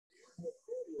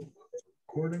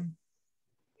recording.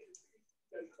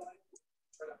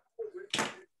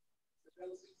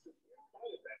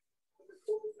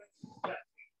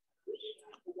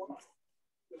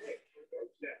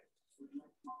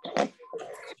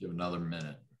 Give another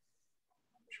minute.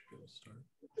 Should be able to start.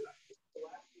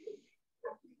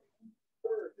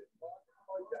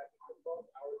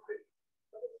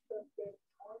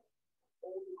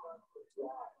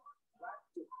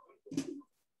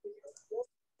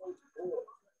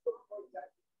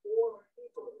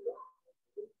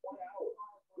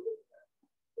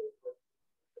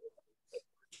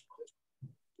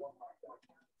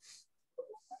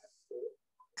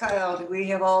 Kyle, do we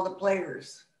have all the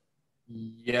players?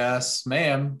 Yes,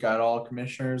 ma'am. Got all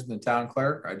commissioners and the town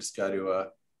clerk. I just got to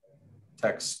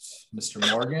text Mr.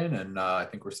 Morgan, and I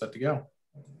think we're set to go.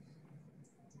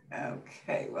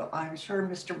 Okay, well, I'm sure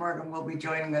Mr. Morgan will be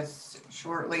joining us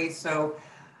shortly, so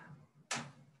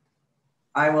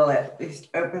I will at least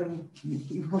open.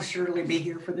 You will surely be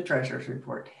here for the treasurer's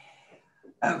report.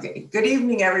 Okay, good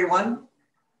evening, everyone,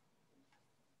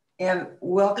 and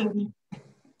welcome to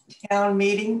the town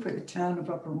meeting for the town of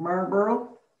Upper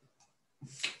Marlboro.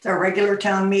 It's our regular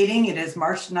town meeting. It is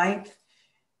March 9th,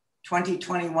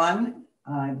 2021.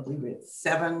 I believe it's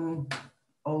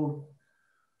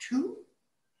 7:02.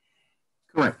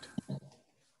 Correct.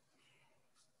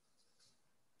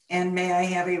 And may I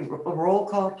have a roll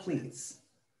call, please?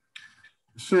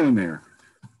 Surely, Mayor.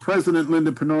 President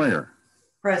Linda Penoyer.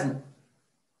 Present.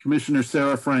 Commissioner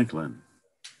Sarah Franklin.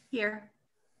 Here.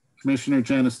 Commissioner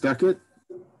Janice Duckett.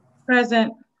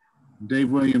 Present. Dave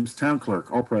Williams, Town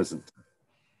Clerk, all present.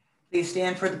 Please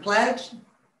stand for the pledge.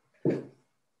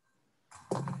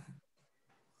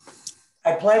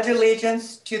 I pledge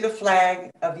allegiance to the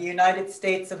flag of the United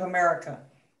States of America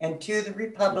and to the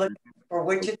republic for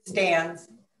which it stands,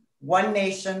 one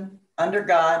nation, under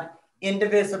God,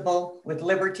 indivisible, with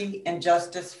liberty and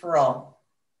justice for all.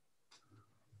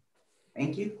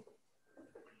 Thank you.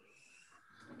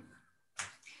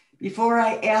 Before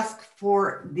I ask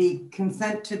for the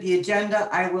consent to the agenda,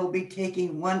 I will be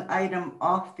taking one item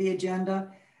off the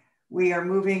agenda. We are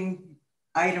moving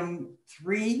item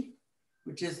 3,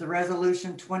 which is the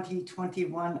resolution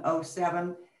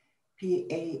 2021-07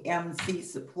 PAMC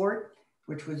support,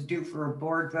 which was due for a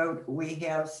board vote. We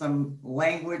have some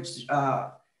language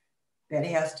that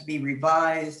has to be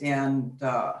revised, and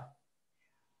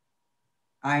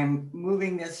I'm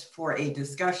moving this for a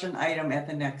discussion item at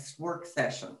the next work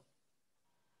session.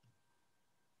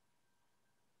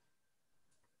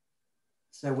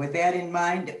 So with that in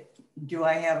mind, do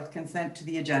I have consent to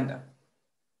the agenda?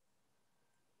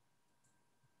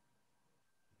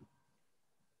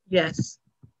 Yes,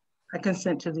 I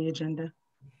consent to the agenda.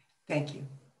 Thank you.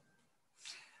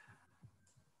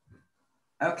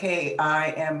 Okay,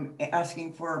 I am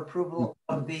asking for approval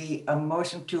of the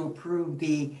motion to approve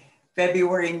the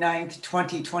February 9th,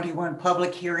 2021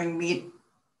 public hearing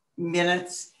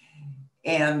minutes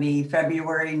and the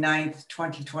February 9th,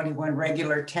 2021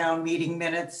 regular town meeting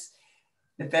minutes,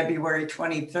 the February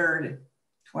 23rd,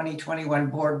 2021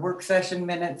 board work session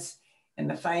minutes, and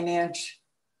the finance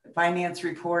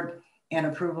report and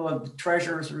approval of the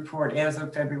treasurer's report as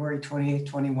of February 28th,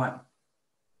 21.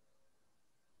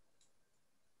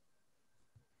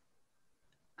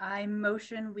 I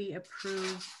motion we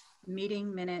approve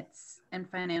meeting minutes and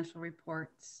financial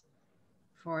reports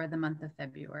for the month of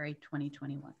February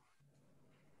 2021.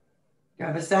 Do you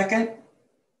have a second?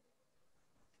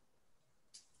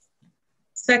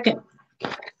 Second.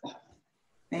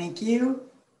 Thank you.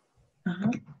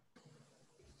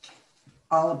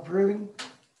 All approving?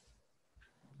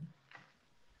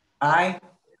 Aye.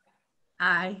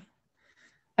 Aye.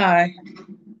 Aye.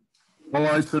 All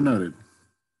ayes so noted.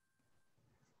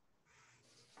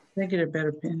 Can I get a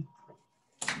better pen?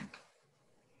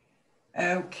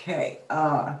 Okay,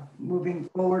 moving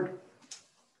forward.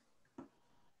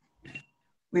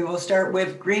 We will start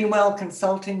with Greenwell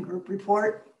Consulting Group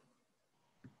report.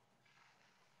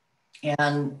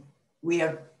 And we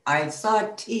have, I saw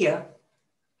Tia.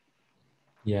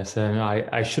 Yes, and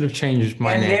I should have changed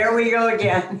my name. And there we go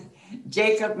again.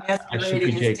 Jacob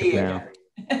masquerading as Tia.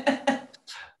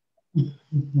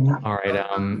 All right.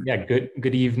 Yeah.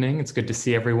 Good evening. It's good to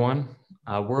see everyone.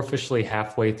 We're officially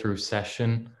halfway through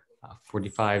session,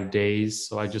 45 days.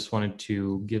 So I just wanted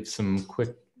to give some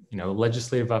quick,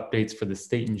 legislative updates for the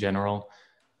state in general,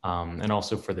 and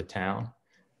also for the town.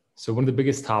 So one of the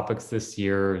biggest topics this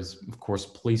year is, of course,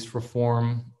 police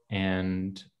reform,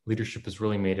 and leadership has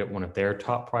really made it one of their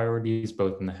top priorities,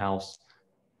 both in the House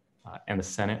and the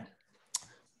Senate.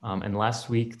 And last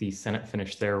week, the Senate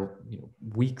finished their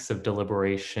weeks of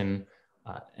deliberation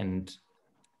and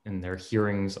in their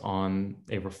hearings on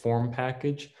a reform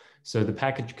package. So the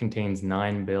package contains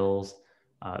 9 bills,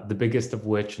 the biggest of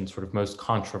which and sort of most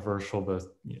controversial both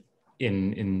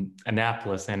in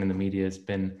Annapolis and in the media has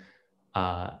been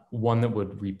one that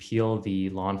would repeal the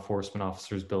Law Enforcement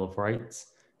Officers' Bill of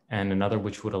Rights, and another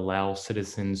which would allow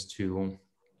citizens to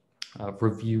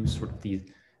review sort of the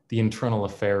internal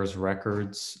affairs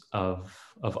records of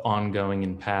ongoing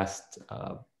and past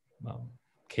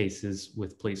cases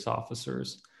with police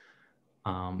officers.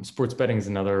 Sports betting is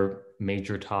another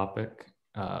major topic.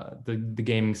 The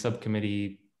gaming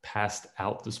subcommittee passed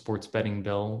out the sports betting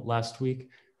bill last week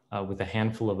with a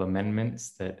handful of amendments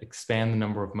that expand the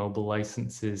number of mobile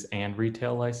licenses and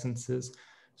retail licenses.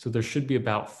 So there should be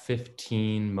about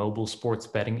 15 mobile sports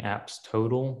betting apps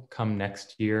total come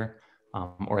next year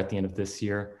or at the end of this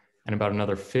year, and about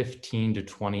another 15 to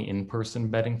 20 in-person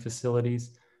betting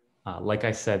facilities. Like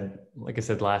I said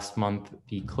last month,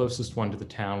 the closest one to the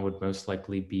town would most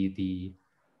likely be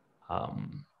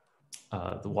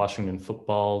the Washington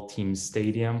football team's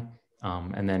stadium,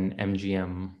 and then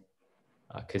MGM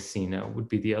Casino would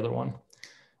be the other one.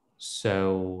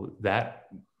 So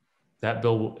that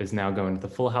bill is now going to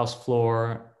the full House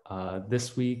floor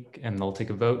this week, and they'll take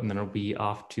a vote, and then it'll be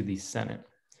off to the Senate.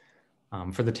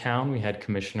 For the town, we had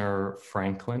Commissioner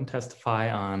Franklin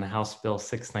testify on House Bill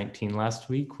 619 last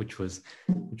week, which was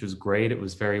great. It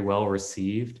was very well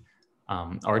received.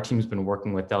 Our team's been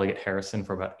working with Delegate Harrison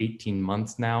for about 18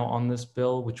 months now on this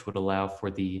bill, which would allow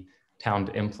for the town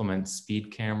to implement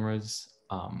speed cameras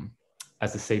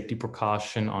as a safety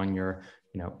precaution on your,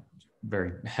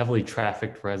 very heavily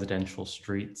trafficked residential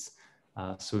streets.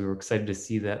 So we were excited to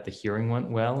see that the hearing went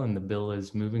well and the bill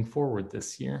is moving forward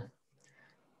this year.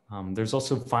 There's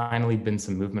also finally been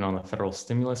some movement on the federal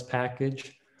stimulus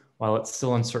package. While it's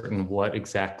still uncertain what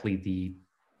exactly the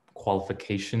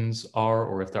qualifications are,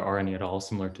 or if there are any at all,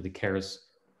 similar to the CARES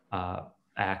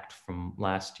Act from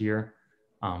last year.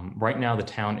 Right now, the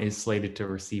town is slated to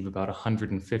receive about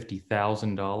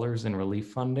 $150,000 in relief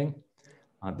funding.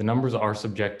 The numbers are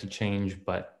subject to change,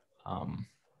 but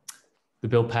the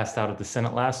bill passed out of the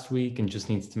Senate last week and just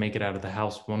needs to make it out of the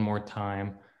House one more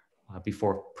time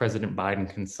before President Biden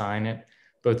can sign it.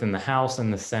 Both in the House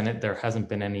and the Senate, there hasn't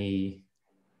been any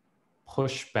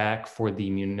pushback for the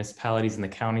municipalities and the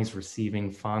counties receiving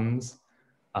funds,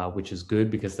 which is good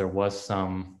because there was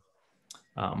some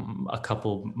a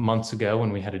couple months ago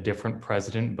when we had a different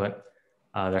president, but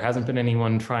there hasn't been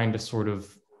anyone trying to sort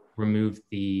of remove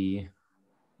the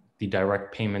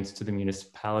direct payments to the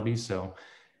municipalities. So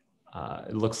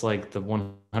it looks like the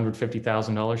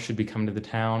 $150,000 should be coming to the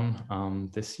town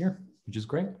this year, which is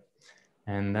great.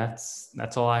 And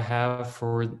that's all I have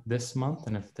for this month.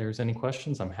 And if there's any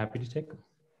questions, I'm happy to take them.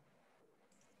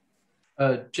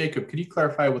 Jacob, could you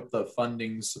clarify what the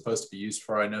funding's supposed to be used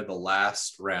for? I know the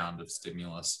last round of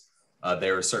stimulus,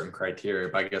 there were certain criteria,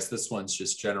 but I guess this one's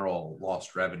just general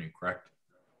lost revenue, correct?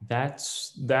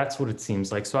 That's what it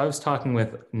seems like. So I was talking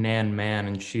with Nan Mann,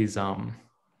 and she's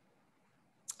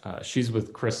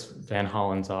with Chris Van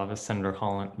Hollen's office, Senator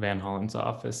Van Hollen's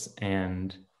office,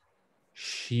 and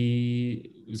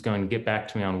she was going to get back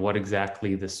to me on what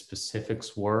exactly the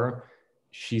specifics were.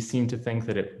 She seemed to think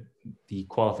that the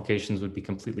qualifications would be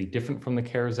completely different from the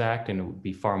CARES Act, and it would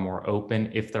be far more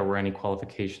open if there were any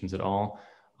qualifications at all.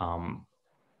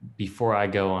 Before I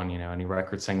go on, any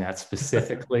record saying that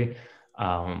specifically,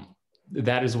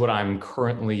 that is what I'm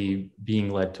currently being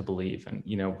led to believe, and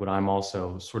what I'm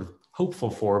also sort of hopeful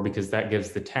for, because that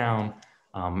gives the town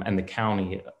and the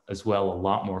county as well a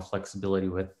lot more flexibility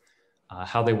with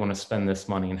how they want to spend this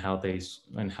money and how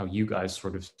you guys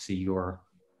sort of see your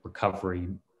recovery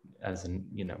as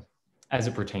as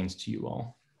it pertains to you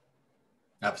all.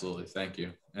 Absolutely, thank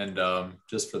you. And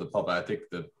just for the public, I think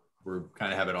that we're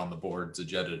kind of have it on the board's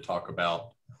agenda to talk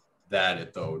about that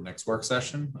at the next work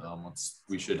session.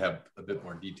 We should have a bit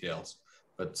more details,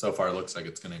 but so far it looks like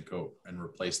it's going to go and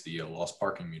replace the lost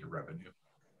parking meter revenue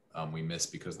we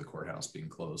missed because of the courthouse being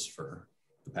closed for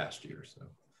the past year. So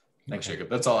thanks, Jacob.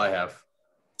 That's all I have.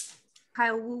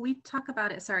 Kyle, will we talk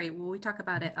about it? Sorry, will we talk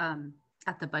about it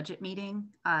at the budget meeting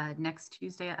next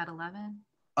Tuesday at 11?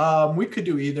 We could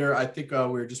do either. I think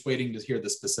we're just waiting to hear the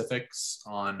specifics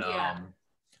on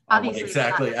Obviously,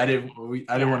 exactly. I didn't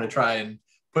want to try and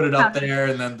put it up there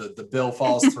and then the bill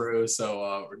falls through.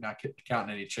 So we're not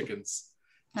counting any chickens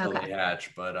until they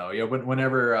hatch. But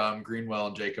whenever Greenwell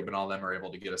and Jacob and all them are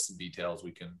able to get us some details,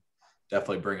 we can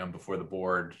definitely bring them before the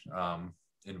board.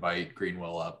 Invite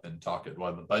Greenwell up and talk at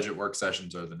one of the budget work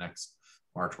sessions or the next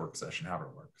March work session, however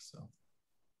it works. So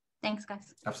thanks,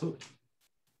 guys. Absolutely.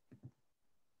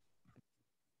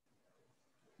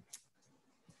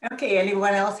 Okay,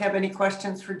 anyone else have any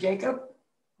questions for Jacob?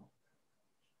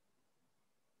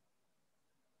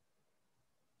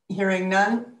 Hearing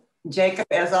none. Jacob,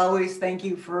 as always, thank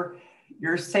you for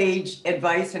your sage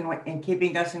advice and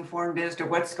keeping us informed as to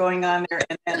what's going on there.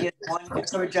 And that is one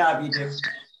heck of a job you do.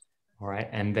 All right,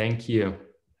 and thank you.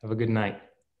 Have a good night.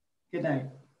 Good night.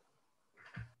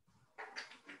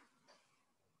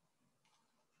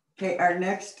 Okay, our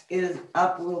next is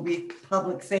up will be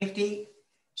public safety.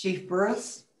 Chief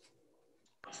Burris.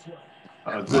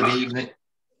 Good evening.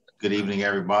 Good evening,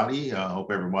 everybody. I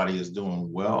hope everybody is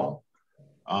doing well.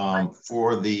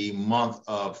 For the month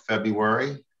of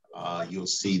February, you'll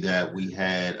see that we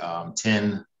had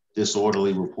 10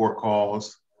 disorderly report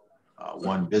calls,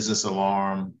 1 business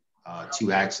alarm,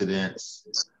 2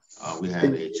 accidents. We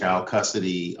had a child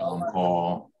custody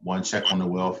call, 1 check on the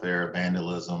welfare,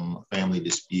 vandalism, family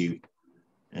dispute,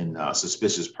 and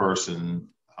suspicious person,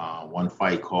 1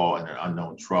 fight call, and an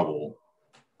unknown trouble.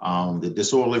 The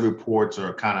disorderly reports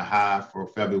are kind of high for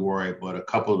February, but a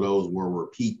couple of those were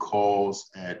repeat calls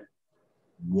at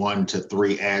 1 to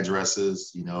 3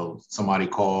 addresses. You know, somebody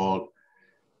called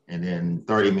and then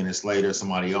 30 minutes later,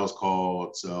 somebody else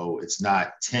called. So it's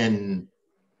not 10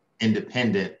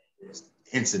 independent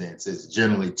incidents. It's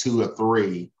generally 2 or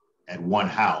 3 at 1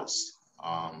 house.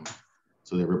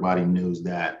 So everybody knows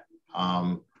that.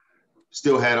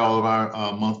 Still had all of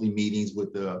our monthly meetings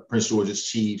with the Prince George's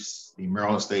Chiefs, the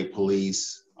Maryland State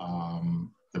Police,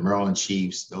 the Maryland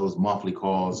Chiefs. Those monthly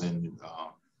calls and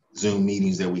Zoom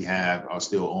meetings that we have are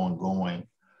still ongoing.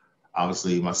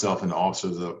 Obviously, myself and the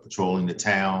officers are patrolling the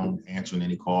town, answering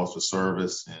any calls for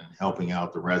service and helping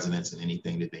out the residents in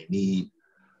anything that they need.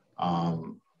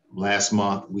 Last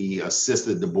month, we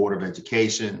assisted the Board of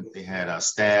Education. They had a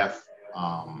staff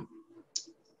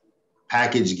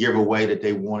package giveaway that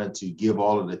they wanted to give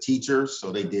all of the teachers.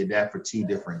 So they did that for 2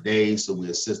 different days. So we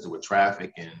assisted with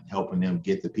traffic and helping them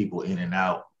get the people in and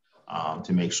out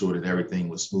to make sure that everything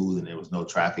was smooth and there was no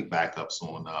traffic backups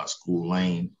on School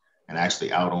Lane and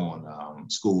actually out on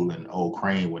School and Old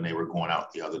Crane when they were going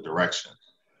out the other direction.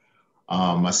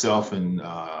 Myself and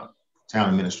Town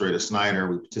Administrator Snyder,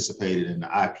 we participated in the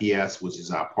IPS, which is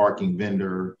our parking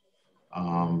vendor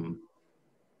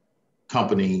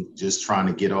company, just trying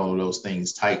to get all of those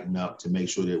things tightened up to make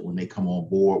sure that when they come on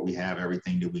board, we have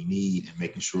everything that we need and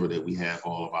making sure that we have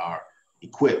all of our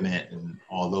equipment and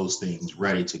all those things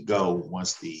ready to go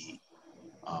once the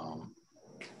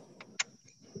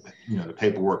the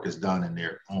paperwork is done and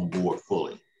they're on board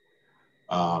fully.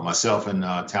 Myself and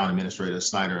Town Administrator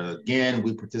Snyder, again,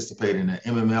 we participate in an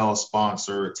MML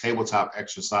sponsored tabletop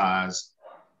exercise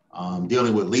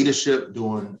dealing with leadership,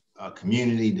 doing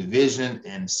community division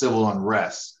and civil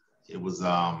unrest. It was,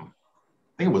 I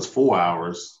think it was 4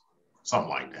 hours, something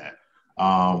like that,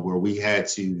 where we had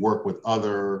to work with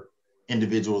other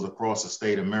individuals across the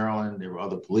state of Maryland. There were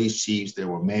other police chiefs, there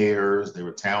were mayors, there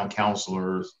were town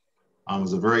councilors. It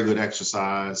was a very good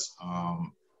exercise.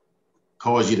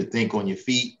 Caused you to think on your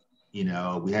feet. You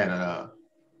know, we had a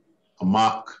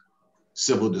mock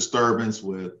civil disturbance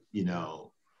with,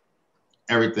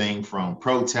 everything from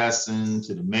protesting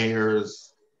to the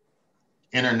mayor's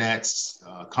internet's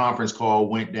conference call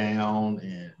went down,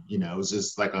 and it was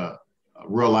just like a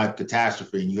real life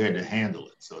catastrophe, and you had to handle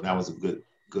it. So that was a good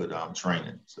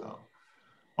training. So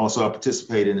also I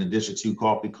participated in the District 2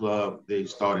 Coffee Club. They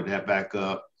started that back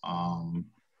up.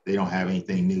 They don't have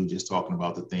anything new, just talking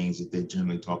about the things that they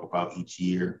generally talk about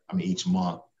each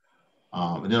month.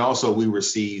 And then also we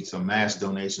received some mass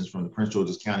donations from the Prince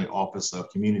George's County Office of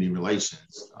Community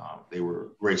Relations. They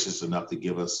were gracious enough to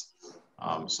give us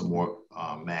some more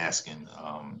masks and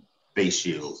face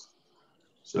shields.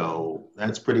 So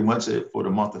that's pretty much it for the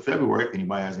month of February. If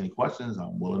anybody has any questions,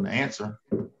 I'm willing to answer.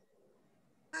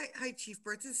 Hi, Chief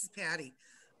Burris. This is Patty.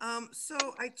 So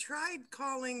I tried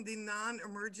calling the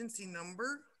non-emergency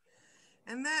number,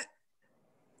 and that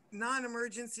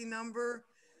non-emergency number,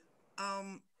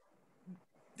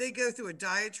 they go through a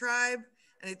diatribe,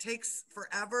 and it takes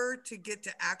forever to get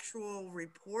to actual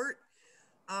report.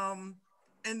 And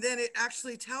then it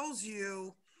actually tells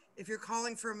you if you're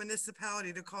calling for a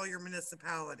municipality to call your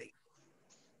municipality.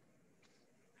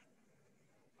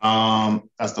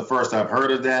 That's the first I've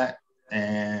heard of that.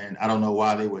 And I don't know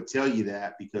why they would tell you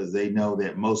that, because they know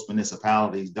that most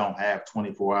municipalities don't have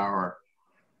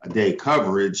 24-hour-a-day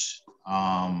coverage.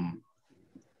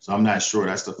 So I'm not sure.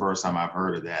 That's the first time I've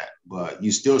heard of that. But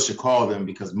you still should call them,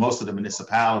 because most of the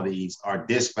municipalities are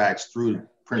dispatched through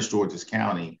Prince George's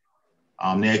County.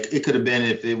 It could have been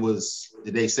if it was,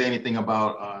 did they say anything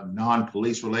about a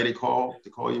non-police related call to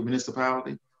call your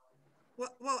municipality?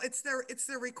 Well, it's their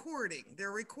recording.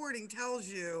 Their recording tells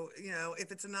you,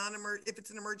 if it's an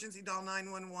emergency, dial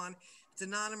 911. It's a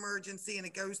non-emergency, and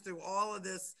it goes through all of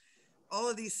these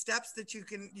steps that you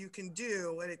can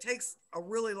do, and it takes a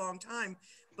really long time.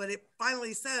 But it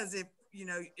finally says if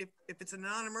it's a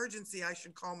non-emergency, I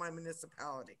should call my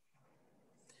municipality.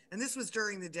 And this was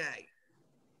during the day.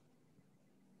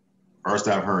 First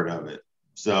I've heard of it.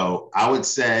 So I would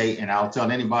say, and I'll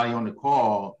tell anybody on the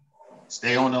call,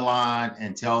 stay on the line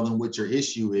and tell them what your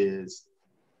issue is.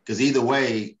 Because either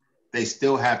way, they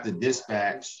still have to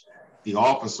dispatch the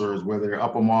officers, whether they're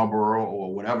Upper Marlboro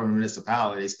or whatever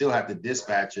municipality, they still have to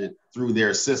dispatch it through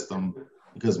their system,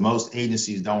 because most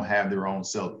agencies don't have their own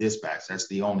self-dispatch. That's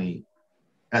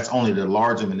only the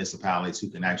larger municipalities who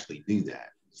can actually do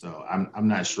that. So I'm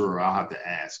not sure. I'll have to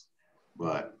ask.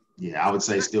 But yeah, I would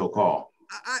say still call.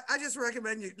 I just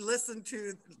recommend you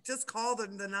just call the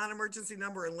non-emergency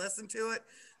number and listen to it,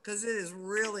 because it is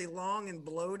really long and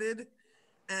bloated.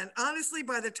 And honestly,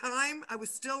 by the time I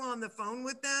was still on the phone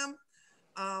with them,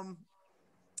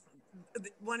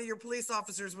 one of your police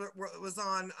officers was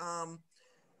on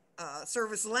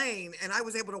Service Lane, and I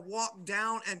was able to walk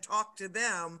down and talk to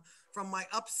them from my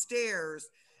upstairs,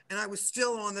 and I was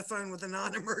still on the phone with a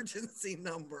non-emergency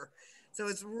number. So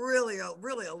it's really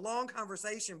a long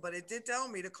conversation, but it did tell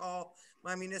me to call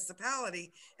my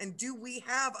municipality. And do we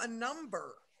have a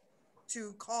number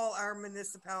to call our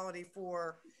municipality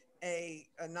for a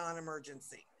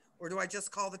non-emergency? Or do I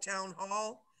just call the town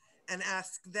hall and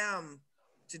ask them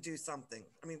to do something?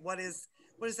 I mean, what is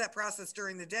that process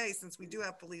during the day, since we do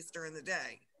have police during the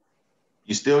day?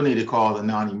 You still need to call the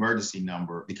non-emergency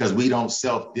number, because we don't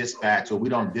self-dispatch, or we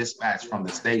don't dispatch from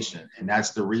the station. And that's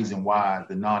the reason why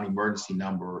the non-emergency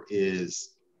number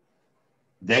is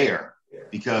there,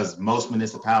 because most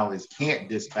municipalities can't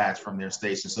dispatch from their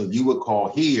station. So you would call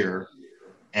here,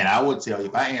 and I would tell you,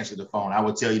 if I answered the phone, I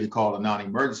would tell you to call the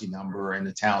non-emergency number, and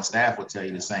the town staff would tell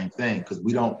you the same thing, because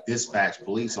we don't dispatch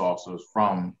police officers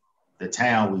from the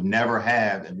town. We never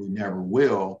have, and we never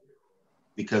will,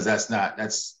 because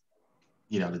to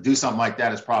do something like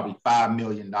that is probably $5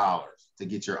 million to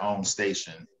get your own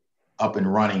station up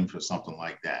and running for something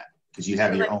like that, because you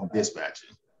have your own dispatching.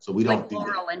 So we don't do that.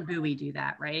 Laurel and Bowie do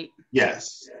that, right?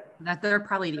 Yes. That they're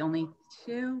probably the only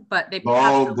two, but they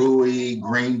Laurel, Bowie,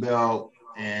 Greenbelt,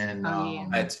 and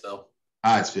Hyattsville.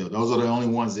 Those are the only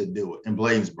ones that do it, in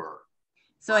Bladensburg.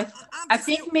 So I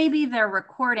think maybe their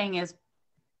recording is,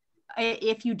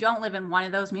 if you don't live in one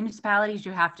of those municipalities,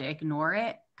 you have to ignore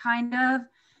it, kind of,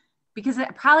 because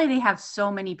probably they have so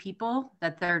many people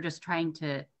that they're just trying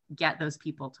to get those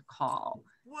people to call.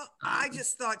 Well, I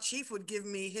just thought Chief would give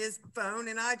me his phone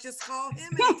and I just call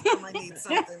him anytime I need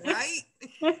something, right?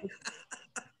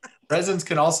 Residents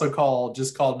can also call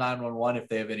 911 if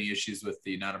they have any issues with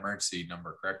the non-emergency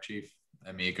number, correct, Chief?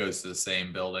 I mean, it goes to the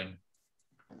same building.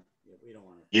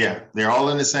 Yeah, they're all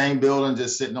in the same building,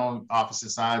 just sitting on opposite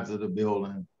sides of the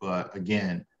building. But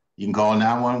again, you can call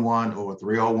 911 or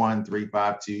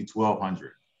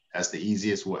 301-352-1200. That's the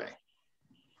easiest way.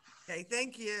 Okay,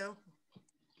 thank you.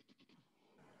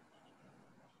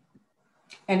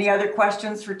 Any other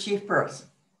questions for Chief Bruce?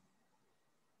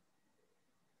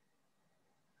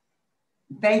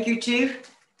 Thank you,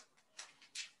 Chief.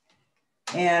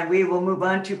 And we will move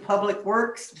on to Public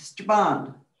Works. Mr.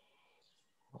 Bond.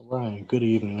 All right, good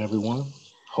evening, everyone.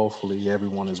 Hopefully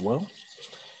everyone is well.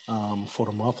 For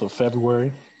the month of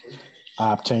February,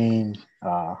 I obtained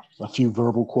a few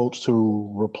verbal quotes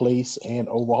to replace and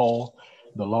overhaul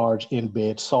the large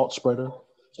in-bed salt spreader.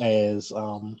 As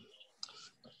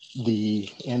the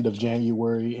end of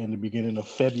January and the beginning of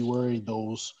February,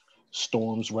 those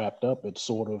storms wrapped up. It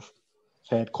sort of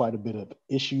had quite a bit of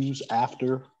issues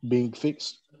after being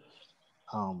fixed.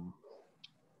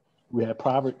 We had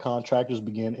private contractors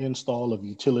begin install of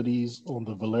utilities on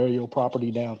the Valerio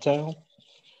property downtown.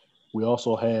 We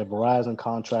also had Verizon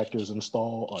contractors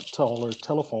install a taller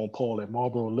telephone pole at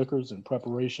Marlboro Liquors in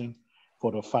preparation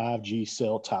for the 5G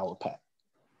cell tower pack.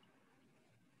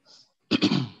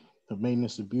 The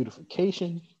maintenance and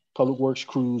beautification, Public Works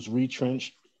crews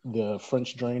retrenched the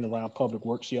French drain around Public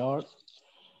Works yard.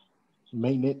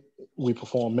 Maintenance, we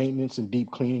performed maintenance and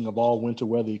deep cleaning of all winter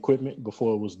weather equipment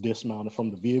before it was dismounted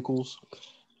from the vehicles.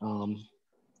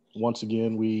 Once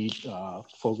again, we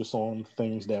focused on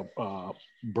things that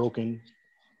broken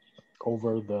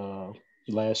over the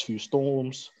last few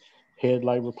storms,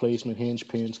 headlight replacement, hinge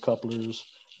pins, couplers,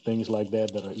 things like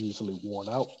that that are easily worn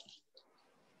out.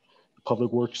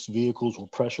 Public Works vehicles were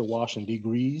pressure washed and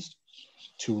degreased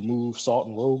to remove salt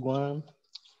and road grime,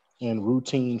 and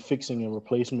routine fixing and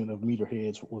replacement of meter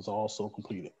heads was also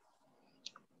completed.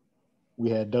 We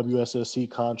had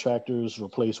WSSC contractors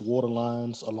replace water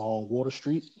lines along Water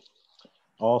Street.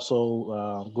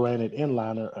 Also, Granite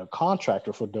Inliner, a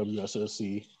contractor for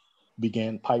WSSC,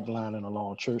 began pipelining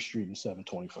along Church Street and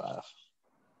 725.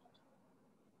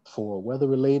 For weather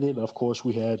related, of course,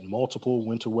 we had multiple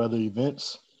winter weather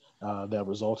events that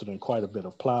resulted in quite a bit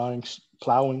of plowing,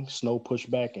 snow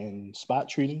pushback, and spot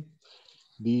treating.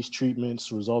 These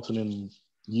treatments resulted in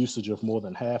usage of more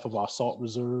than half of our salt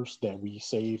reserves that we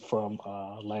saved from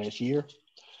last year.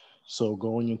 So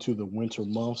going into the winter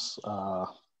months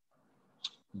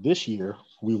this year,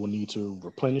 we will need to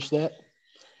replenish that.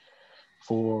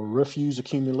 For refuse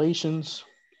accumulations,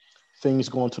 things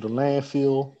going to the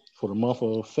landfill, for the month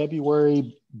of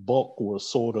February, bulk was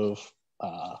sort of,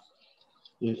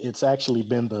 it's actually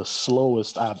been the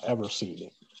slowest I've ever seen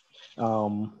it.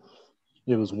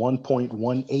 It was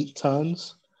 1.18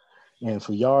 tons. And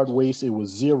for yard waste, it was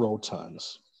 0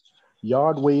 tons.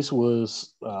 Yard waste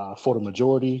was, for the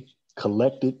majority,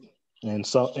 collected, and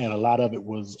a lot of it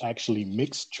was actually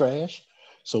mixed trash.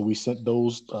 So we sent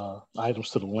those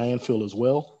items to the landfill as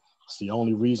well. It's the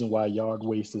only reason why yard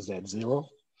waste is at 0.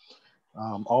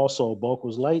 Also, bulk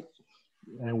was light,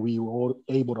 and we were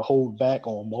able to hold back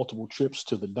on multiple trips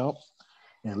to the dump,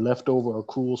 and leftover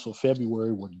accruals for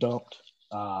February were dumped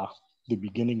the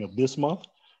beginning of this month.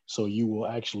 So you will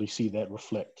actually see that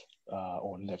reflect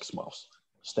on next month's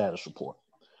status report.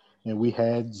 And we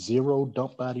had 0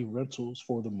 dump body rentals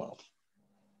for the month.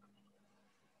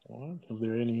 All right. Are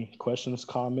there any questions,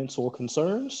 comments, or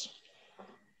concerns?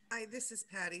 Hi, this is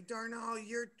Patty. Darnell,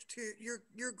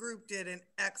 your group did an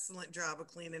excellent job of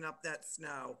cleaning up that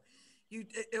snow.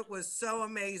 It was so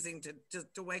amazing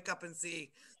to wake up and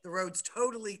see the roads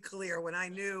totally clear when I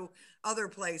knew other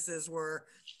places were,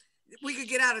 we could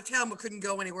get out of town but couldn't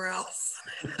go anywhere else.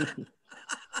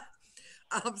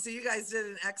 So you guys did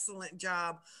an excellent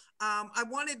job. I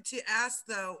wanted to ask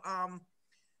though,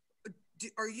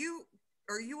 are you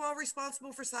all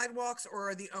responsible for sidewalks, or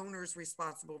are the owners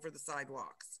responsible for the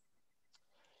sidewalks?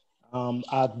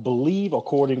 I believe,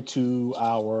 according to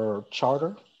our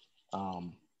charter,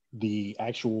 the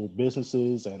actual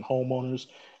businesses and homeowners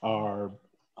are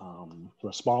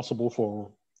responsible for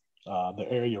the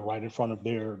area right in front of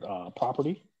their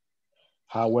property.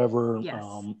 However, yes.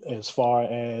 As far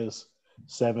as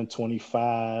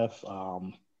 725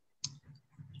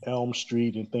 Elm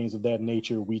Street and things of that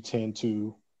nature, we tend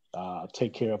to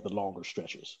take care of the longer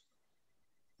stretches.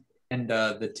 And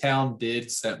the town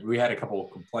did send, we had a couple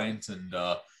of complaints and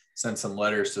sent some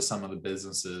letters to some of the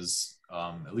businesses,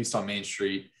 at least on Main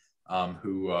Street,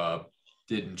 who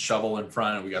didn't shovel in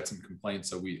front, and we got some complaints.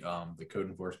 So we, the code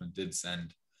enforcement did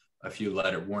send a few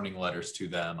warning letters to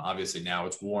them. Obviously now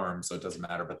it's warm, so it doesn't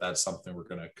matter, but that's something we're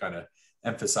gonna kind of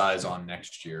emphasize on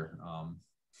next year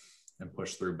and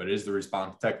push through. But it is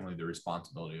technically the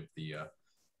responsibility of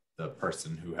the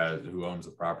person who owns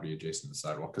the property adjacent to the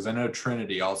sidewalk. Because I know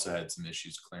Trinity also had some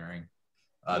issues clearing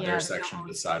their section of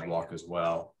the sidewalk as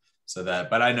well. So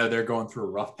but I know they're going through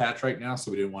a rough patch right now, so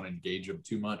we didn't want to engage them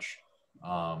too much.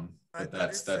 But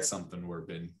that's something we've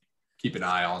been keeping an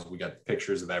eye on. We got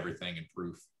pictures of everything and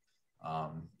proof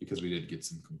because we did get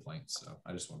some complaints. So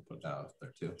I just want to put that out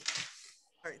there too.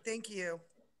 All right, thank you.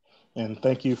 And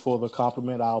thank you for the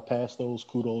compliment. I'll pass those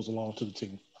kudos along to the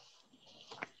team.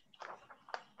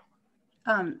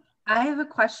 I have a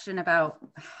question about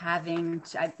having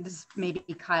to, this may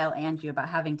be Kyle and you, about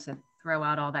having to throw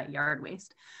out all that yard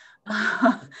waste.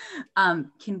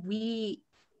 Can we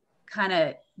kind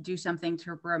of do something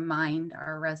to remind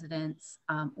our residents,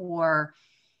 or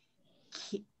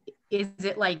is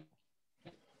it like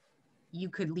you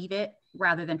could leave it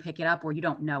rather than pick it up, or you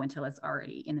don't know until it's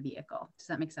already in the vehicle? Does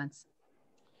that make sense?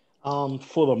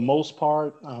 For the most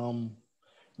part,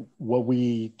 what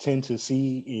we tend to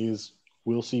see is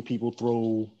we'll see people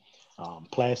throw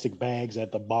plastic bags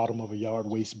at the bottom of a yard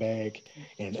waste bag,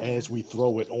 and as we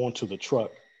throw it onto the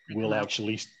truck, we'll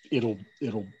actually, it'll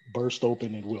burst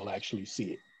open and we'll actually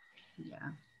see it. Yeah.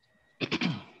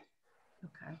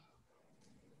 Okay.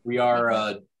 We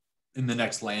are in the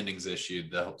next landings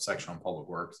issued, the section on public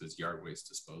works is yard waste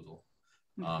disposal.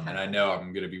 And I know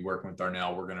I'm going to be working with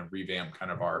Darnell. We're going to revamp kind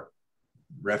of our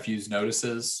refuse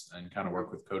notices and kind of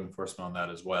work with code enforcement on that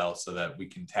as well, so that we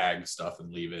can tag stuff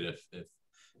and leave it if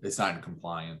it's not in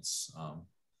compliance.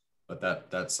 But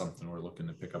that's something we're looking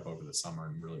to pick up over the summer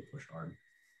and really push hard.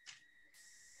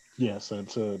 Yes, and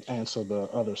to answer the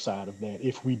other side of that,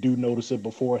 if we do notice it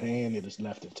beforehand, it is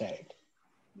left and tagged.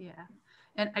 Yeah.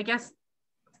 And I guess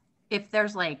if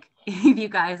there's like, if you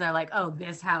guys are like, oh,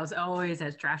 this house always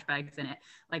has trash bags in it,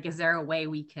 like, is there a way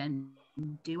we can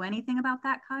do anything about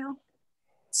that, Kyle?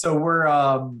 So we're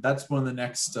that's one of the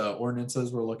next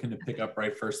ordinances we're looking to pick up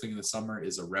right first thing in the summer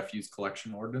is a refuse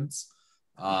collection ordinance,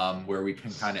 where we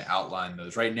can kind of outline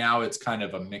those. Right now, it's kind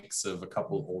of a mix of a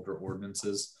couple of older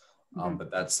ordinances,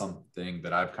 but that's something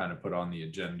that I've kind of put on the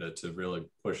agenda to really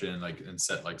push in, like, and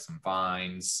set like some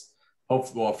fines.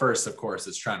 Hopefully, well, first, of course,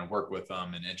 it's trying to work with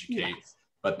them and educate. Yes.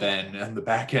 But then on the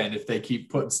back end, if they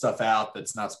keep putting stuff out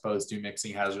that's not supposed to,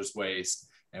 mixing hazardous waste,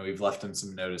 and we've left them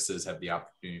some notices, have the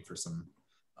opportunity for some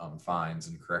fines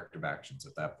and corrective actions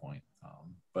at that point.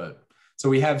 But so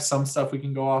we have some stuff we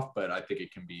can go off, but I think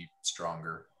it can be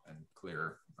stronger and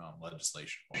clearer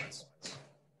legislation wise.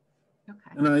 Okay.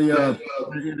 And I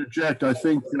interject, I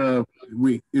think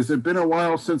has it been a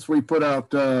while since we put out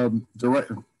directions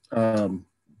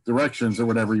or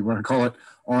whatever you want to call it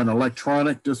on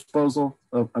electronic disposal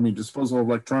of, disposal of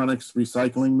electronics,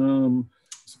 recycling them,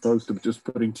 as opposed to just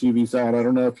putting TVs out. I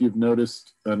don't know if you've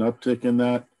noticed an uptick in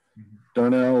that,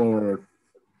 Darnell, or?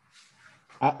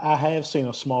 I have seen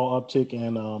a small uptick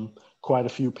and quite a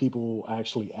few people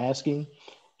actually asking.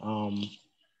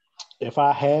 If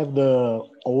I have the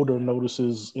older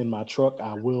notices in my truck,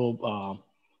 I will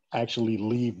actually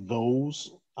leave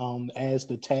those as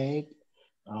the tag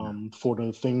for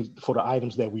the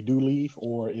items that we do leave,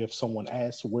 or if someone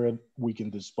asks where we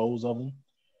can dispose of them.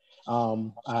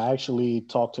 I actually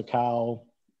talked to Kyle.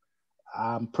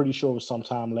 I'm pretty sure it was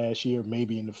sometime last year,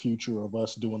 maybe in the future, of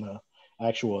us doing a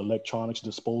actual electronics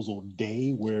disposal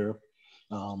day where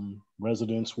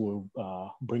residents will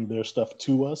bring their stuff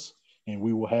to us, and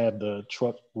we will have the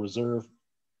truck reserved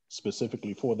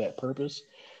specifically for that purpose.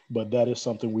 But that is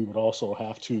something we would also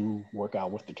have to work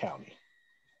out with the county.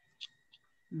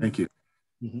 Thank you.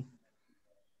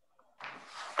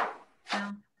 Okay,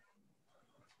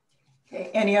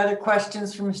 any other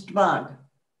questions for Mr. Bond?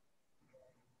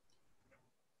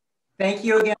 Thank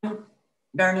you again,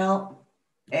 Darnell.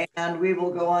 And we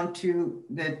will go on to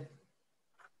the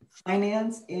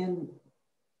finance in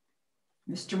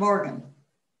Mr. Morgan.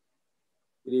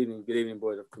 Good evening,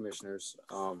 Board of Commissioners.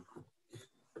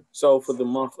 So for the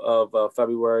month of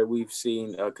February, we've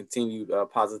seen continued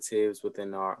positives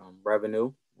within our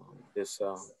revenue. In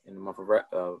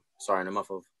the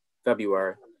month of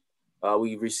February,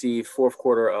 we received fourth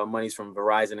quarter monies from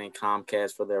Verizon and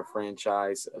Comcast for their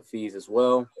franchise fees as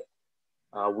well.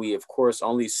 We, of course,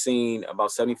 only seen about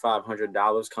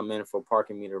 $7,500 come in for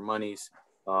parking meter monies.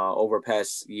 Over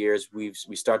past years, we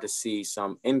start to see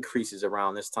some increases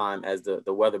around this time as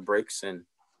the weather breaks, and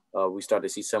we start to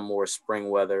see some more spring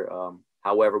weather.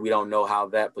 However, we don't know how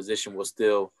that position will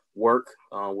still work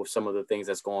with some of the things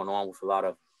that's going on with a lot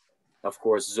of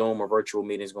course, Zoom or virtual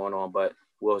meetings going on, but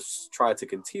we'll try to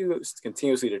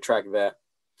continuously to track that.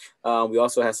 We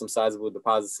also have some sizable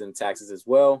deposits and taxes as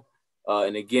well.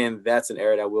 And again, that's an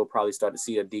area that we'll probably start to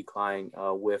see a decline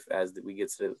with as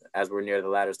we're near the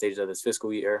latter stages of this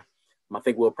fiscal year. I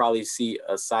think we'll probably see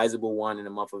a sizable one in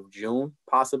the month of June,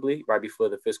 possibly right before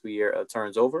the fiscal year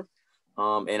turns over.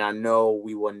 And I know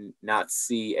we will not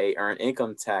see a earned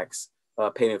income tax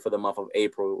payment for the month of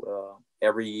April.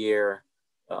 Every year,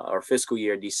 our fiscal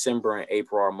year, December and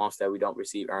April are months that we don't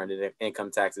receive earned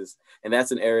income taxes. And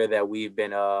that's an area that we've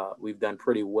done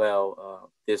pretty well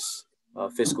this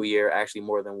fiscal year, actually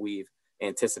more than we've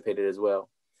anticipated as well.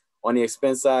 On the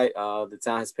expense side, the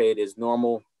town has paid its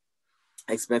normal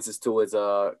expenses to its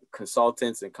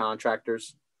consultants and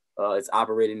contractors, its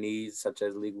operating needs such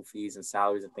as legal fees and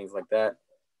salaries and things like that.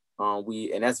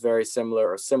 And that's very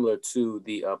similar to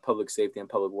the public safety and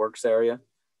public works area.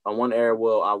 One area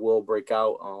I will break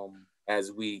out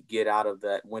as we get out of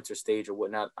that winter stage or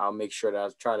whatnot. I'll make sure that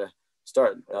I'll try to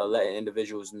start letting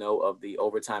individuals know of the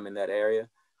overtime in that area.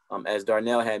 As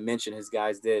Darnell had mentioned, his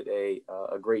guys did a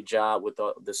great job with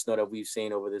the snow that we've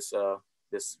seen over this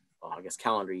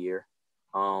calendar year.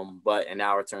 And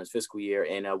now it turns fiscal year,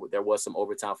 and there was some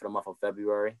overtime for the month of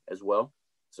February as well.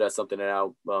 So that's something that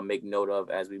I'll make note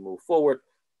of as we move forward,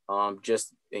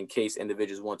 just in case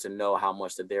individuals want to know how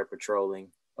much that they're patrolling,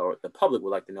 or the public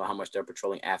would like to know how much they're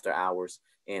patrolling after hours,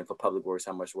 and for public works,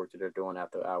 how much work that they're doing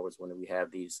after hours when we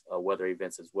have these weather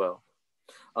events as well.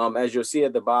 As you'll see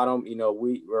at the bottom,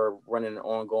 we're running an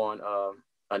ongoing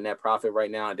a net profit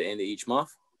right now at the end of each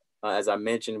month. As I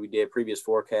mentioned, we did previous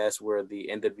forecasts where the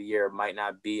end of the year might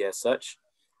not be as such.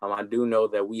 I do know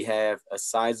that we have a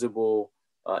sizable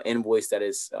invoice that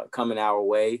is coming our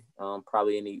way,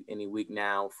 probably any week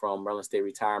now, from Maryland State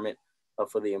Retirement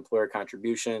for the employer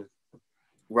contribution,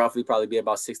 roughly probably be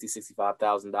about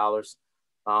 $60,000,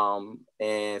 $65,000,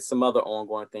 and some other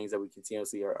ongoing things that we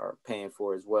continuously are paying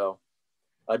for as well.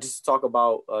 Just to talk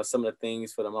about some of the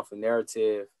things for the monthly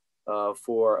narrative,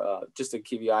 for just to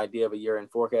give you an idea of a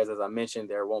year-end forecast. As I mentioned,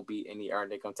 there won't be any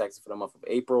earned income taxes for the month of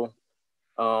April.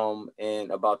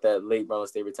 And about that late Maryland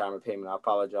State retirement payment, I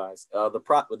apologize.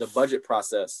 The budget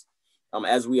process,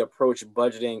 as we approach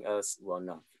budgeting,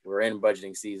 we're in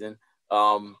budgeting season.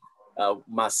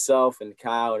 Myself and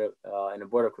Kyle and the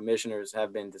Board of Commissioners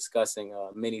have been discussing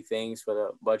many things for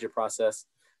the budget process.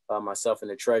 Myself and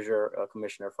the Treasurer,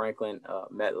 Commissioner Franklin,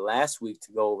 met last week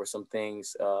to go over some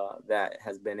things that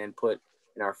has been input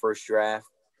in our first draft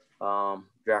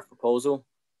proposal.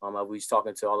 We was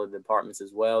talking to all the departments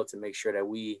as well to make sure that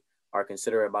we are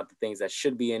considerate about the things that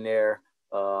should be in there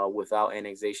without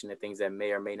annexation, the things that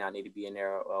may or may not need to be in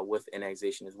there with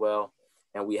annexation as well.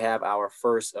 And we have our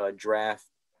first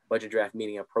budget draft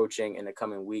meeting approaching in the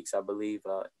coming weeks, I believe,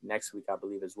 next week, I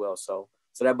believe as well. So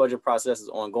that budget process is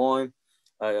ongoing.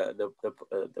 The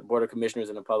Board of Commissioners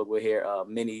and the public will hear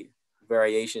many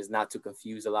variations, not to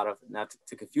confuse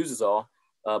us all,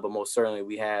 but most certainly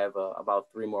we have about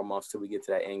 3 more months till we get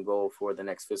to that end goal for the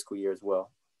next fiscal year as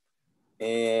well.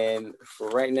 And for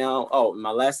right now, my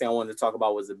last thing I wanted to talk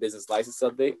about was the business license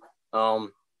update.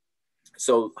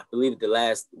 So I believe at the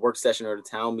last work session or the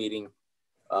town meeting,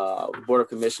 Board of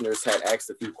Commissioners had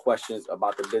asked a few questions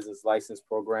about the business license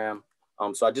program.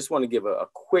 So I just want to give a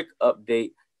quick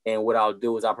update. And what I'll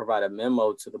do is I'll provide a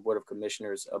memo to the Board of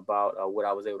Commissioners about what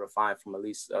I was able to find from at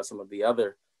least some of the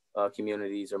other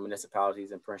communities or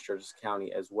municipalities in Prince George's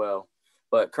County as well.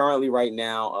 But currently right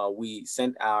now, we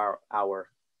sent our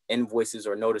invoices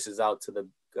or notices out to the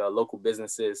local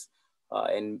businesses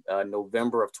in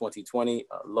November of 2020,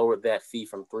 lowered that fee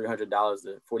from $300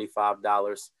 to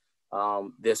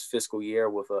 $45 this fiscal year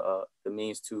with the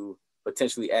means to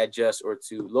potentially adjust or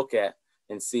to look at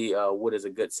and see what is a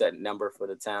good set number for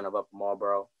the town of Upper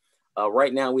Marlboro.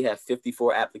 Right now we have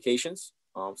 54 applications.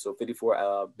 So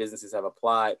 54 businesses have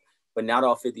applied, but not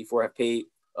all 54 have paid,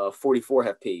 44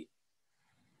 have paid.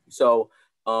 So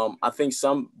I think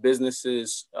some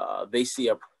businesses, they see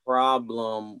a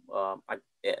problem, a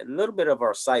little bit of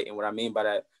our site. And what I mean by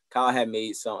that, Kyle had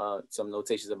made some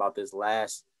notations about this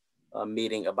last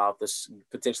meeting about this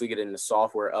potentially getting the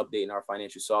software update in our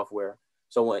financial software.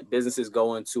 So when businesses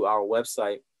go into our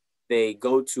website, they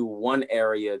go to one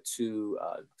area to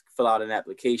fill out an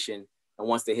application. And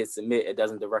once they hit submit, it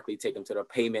doesn't directly take them to the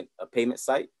payment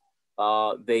site.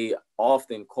 They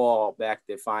often call back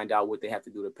to find out what they have to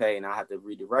do to pay. And I have to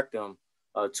redirect them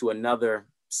to another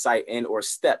site and or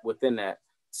step within that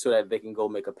so that they can go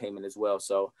make a payment as well.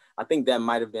 So I think that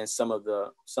might have been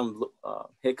some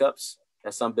hiccups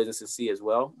that some businesses see as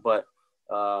well. But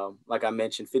like I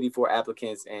mentioned, 54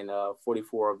 applicants and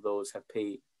 44 of those have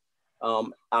paid.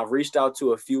 I've reached out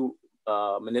to a few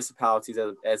municipalities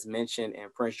as mentioned in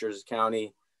Prince George's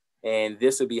County, and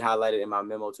this will be highlighted in my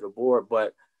memo to the board,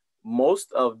 but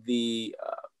most of the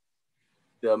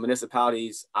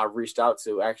municipalities I reached out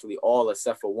to, actually all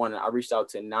except for one, I reached out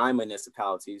to 9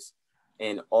 municipalities,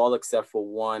 and all except for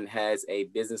one has a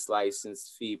business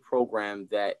license fee program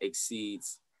that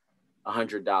exceeds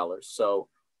 $100. So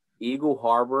Eagle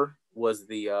Harbor was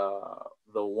the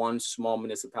one small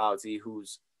municipality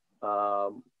whose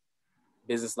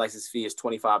business license fee is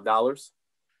 $25,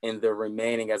 and the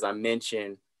remaining, as I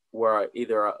mentioned, were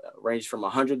either ranged from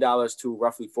 $100 to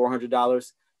roughly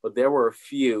 $400. But there were a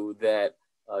few that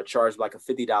charged like a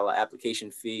 $50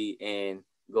 application fee and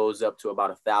goes up to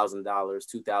about $1,000,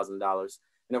 $2,000.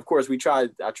 And of course,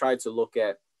 I tried to look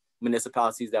at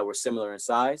municipalities that were similar in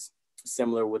size,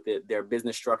 similar with their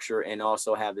business structure, and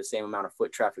also have the same amount of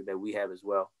foot traffic that we have as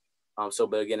well.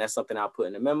 But again, that's something I'll put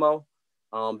in the memo.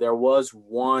 There was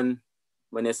one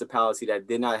municipality that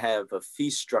did not have a fee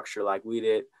structure like we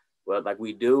did, but like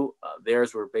we do.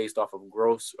 Theirs were based off of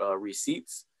gross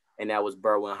receipts, and that was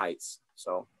Berwyn Heights.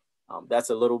 So that's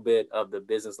a little bit of the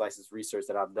business license research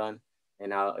that I've done.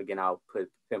 And I'll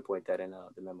pinpoint that in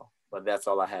the memo. But that's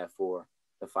all I have for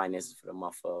the finances for the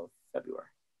month of February.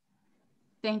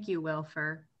 Thank you, Will,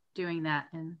 for doing that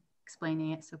and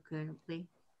explaining it so clearly.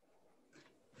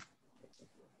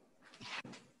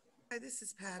 Hi, this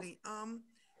is Patty.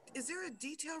 Is there a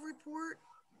detailed report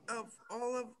of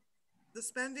all of the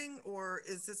spending, or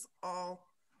is this all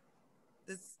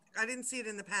this? I didn't see it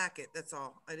in the packet. That's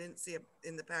all. I didn't see it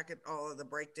in the packet, all of the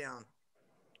breakdown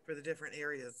for the different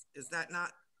areas. Is that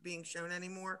not being shown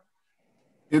anymore?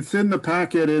 It's in the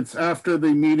packet. It's after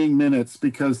the meeting minutes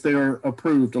because they are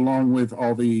approved along with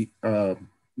all the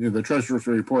the treasurer's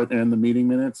report and the meeting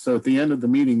minutes. So at the end of the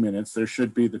meeting minutes, there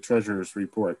should be the treasurer's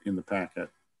report in the packet.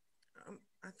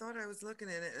 I thought I was looking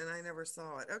at it and I never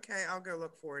saw it. Okay, I'll go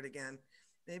look for it again.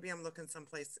 Maybe I'm looking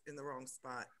someplace in the wrong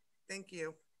spot. Thank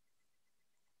you.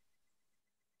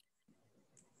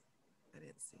 I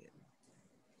didn't see it.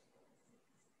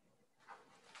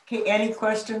 Okay, any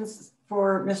questions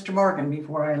for Mr. Morgan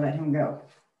before I let him go?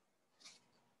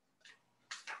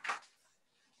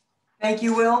 Thank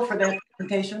you, Will, for that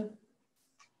presentation.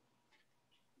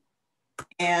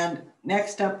 And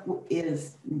next up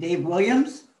is Dave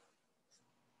Williams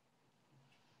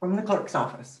from the clerk's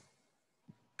office.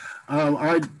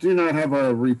 I do not have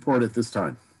a report at this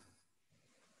time.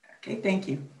 Okay, thank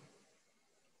you.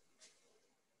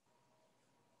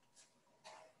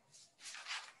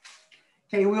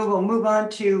 Okay, we will move on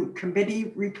to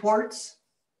committee reports.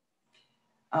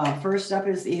 First up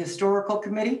is the Historical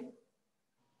Committee.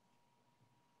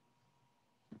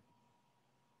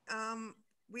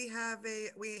 We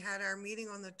had our meeting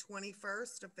on the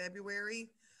 21st of February,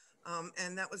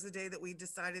 and that was the day that we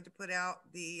decided to put out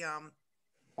the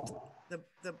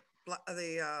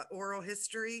oral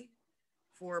history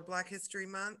for Black History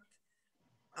Month.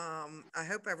 I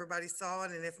hope everybody saw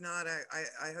it, and if not,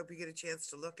 I hope you get a chance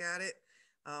to look at it.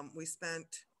 We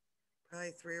spent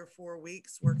probably 3 or 4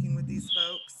 weeks working with these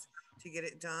folks to get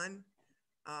it done.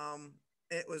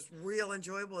 It was real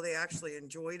enjoyable. They actually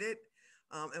enjoyed it.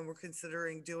 And we're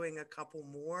considering doing a couple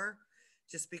more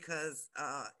just because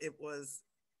it was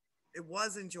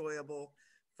enjoyable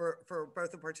for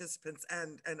both the participants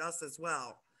and us as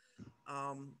well.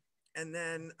 And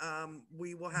then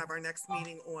we will have our next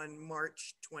meeting on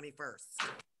March 21st.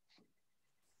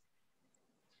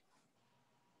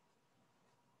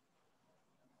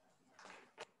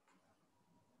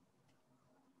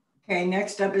 Okay,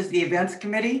 next up is the Events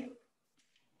Committee.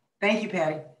 Thank you,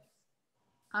 Patty.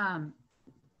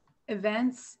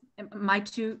 Events, my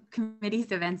two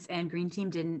committees, events and green team,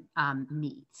 didn't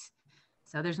meet.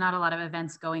 So there's not a lot of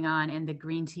events going on, and the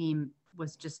green team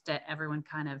was just everyone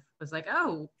kind of was like,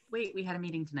 oh, wait, we had a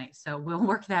meeting tonight. So we'll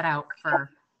work that out for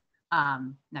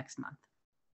next month.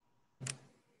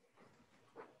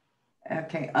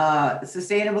 Okay,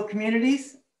 Sustainable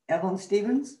Communities, Evelyn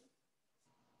Stevens.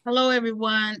 Hello,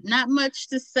 everyone. Not much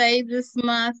to say this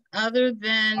month other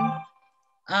than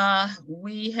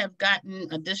we have gotten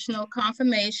additional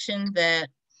confirmation that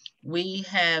we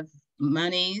have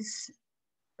monies,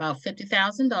 about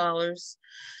 $50,000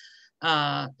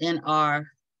 in our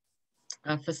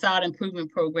facade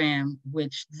improvement program,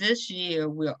 which this year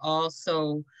we're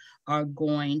also are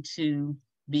going to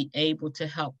be able to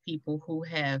help people who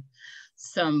have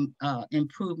some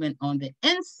improvement on the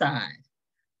inside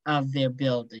of their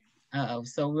building.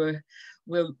 So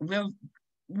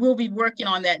we'll be working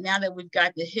on that now that we've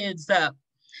got the heads up.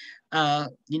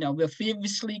 You know, we're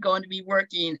feverishly going to be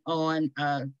working on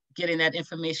getting that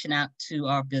information out to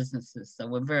our businesses. So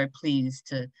we're very pleased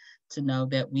to know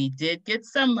that we did get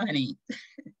some money.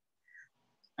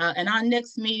 And our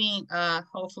next meeting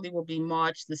hopefully will be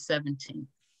March the 17th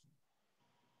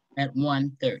at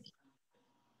 1:30.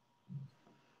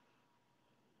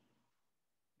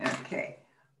 Okay,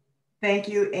 thank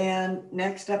you. And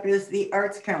next up is the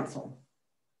Arts Council.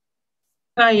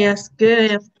 Yes,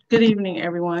 good evening,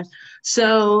 everyone.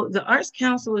 So the Arts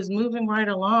Council is moving right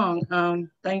along.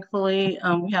 Thankfully,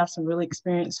 we have some really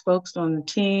experienced folks on the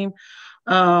team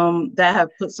that have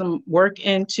put some work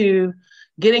into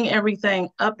getting everything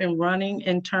up and running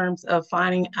in terms of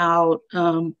finding out,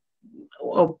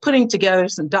 or putting together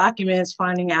some documents,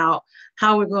 finding out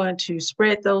how we're going to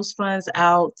spread those funds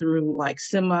out through like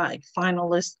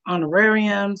semi-finalist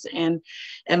honorariums and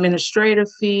administrative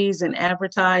fees and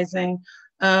advertising.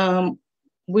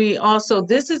 We also,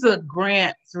 this is a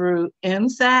grant through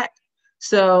MSAC.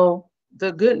 So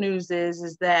the good news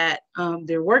is that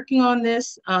they're working on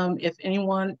this. If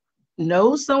anyone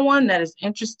knows someone that is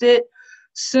interested,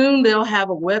 soon they'll have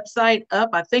a website up.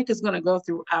 I think it's going to go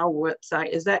through our website.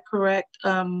 Is that correct,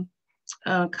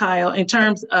 Kyle? In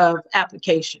terms of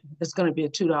application, it's going to be a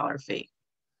 $2 fee.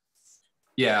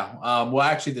 Yeah. Well,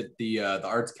 actually, the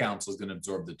Arts Council is going to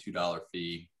absorb the $2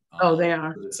 fee. Oh, they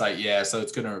are. For the site. Yeah. So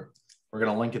we're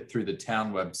going to link it through the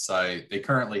town website. They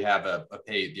currently have a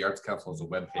page. The Arts Council has a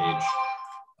web page.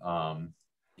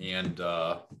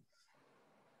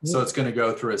 So it's going to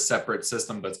go through a separate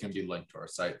system, but it's going to be linked to our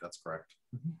site. That's correct.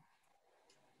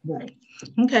 Right.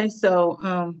 Okay.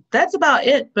 So that's about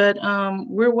it, but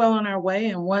we're well on our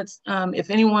way. And once, if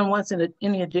anyone wants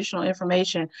any additional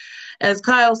information, as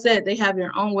Kyle said, they have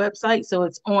their own website. So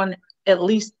it's on at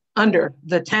least under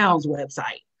the town's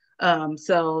website.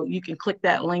 So you can click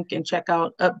that link and check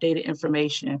out updated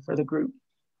information for the group.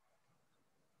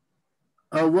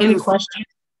 Any questions?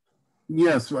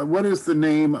 Yes. What is the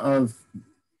name of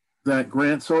that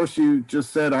grant source you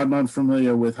just said? I'm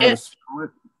unfamiliar with how to spell it.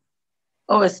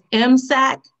 Oh, it's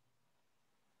MSAC.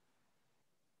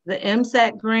 The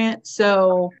MSAC grant.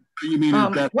 So You mean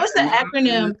what's the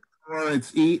acronym? Or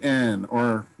it's EN,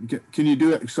 or can you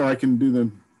do it so I can do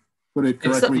the put it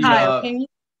correctly?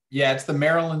 Yeah, it's the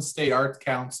Maryland State Arts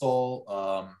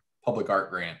Council Public Art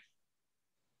Grant.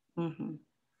 Mm-hmm.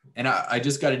 And I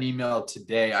just got an email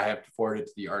today. I have to forward it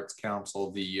to the Arts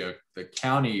Council. The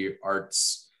County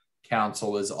Arts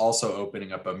Council is also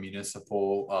opening up a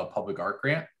municipal public art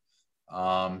grant.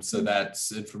 So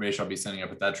that's information I'll be sending up,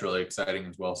 but that's really exciting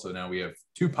as well. So now we have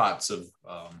 2 pots of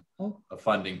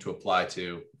funding to apply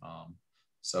to.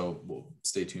 So we'll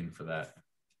stay tuned for that.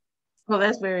 Well,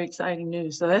 that's very exciting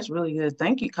news. So that's really good.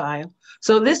 Thank you, Kyle.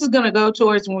 So this is going to go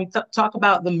towards when we talk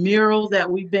about the mural that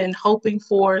we've been hoping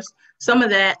for, some of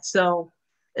that. So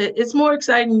it's more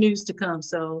exciting news to come.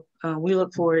 So we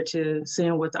look forward to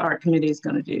seeing what the art committee is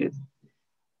going to do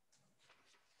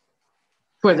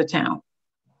for the town.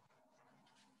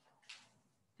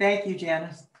 Thank you,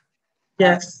 Janice.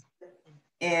 Yes.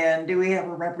 And do we have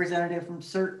a representative from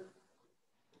CERT?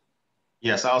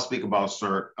 Yes, I'll speak about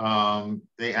CERT.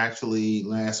 They actually,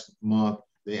 last month,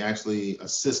 they actually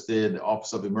assisted the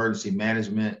Office of Emergency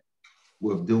Management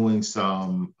with doing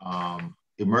some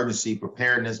emergency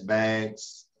preparedness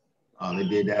bags. They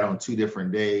did that on 2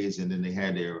 different days, and then they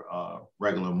had their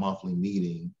regular monthly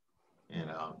meeting, and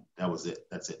that was it.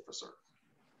 That's it for CERT.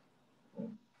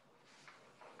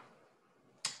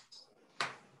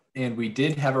 And we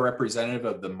did have a representative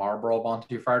of the Marlboro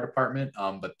Volunteer Fire Department,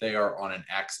 but they are on an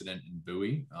accident in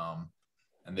Bowie,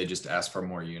 and they just asked for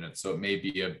more units. So it may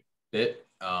be a bit.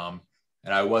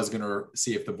 And I was going to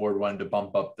see if the board wanted to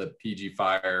bump up the PG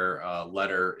Fire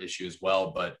letter issue as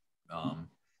well, but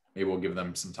maybe we'll give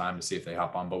them some time to see if they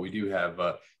hop on. But we do have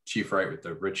Chief Wright with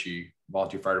the Ritchie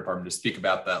Volunteer Fire Department to speak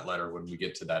about that letter when we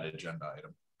get to that agenda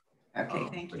item. Okay,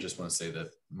 thank you. I just want to say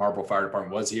that Marlboro Fire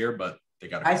Department was here, but they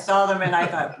got. I saw them and I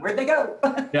thought, where'd they go?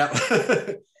 Yeah.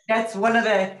 That's one of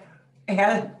the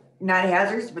not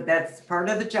hazards, but that's part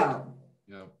of the job.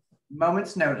 Yeah.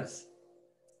 Moment's notice.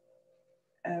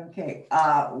 Okay,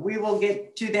 we will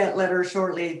get to that letter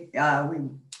shortly.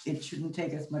 It shouldn't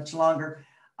take us much longer.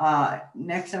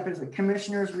 Next up is the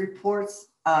commissioner's reports.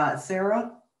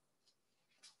 Sarah,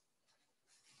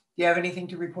 do you have anything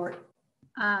to report?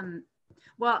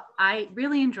 Well, I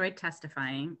really enjoyed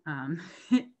testifying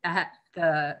at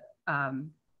the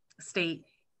state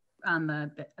on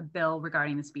the bill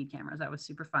regarding the speed cameras. That was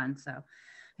super fun. So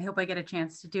I hope I get a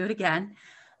chance to do it again.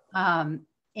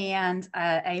 And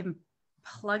I'm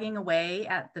plugging away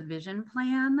at the vision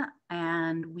plan,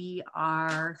 and we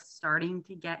are starting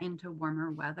to get into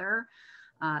warmer weather.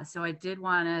 So I did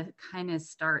want to kind of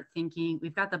start thinking,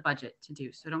 we've got the budget to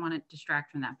do, so I don't want to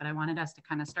distract from that, but I wanted us to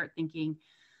kind of start thinking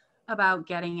about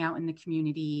getting out in the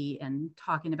community and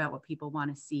talking about what people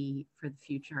want to see for the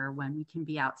future when we can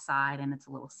be outside and it's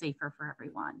a little safer for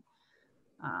everyone.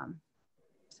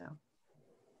 So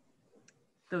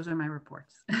those are my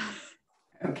reports.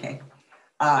 Okay.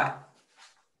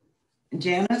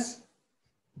 Janice?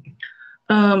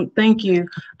 Thank you.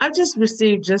 I just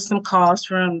received some calls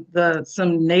from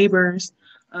some neighbors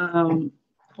on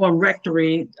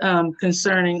Rectory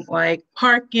concerning like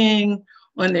parking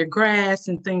on their grass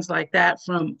and things like that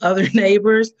from other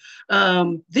neighbors.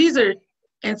 These are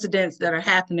incidents that are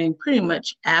happening pretty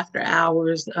much after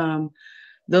hours.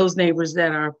 Those neighbors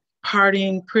that are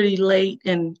partying pretty late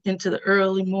and into the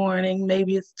early morning,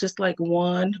 maybe it's just like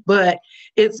 1, but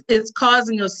it's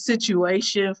causing a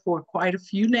situation for quite a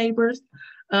few neighbors.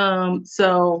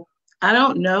 So I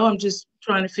don't know, I'm just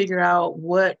trying to figure out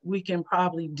what we can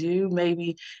probably do,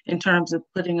 maybe in terms of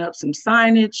putting up some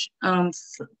signage.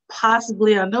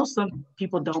 Possibly, I know some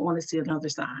people don't want to see another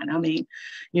sign. I mean,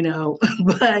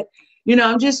 but,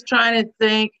 I'm just trying to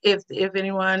think if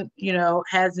anyone,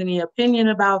 has any opinion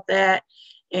about that.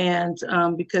 And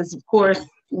because of course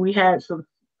we had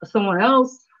someone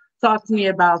else talk to me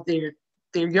about their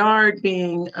yard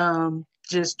being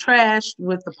just trashed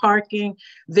with the parking.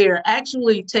 They're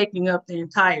actually taking up the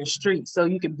entire street. So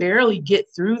you could barely get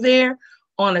through there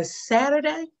on a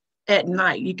Saturday at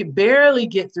night. You could barely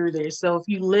get through there. So if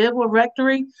you live on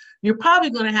Rectory, you're probably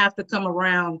going to have to come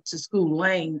around to School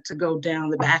Lane to go down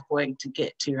the back way to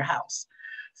get to your house.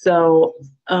 So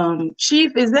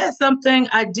Chief, is that something?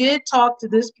 I did talk to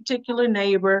this particular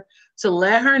neighbor to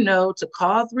let her know to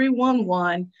call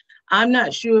 311. I'm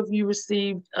not sure if you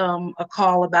received a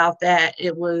call about that.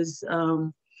 It was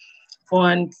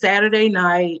on Saturday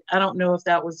night. I don't know if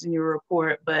that was in your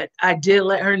report, but I did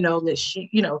let her know that she,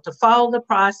 to follow the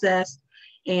process,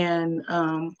 and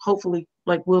hopefully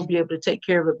we'll be able to take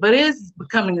care of it. But it is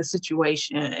becoming a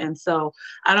situation. And so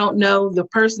I don't know, the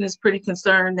person is pretty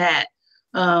concerned that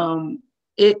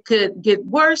it could get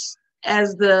worse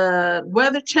as the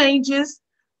weather changes,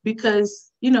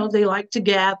 because, you know, they like to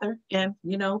gather, and,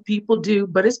 you know, people do,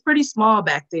 but it's pretty small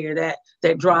back there,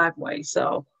 that driveway.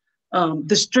 So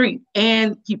the street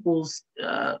and people's,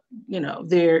 you know,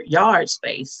 their yard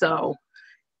space. So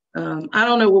I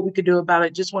don't know what we could do about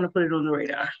it. Just want to put it on the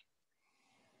radar.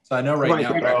 So I know right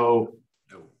now. So,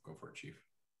 no, go for it, Chief.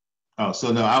 Oh,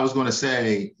 so no, I was going to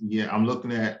say, yeah, I'm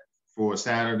looking at for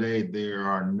Saturday. There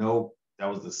are no. That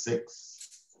was the 6th,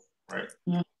 right?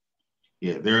 Yeah.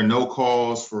 Yeah, there are no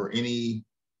calls for anything.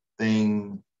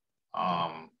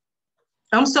 I'm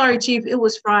sorry, Chief. It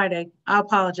was Friday. I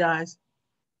apologize.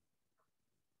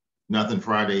 Nothing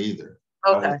Friday either.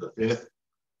 Okay. That was the 5th.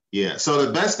 Yeah. So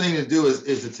the best thing to do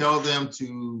is to tell them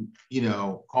to, you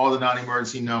know, call the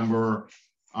non-emergency number.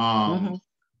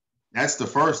 That's the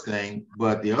first thing.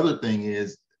 But the other thing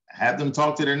is have them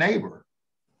talk to their neighbor.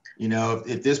 You know,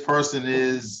 if this person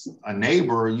is a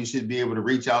neighbor, you should be able to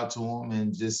reach out to them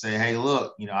and just say, hey,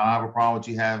 look, you know, I have a problem with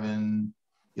you having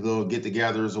your little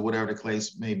get-togethers or whatever the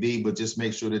case may be, but just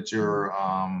make sure that your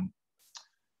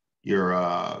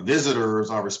visitors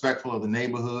are respectful of the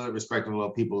neighborhood, respectful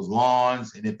of people's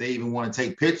lawns. And if they even want to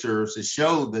take pictures to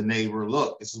show the neighbor,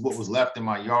 look, this is what was left in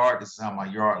my yard. This is how my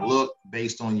yard looked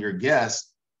based on your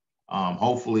guess.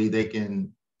 Hopefully they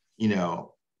can, you know,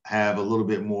 have a little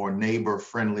bit more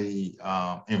neighbor-friendly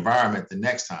environment the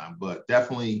next time, but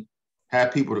definitely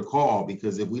have people to call,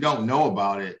 because if we don't know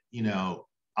about it, you know,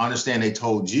 I understand they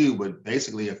told you, but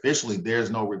basically officially there's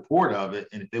no report of it.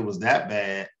 And if it was that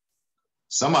bad,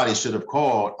 somebody should have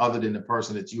called other than the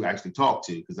person that you actually talked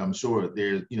to, because I'm sure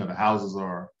there's, you know, the houses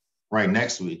are right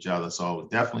next to each other. So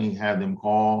definitely have them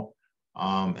call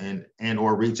and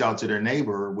or reach out to their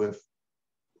neighbor with,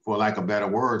 for lack of better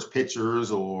words,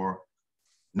 pictures, or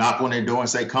knock on their door and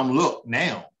say, come look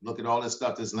now, look at all this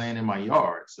stuff that's laying in my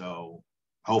yard. So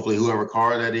hopefully whoever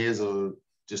car that is, or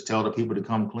just tell the people to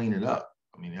come clean it up.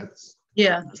 I mean, that's.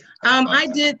 Yeah. I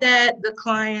did that, the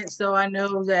client, so I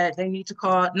know that they need to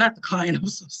call, not the client, I'm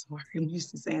so sorry, I'm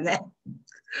used to saying that.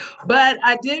 But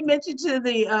I did mention to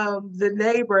the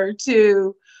neighbor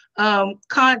to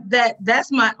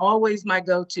that's always my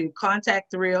go-to,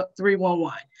 contact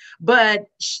 311. But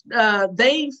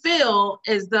they feel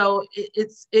as though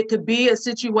it could be a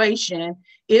situation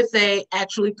if they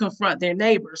actually confront their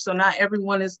neighbor. So not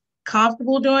everyone is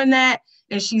comfortable doing that,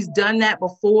 and she's done that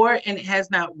before and it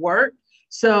has not worked.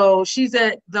 So she's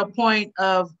at the point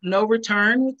of no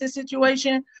return with this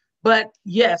situation. But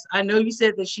yes, I know you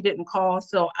said that she didn't call,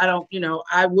 so I don't, you know,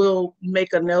 I will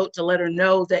make a note to let her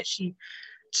know that she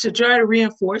should try to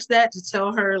reinforce that, to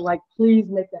tell her, like, please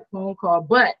make that phone call.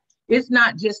 But it's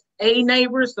not just a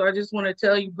neighbor, so I just want to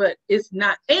tell you, but it's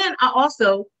not. And I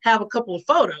also have a couple of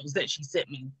photos that she sent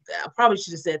me. I probably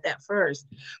should have said that first,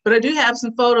 but I do have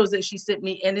some photos that she sent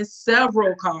me, and it's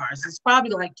several cars. It's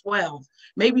probably like 12,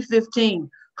 maybe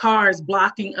 15 cars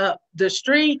blocking up the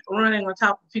street, running on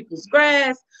top of people's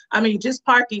grass. I mean, just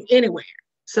parking anywhere.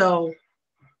 So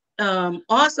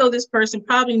also this person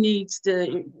probably needs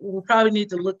to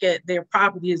look at their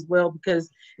property as well, because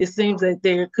it seems that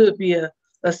there could be a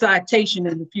citation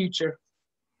in the future.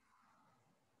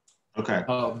 Okay.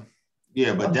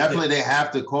 Yeah, but definitely they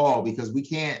have to call, because we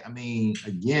can't, I mean,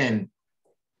 again,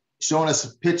 showing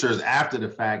us pictures after the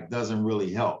fact doesn't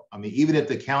really help. I mean, even if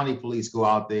the county police go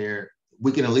out there,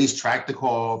 we can at least track the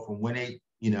call from when they,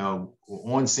 you know,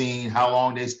 were on scene, how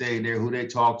long they stayed there, who they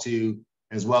talked to,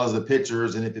 as well as the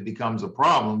pictures. And if it becomes a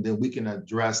problem, then we can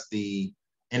address the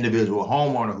individual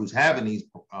homeowner who's having these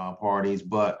parties.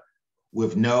 But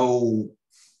with no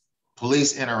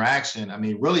police interaction, I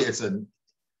mean, really, it's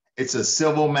a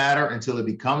civil matter until it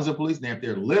becomes a police. Now, if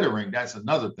they're littering, that's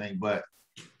another thing. But,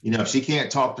 you know, if she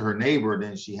can't talk to her neighbor,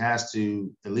 then she has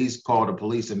to at least call the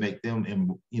police and make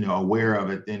them, you know, aware of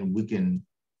it. Then we can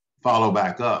follow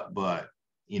back up. But,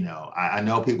 you know, I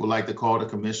know people like to call the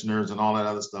commissioners and all that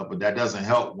other stuff, but that doesn't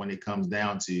help when it comes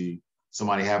down to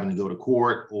somebody having to go to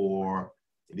court or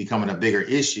it becoming a bigger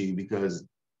issue, because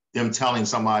them telling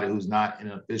somebody who's not in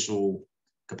an official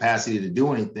capacity to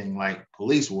do anything like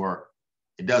police work,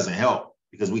 it doesn't help,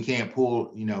 because we can't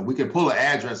pull, you know, we can pull an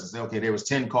address and say, okay, there was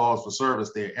 10 calls for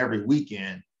service there every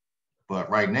weekend, but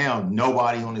right now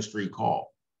nobody on the street called.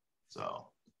 So.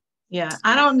 Yeah,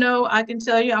 I don't know. I can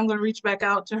tell you, I'm going to reach back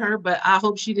out to her, but I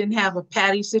hope she didn't have a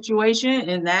Patty situation,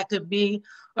 and that could be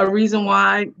a reason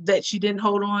why that she didn't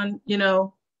hold on, you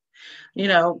know,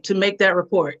 to make that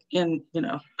report. And, you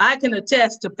know, I can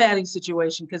attest to Patty's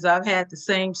situation, because I've had the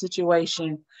same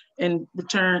situation in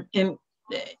terms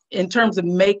of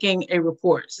making a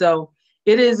report. So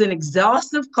it is an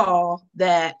exhaustive call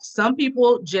that some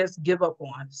people just give up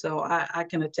on. So I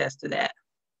can attest to that.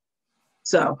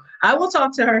 So I will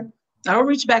talk to her. I'll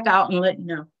reach back out and let you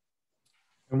know.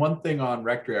 And one thing on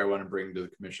Rectory I want to bring to the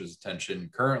commissioner's attention,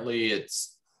 currently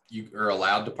you are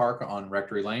allowed to park on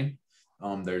Rectory Lane.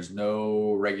 There's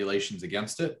no regulations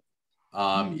against it.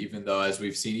 Even though, as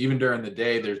we've seen, even during the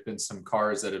day, there's been some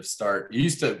cars that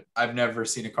have I've never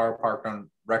seen a car parked on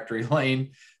Rectory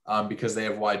Lane because they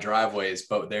have wide driveways,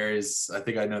 but there is, I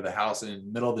think I know the house in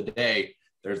the middle of the day,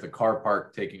 there's the car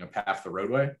park taking up half the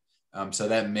roadway. So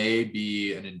that may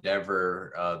be an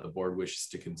endeavor the board wishes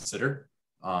to consider,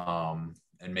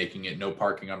 and making it no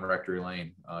parking on Rectory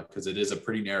Lane, because it is a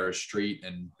pretty narrow street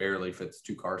and barely fits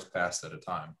 2 cars past at a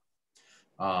time.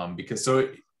 Because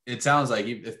it sounds like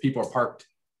if people are parked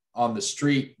on the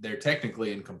street, they're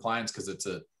technically in compliance because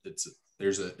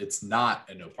it's not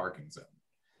a no parking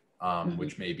zone,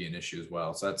 which may be an issue as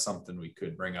well. So that's something we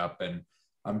could bring up. And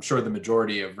I'm sure the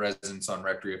majority of residents on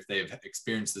Rectory, if they've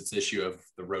experienced this issue of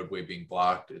the roadway being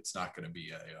blocked, it's not going to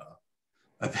be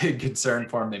a big concern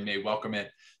for them. They may welcome it.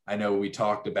 I know we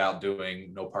talked about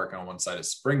doing no parking on one side of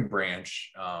Spring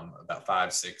Branch about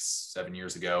 5, 6, 7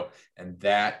 years ago, and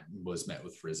that was met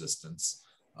with resistance.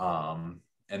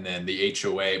 And then the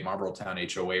HOA,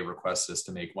 Marlborotown HOA, requested us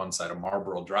to make one side of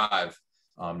Marlboro Drive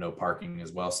no parking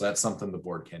as well. So that's something the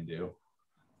board can do.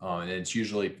 And it's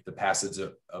usually the passage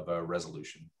of a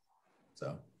resolution.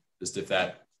 So just if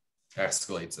that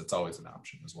escalates, that's always an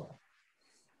option as well.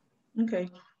 Okay,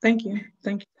 thank you.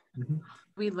 Thank you. Mm-hmm.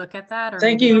 We look at that? Or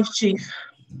thank you, Chief.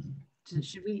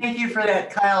 Should we? Thank you for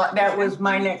that, Kyle. That was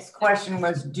my next question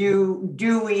was, do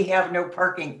we have no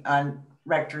parking on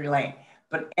Rectory Lane?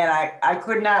 And I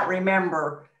could not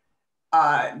remember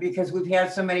because we've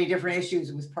had so many different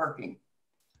issues with parking.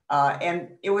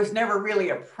 And it was never really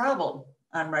a problem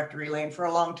on Rectory Lane for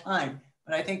a long time.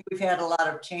 But I think we've had a lot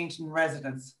of change in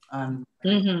residents on.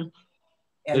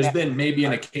 There's been maybe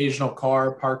an occasional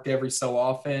car parked every so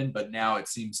often, but now it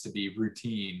seems to be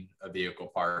routine a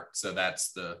vehicle parked. So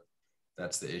that's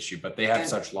the issue. But they have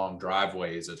such long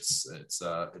driveways,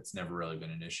 it's never really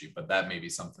been an issue. But that may be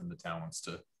something the town wants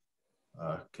to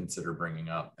consider bringing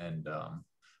up, and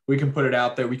we can put it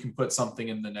out there. We can put something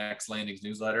in the next Landings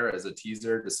newsletter as a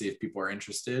teaser to see if people are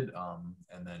interested,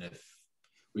 and then if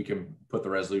we can put the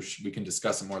resolution, we can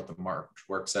discuss it more at the March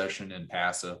work session and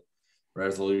pass a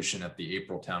resolution at the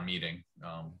April town meeting.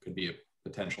 Could be a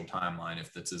potential timeline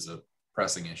if this is a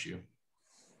pressing issue.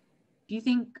 Do you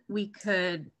think we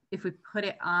could, if we put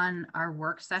it on our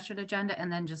work session agenda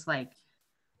and then just like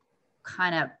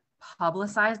kind of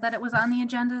publicize that it was on the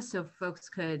agenda so folks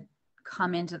could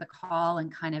come into the call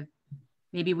and kind of,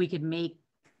 maybe we could make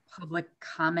public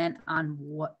comment on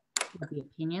what the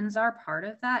opinions are part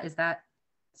of that? Is that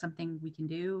something we can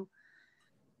do?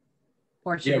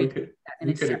 Or should we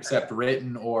could accept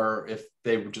written, or if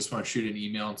they just want to shoot an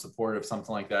email in support of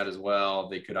something like that as well,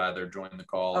 they could either join the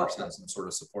call or send some sort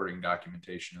of supporting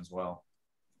documentation as well.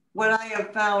 What I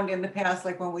have found in the past,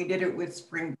 like when we did it with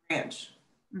Spring Branch,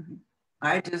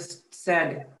 I just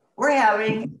said, we're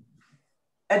having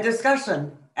a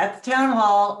discussion at the town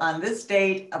hall on this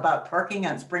date about parking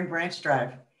on Spring Branch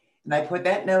Drive. And I put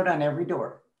that note on every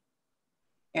door.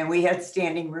 And we had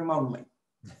standing room only,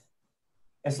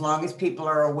 as long as people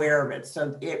are aware of it.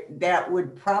 So that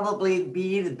would probably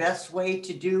be the best way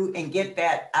to do and get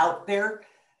that out there.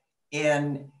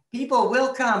 And people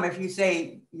will come if you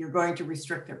say you're going to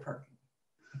restrict their parking.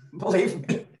 Believe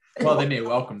me. Well, they may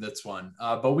welcome this one,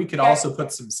 but we could also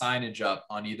put some signage up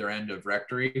on either end of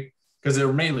Rectory, because it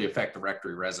will mainly affect the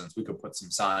Rectory residents. We could put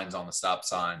some signs on the stop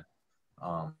sign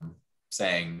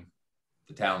saying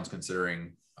the town's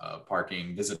considering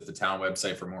parking. Visit the town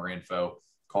website for more info,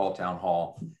 call town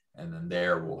hall, and then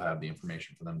there we'll have the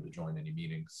information for them to join any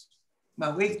meetings.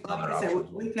 Well, like I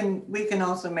said, we can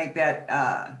also make that,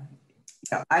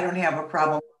 I don't have a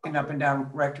problem walking up and down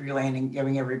Rectory Lane and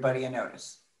giving everybody a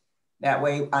notice. That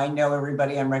way I know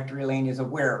everybody on Rectory Lane is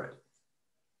aware of it.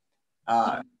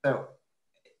 So,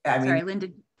 I mean, sorry, Linda,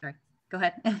 sorry, go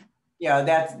ahead. Yeah,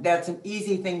 that's an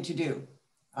easy thing to do.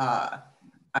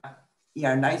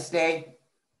 Yeah, nice day,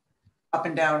 up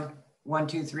and down, 1,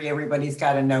 2, 3, everybody's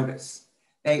got a notice.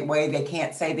 That way they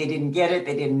can't say they didn't get it,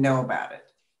 they didn't know about it.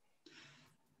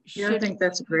 Yeah, I think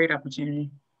that's a great opportunity.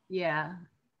 Yeah,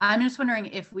 I'm just wondering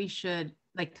if we should,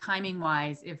 like timing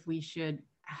wise, if we should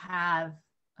have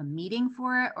a meeting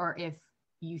for it, or if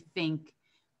you think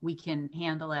we can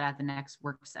handle it at the next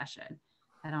work session.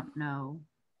 I don't know.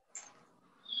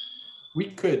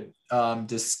 We could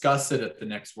discuss it at the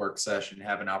next work session,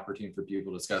 have an opportunity for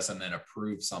people to discuss, and then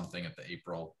approve something at the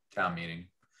April town meeting.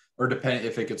 Or depend,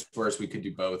 if it gets worse, we could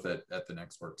do both at the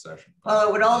next work session. Well,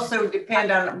 it would also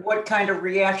depend on what kind of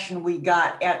reaction we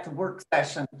got at the work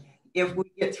session. if we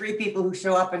get 3 people who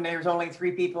show up and there's only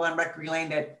 3 people on Rectory Lane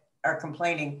that are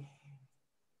complaining,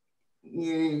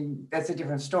 that's a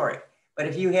different story. But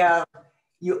if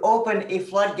you open a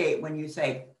floodgate when you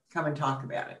say, come and talk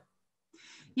about it.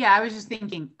 Yeah, I was just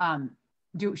thinking,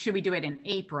 should we do it in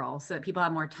April so that people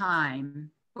have more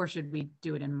time, or should we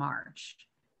do it in March?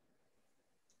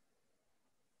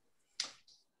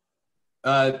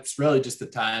 It's really just the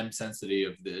time sensitivity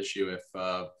of the issue.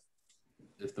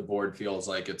 If the board feels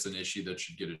like it's an issue that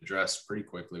should get addressed pretty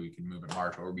quickly, we can move it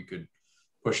March, or we could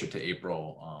push it to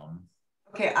April.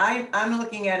 Okay, I'm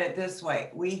looking at it this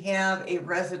way. We have a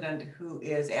resident who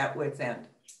is at wit's end,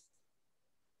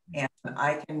 and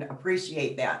I can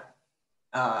appreciate that.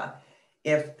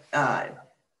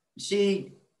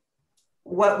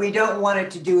 What we don't want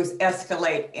it to do is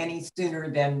escalate any sooner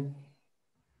than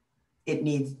it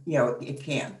needs, it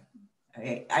can.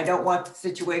 I don't want the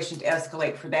situation to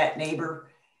escalate for that neighbor.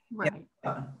 Right.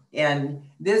 And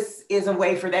this is a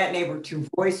way for that neighbor to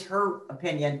voice her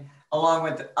opinion along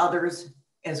with others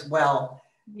as well.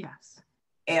 Yes.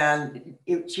 And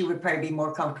she would probably be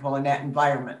more comfortable in that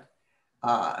environment.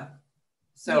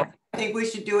 So yeah. I think we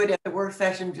should do it at the work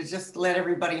session to just let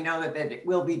everybody know that it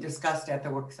will be discussed at the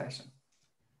work session.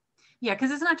 Yeah,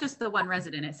 because it's not just the one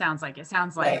resident. It sounds like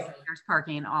right. There's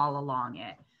parking all along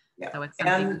it. Yeah. So it's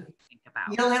something to think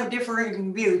about. You'll have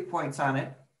differing viewpoints on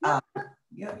it.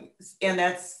 Yeah, and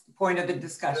that's the point of the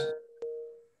discussion.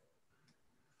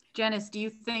 Janice, do you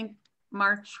think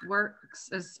March works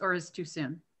or is too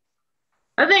soon?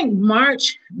 I think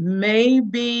March may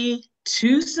be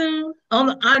too soon.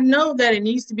 I know that it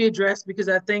needs to be addressed because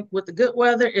I think with the good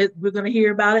weather, we're going to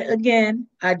hear about it again.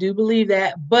 I do believe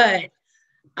that, but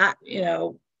I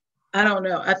don't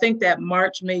know. I think that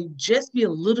March may just be a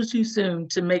little too soon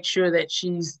to make sure that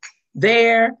she's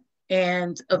there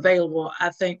and available. I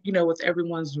think, with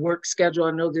everyone's work schedule,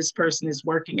 I know this person is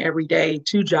working every day,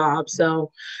 2 jobs.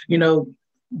 So,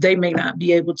 they may not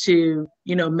be able to,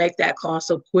 make that call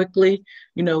so quickly,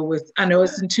 I know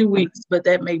it's in 2 weeks, but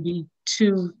that may be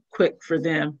too quick for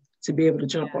them to be able to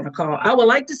jump on a call. I would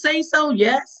like to say so,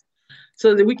 yes,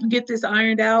 so that we can get this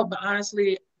ironed out, but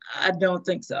honestly, I don't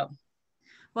think so.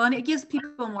 Well, and it gives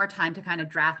people more time to kind of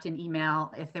draft an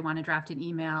email if they want to draft an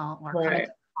email or right.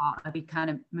 kind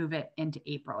of move it into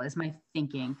April is my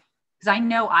thinking. Because I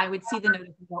know I would see the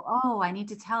notice and go, oh, I need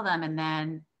to tell them. And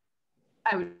then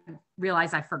I would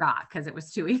realize I forgot because it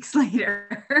was 2 weeks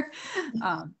later.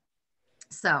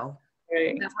 So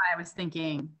right. That's why I was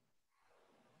thinking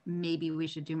maybe we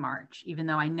should do March, even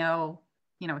though I know,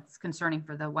 it's concerning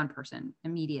for the one person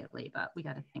immediately, but we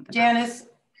got to think about Janice,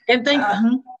 and think,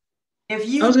 if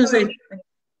you I was going to say,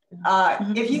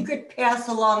 if you could pass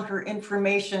along her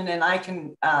information and I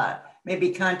can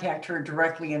maybe contact her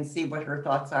directly and see what her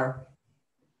thoughts are.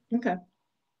 Okay.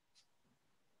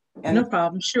 And no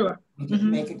problem. Sure. We can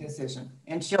make a decision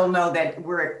and she'll know that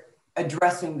we're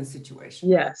addressing the situation.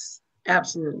 Yes,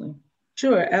 absolutely.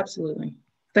 Sure. Absolutely.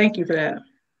 Thank you for that.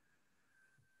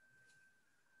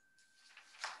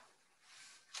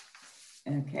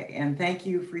 Okay. And thank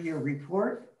you for your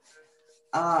report.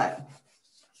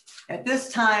 At this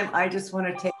time, I just want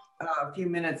to take a few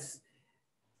minutes.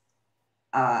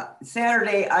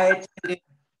 Saturday, I attended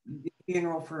the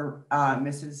funeral for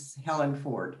Mrs. Helen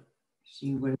Ford.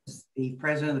 She was the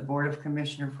president of the Board of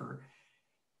Commissioners for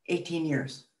 18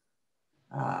 years.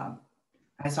 I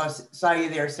saw you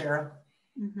there, Sarah.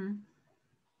 Mm-hmm.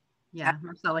 Yeah,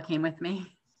 Marcella came with me.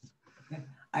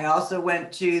 I also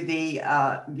went to the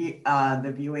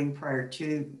viewing prior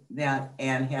to that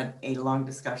and had a long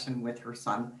discussion with her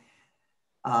son.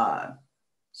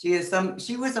 She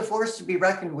was a force to be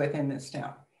reckoned with in this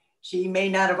town. She may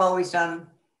not have always done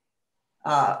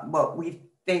what we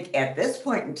think at this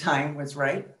point in time was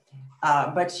right,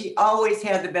 but she always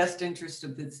had the best interest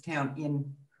of this town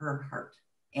in her heart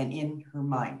and in her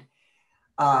mind.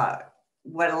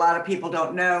 What a lot of people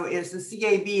don't know is the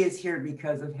CAB is here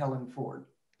because of Helen Ford.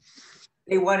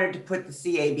 They wanted to put the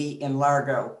CAB in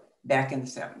Largo back in the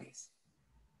 70s.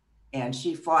 And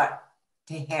she fought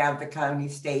to have the county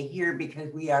stay here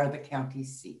because we are the county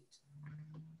seat.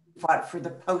 Fought for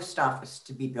the post office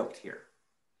to be built here.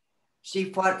 She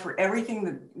fought for everything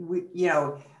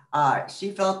that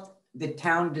she felt the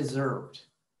town deserved.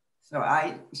 So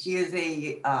she is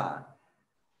a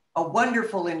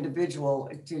wonderful individual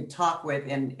to talk with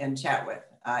and chat with,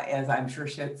 as I'm sure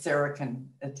Sarah can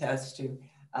attest to.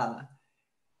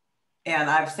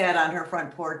 And I've sat on her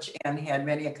front porch and had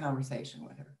many a conversation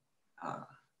with her.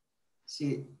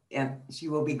 She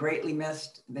will be greatly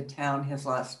missed. The town has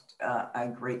lost a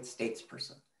great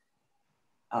statesperson.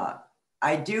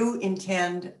 I do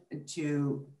intend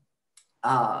to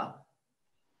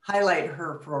highlight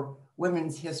her for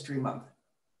Women's History Month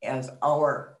as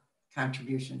our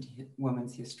contribution to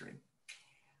women's history.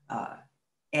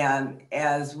 And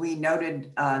as we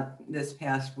noted this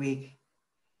past week,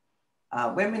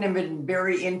 women have been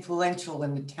very influential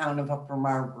in the town of Upper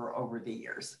Marlboro over the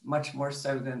years, much more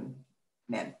so than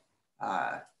men.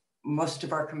 Most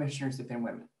of our commissioners have been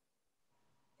women.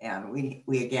 And we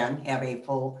again have a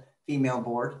full female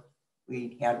board.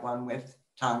 We had one with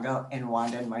Tonga and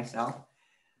Wanda and myself.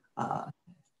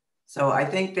 So I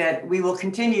think that we will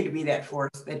continue to be that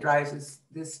force that drives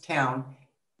this town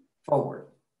forward.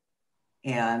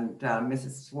 And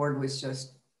Mrs. Ford was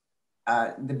just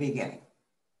the beginning.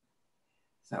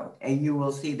 So and you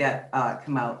will see that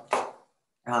come out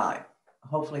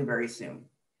hopefully very soon.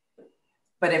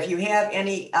 But if you have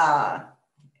any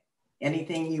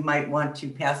anything you might want to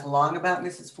pass along about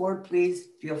Mrs. Ford, please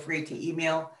feel free to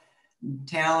email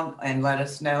town and let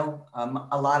us know.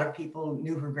 A lot of people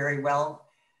knew her very well.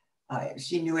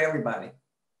 She knew everybody,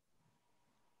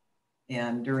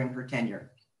 and during her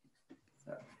tenure.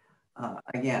 So,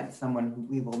 again, someone who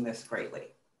we will miss greatly.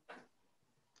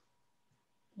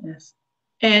 Yes.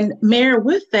 And Mayor,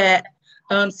 with that,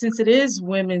 since it is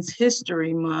Women's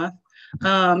History Month,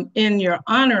 in your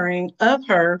honoring of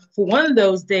her for one of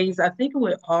those days, I think it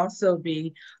would also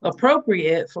be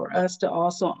appropriate for us to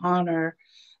also honor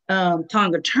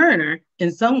Tonga Turner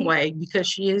in some way, because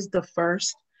she is the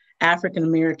first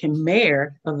African-American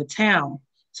mayor of the town.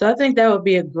 So I think that would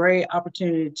be a great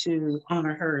opportunity to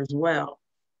honor her as well.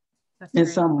 That's in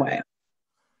some way.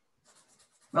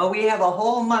 Well, we have a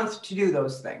whole month to do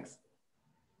those things.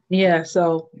 Yeah,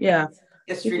 so yeah.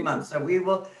 History Month. So we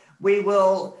will,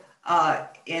 and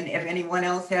if anyone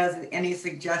else has any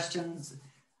suggestions,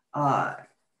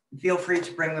 feel free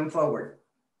to bring them forward.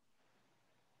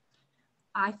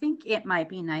 I think it might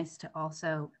be nice to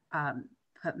also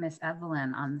put Miss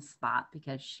Evelyn on the spot,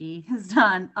 because she has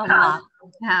done a lot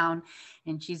of town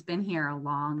and she's been here a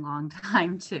long, long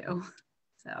time too.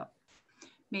 So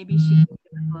maybe she can give us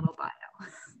a little bio.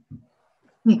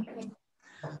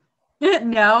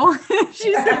 No,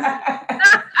 she's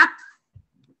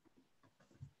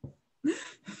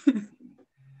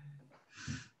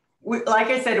like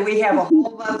I said, we have a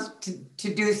whole month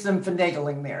to do some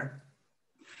finagling there.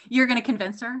 You're going to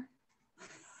convince her?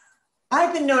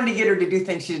 I've been known to get her to do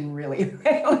things she didn't really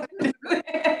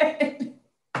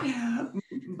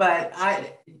but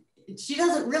she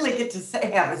doesn't really get to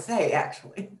have a say,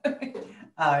 actually.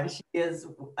 She is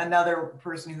another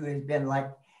person who has been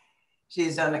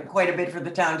she's done quite a bit for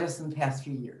the town just in the past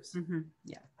few years. Mm-hmm.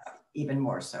 Yeah. Even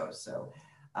more so. So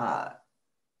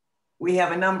we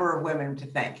have a number of women to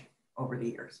thank over the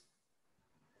years.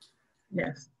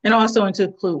 Yes. And also to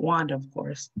include Wanda, of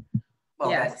course.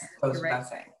 Well, yes, that goes without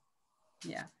saying.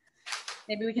 Yeah.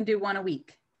 Maybe we can do one a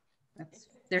week.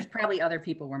 There's probably other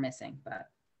people we're missing, but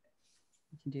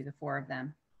we can do the 4 of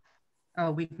them. Oh,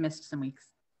 we've missed some weeks.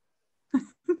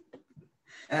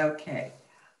 Okay.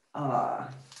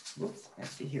 Let's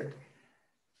see here.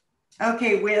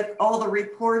 Okay, with all the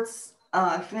reports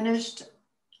finished,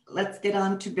 let's get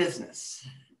on to business.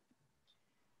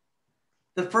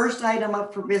 The first item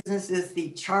up for business is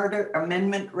the Charter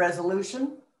Amendment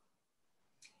Resolution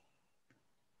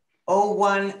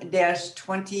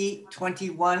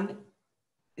 01-2021,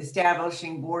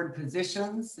 establishing board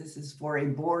positions. This is for a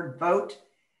board vote.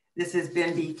 This has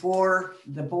been before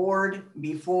the board,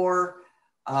 before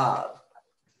the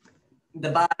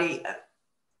body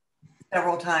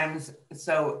several times.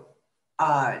 So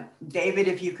David,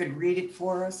 if you could read it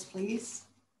for us, please.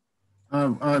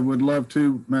 I would love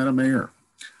to, Madam Mayor.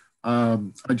 I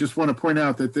just want to point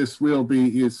out that this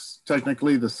is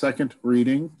technically the second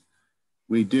reading.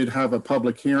 We did have a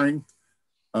public hearing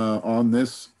on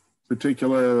this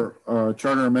particular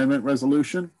charter amendment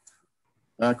resolution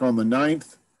back on the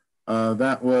 9th.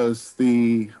 That was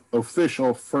the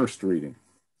official first reading.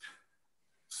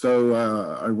 So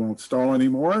I won't stall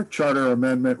anymore. Charter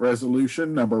Amendment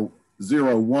Resolution number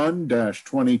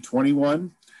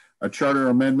 01-2021, a charter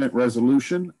amendment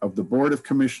resolution of the Board of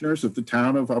Commissioners of the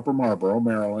Town of Upper Marlboro,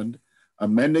 Maryland,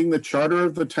 amending the charter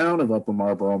of the Town of Upper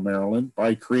Marlboro, Maryland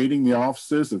by creating the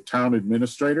offices of Town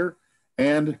Administrator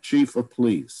and Chief of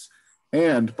Police,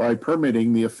 and by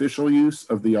permitting the official use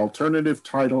of the alternative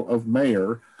title of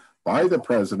Mayor by the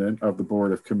President of the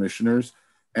Board of Commissioners,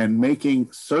 and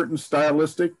making certain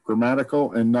stylistic,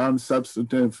 grammatical, and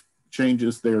non-substantive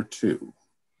changes thereto.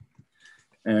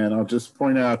 And I'll just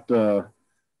point out, for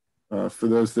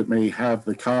those that may have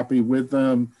the copy with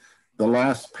them, the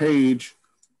last page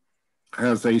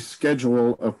has a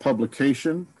schedule of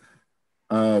publication.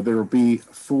 There will be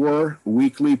 4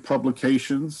 weekly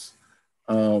publications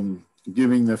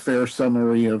giving the fair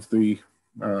summary of the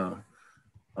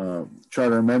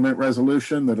charter amendment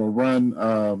resolution that'll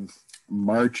run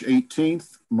March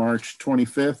 18th, March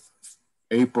 25th,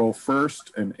 April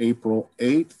 1st, and April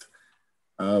 8th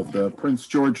of the Prince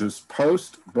George's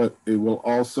Post, but it will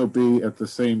also be at the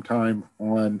same time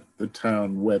on the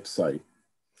town website.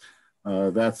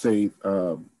 That's a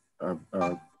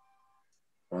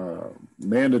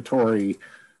mandatory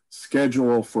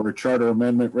schedule for a charter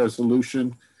amendment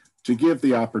resolution to give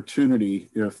the opportunity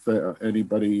if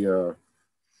anybody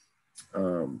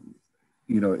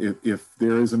you know, if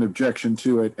there is an objection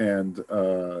to it, and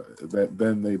that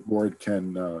then the board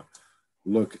can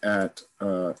look at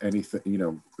anything, you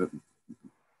know,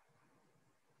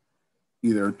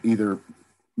 either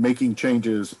making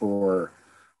changes or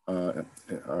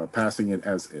passing it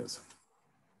as is.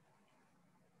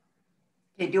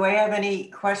 Okay, do I have any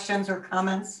questions or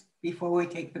comments before we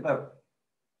take the vote?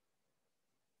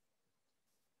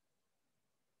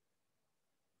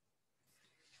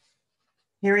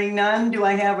 Hearing none, do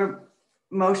I have a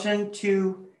motion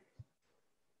to?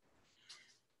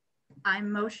 I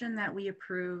motion that we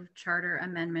approve Charter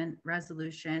Amendment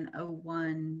Resolution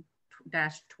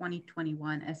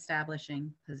 01-2021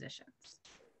 establishing positions.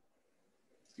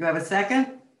 Do you have a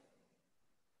second?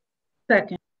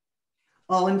 Second.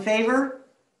 All in favor?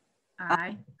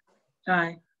 Aye.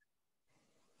 Aye.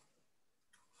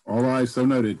 All ayes, so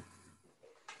noted.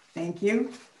 Thank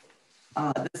you.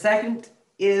 The second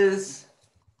is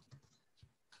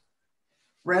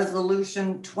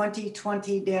Resolution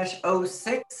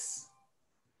 2020-06.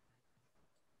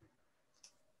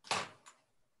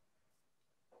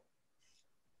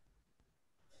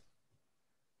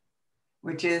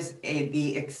 Which is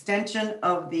the extension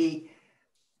of the,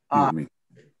 I'm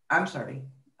sorry,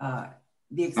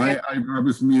 the extension. I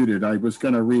was muted. I was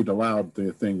going to read aloud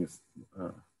the thing.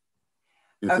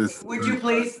 Okay, would you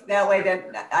please? That way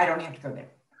then I don't have to go there.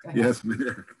 Yes,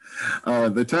 Mayor.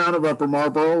 The Town of Upper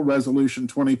Marlboro, Resolution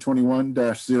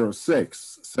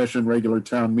 2021-06, Session Regular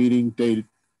Town Meeting, dated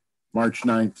March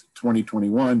 9th,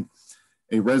 2021.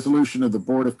 A resolution of the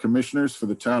Board of Commissioners for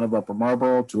the Town of Upper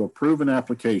Marlboro to approve an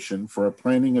application for a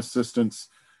planning assistance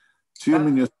to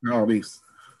municipalities.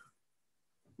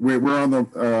 We're on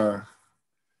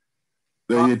the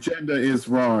agenda is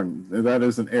wrong. That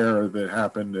is an error that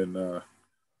happened in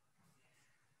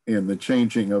the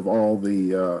changing of all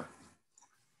the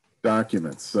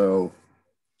documents. So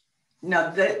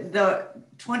no, the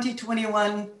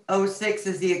 2021-06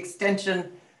 is the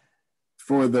extension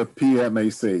for the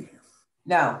PMAC.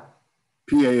 No.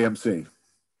 PAMC.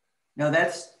 No,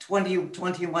 that's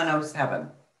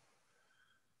 2021-07.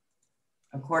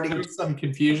 According to some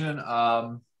confusion.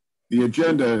 The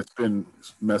agenda has been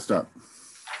messed up.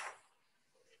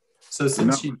 So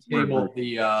since you tabled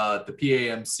the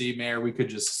PAMC, Mayor, we could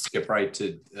just skip right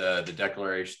to the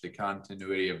declaration, the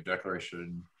continuity of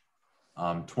declaration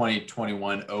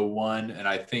 2021-01, and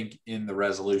I think in the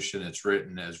resolution it's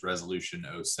written as resolution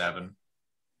 07.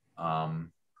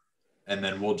 And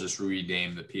then we'll just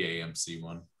rename the PAMC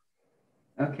one.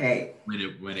 Okay.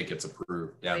 When it gets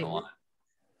approved down the line.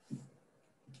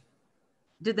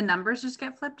 Did the numbers just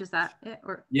get flipped? Is that it?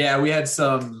 Or yeah, we had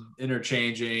some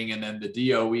interchanging, and then the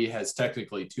DOE has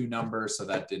technically two numbers, so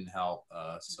that didn't help.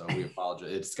 So we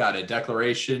apologize. It's got a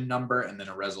declaration number and then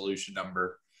a resolution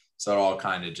number, so it all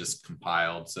kind of just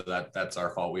compiled. So that's our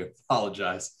fault. We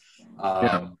apologize.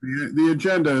 The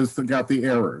agenda has got the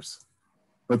errors,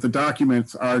 but the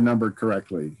documents are numbered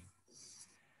correctly.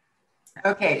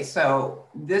 Okay, so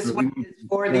this one is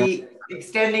for the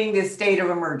extending the state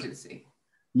of emergency.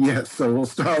 Yes, so we'll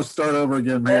start over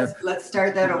again, Mayor. Let's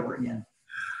start that over again.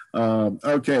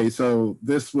 Okay, so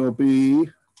this will be,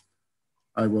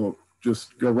 I will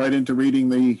just go right into reading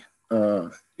the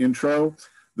intro.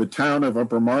 The Town of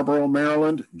Upper Marlboro,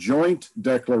 Maryland, Joint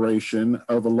Declaration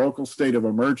of a Local State of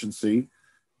Emergency,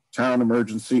 Town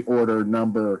Emergency Order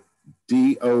Number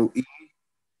DOE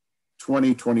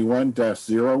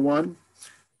 2021-01,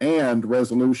 and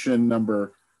Resolution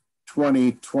Number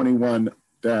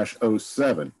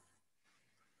 2021-07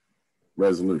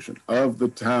 resolution of the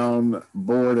Town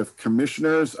Board of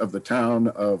Commissioners of the Town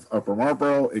of Upper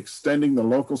Marlboro, extending the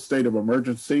local state of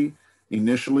emergency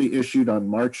initially issued on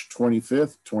March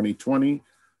 25th, 2020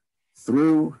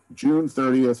 through June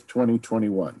 30th,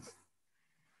 2021.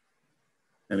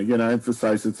 And again, I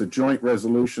emphasize it's a joint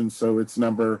resolution, so its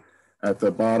number at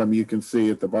the bottom, you can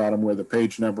see at the bottom where the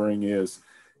page numbering is,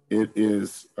 it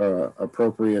is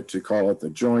appropriate to call it the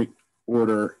joint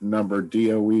order number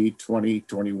DOE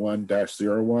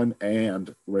 2021-01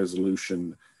 and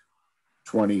resolution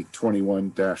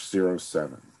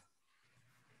 2021-07.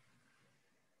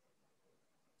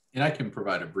 And I can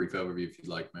provide a brief overview if you'd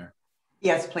like, Mayor.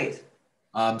 Yes, please.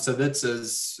 So this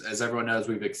is, as everyone knows,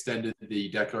 we've extended the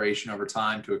declaration over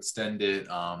time. To extend it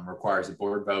requires a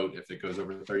board vote if it goes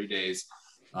over the 30 days.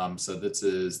 So this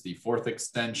is the 4th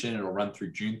extension. It'll run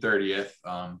through June 30th,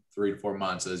 3 to 4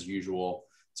 months as usual.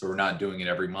 So we're not doing it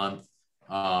every month.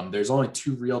 There's only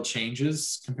 2 real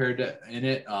changes compared to in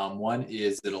it. One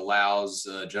is it allows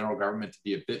general government to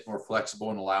be a bit more flexible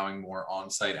in allowing more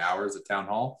on-site hours at town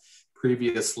hall.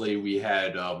 Previously, we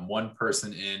had 1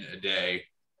 person in a day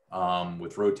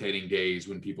with rotating days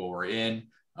when people were in.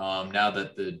 Now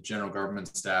that the general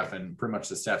government staff and pretty much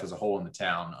the staff as a whole in the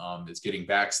town is getting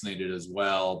vaccinated as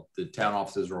well, the town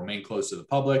offices will remain closed to the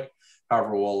public.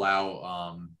 However, we'll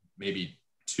allow maybe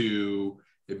 2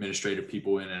 administrative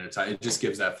people in at a time. It just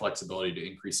gives that flexibility to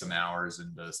increase some hours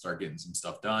and to start getting some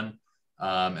stuff done.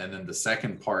 And then the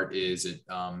second part is it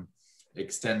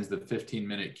extends the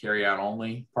 15-minute carry-out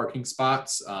only parking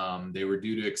spots. They were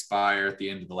due to expire at the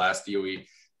end of the last DOE.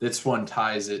 This one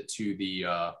ties it to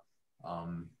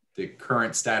the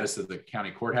current status of the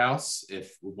county courthouse,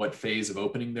 what phase of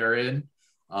opening they're in.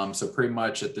 So pretty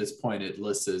much at this point, it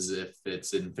lists as if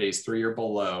it's in phase 3 or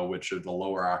below, which are the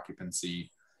lower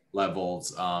occupancy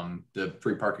levels. The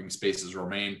free parking spaces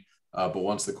remain, but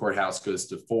once the courthouse goes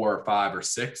to 4 or 5 or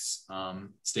 6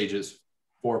 stages,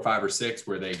 4 or 5 or 6,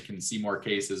 where they can see more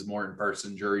cases, more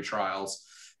in-person jury trials,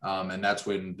 and that's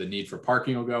when the need for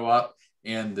parking will go up,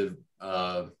 and the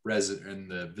resident and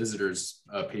the visitors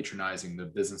patronizing the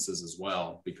businesses as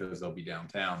well, because they'll be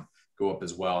downtown, go up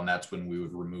as well, and that's when we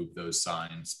would remove those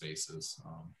sign spaces.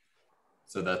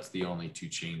 So that's the only 2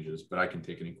 changes, but I can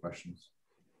take any questions.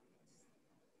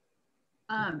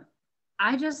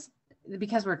 I just,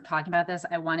 because we're talking about this,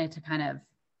 I wanted to kind of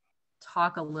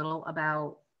talk a little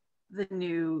about the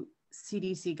new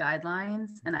CDC guidelines.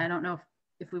 And I don't know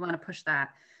if we want to push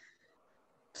that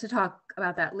to talk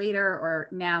about that later or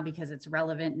now because it's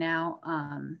relevant now.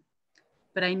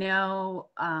 But I know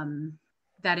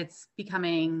that it's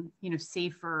becoming,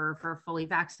 safer for fully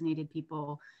vaccinated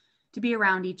people to be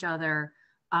around each other.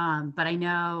 But I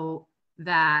know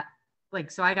that,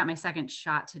 so I got my 2nd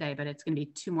shot today, but it's going to be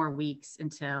 2 more weeks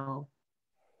until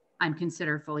I'm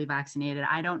considered fully vaccinated.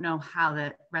 I don't know how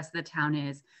the rest of the town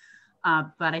is,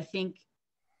 but I think,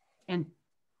 and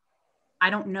I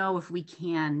don't know if we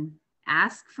can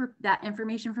ask for that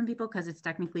information from people because it's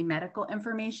technically medical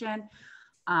information,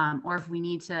 or if we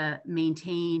need to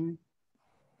maintain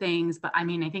things. But I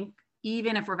mean, I think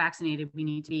even if we're vaccinated, we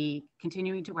need to be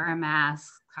continuing to wear a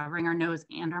mask, covering our nose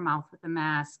and our mouth with a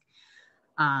mask,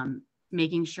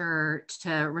 making sure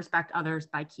to respect others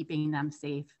by keeping them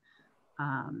safe,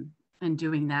 and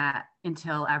doing that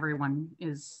until everyone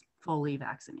is fully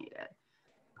vaccinated.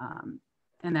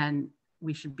 And then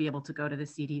we should be able to go to the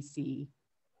CDC.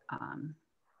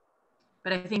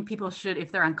 But I think people should,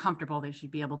 if they're uncomfortable, they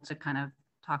should be able to kind of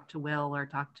talk to Will or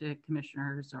talk to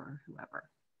commissioners or whoever.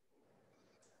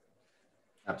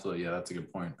 Absolutely, yeah, that's a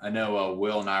good point. I know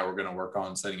Will and I were going to work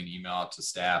on sending an email out to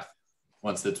staff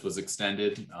once this was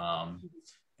extended.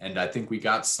 And I think we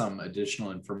got some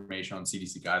additional information on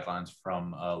CDC guidelines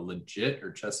from Legit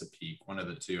or Chesapeake, one of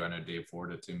the 2. I know Dave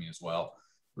forwarded it to me as well.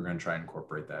 We're going to try and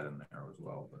incorporate that in there as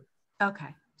well. But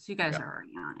okay, so you guys are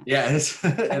already on it. Yeah,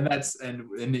 and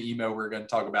in the email, we're going to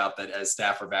talk about that as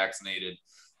staff are vaccinated.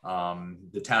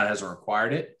 The town hasn't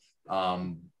required it,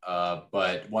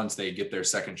 but once they get their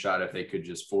 2nd shot, if they could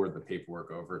just forward the paperwork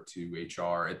over to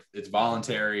HR. It's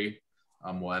voluntary.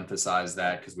 We'll emphasize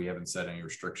that because we haven't set any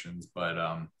restrictions, but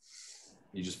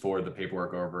you just forward the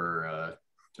paperwork over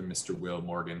to Mr. Will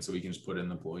Morgan so we can just put it in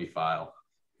the employee file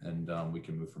and we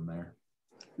can move from there.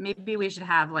 Maybe we should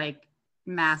have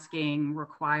masking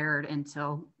required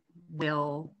until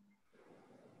Will,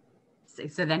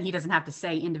 so then he doesn't have to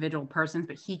say individual persons,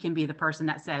 but he can be the person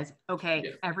that says, okay,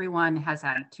 yeah, everyone has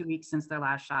had 2 weeks since their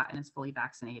last shot and is fully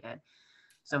vaccinated.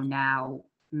 So now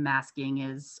masking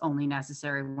is only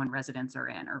necessary when residents are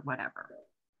in or whatever.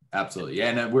 Absolutely. Yeah.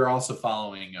 And we're also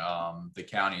following the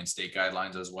county and state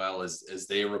guidelines as well as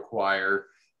they require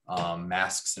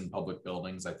masks in public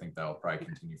buildings. I think that will probably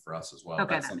continue for us as well.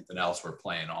 Okay, that's something else we're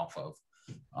playing off of.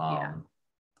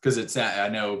 Because I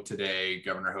know today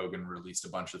Governor Hogan released a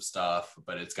bunch of stuff,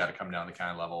 but it's got to come down to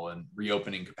county level and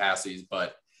reopening capacities,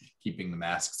 but keeping the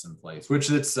masks in place, which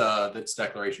this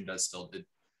declaration does still did.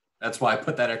 That's why I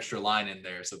put that extra line in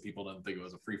there so people don't think it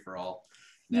was a free-for-all.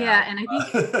 Yeah, and I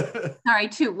think, sorry,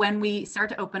 too, when we start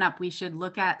to open up, we should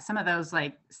look at some of those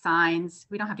signs.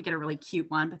 We don't have to get a really cute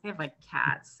one, but they have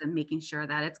cats and making sure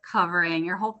that it's covering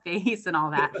your whole face and all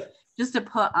that. Just to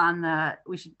put on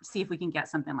we should see if we can get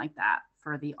something like that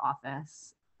for the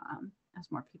office. as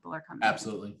more people are coming.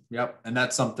 Absolutely. Yep. And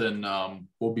that's something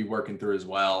we'll be working through as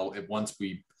well.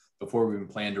 Before we even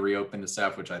plan to reopen the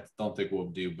staff, which I don't think we'll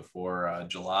do before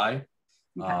July.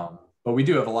 Okay. But we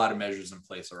do have a lot of measures in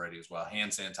place already as well.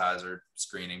 Hand sanitizer,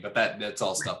 screening, but that's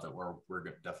all stuff that we're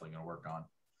definitely going to work on.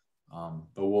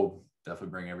 But we'll definitely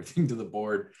bring everything to the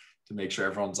board to make sure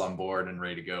everyone's on board and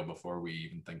ready to go before we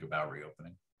even think about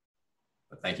reopening.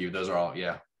 But thank you. Those are all,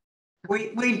 yeah.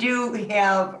 We do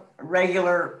have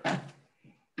regular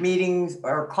meetings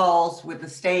or calls with the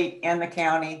state and the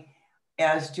county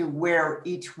as to where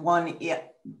each one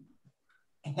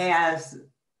has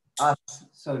us,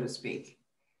 so to speak.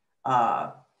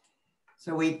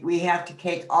 So we have to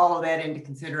take all of that into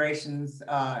considerations.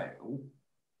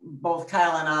 Both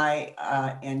Kyle and I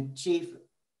and Chief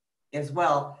as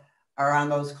well are on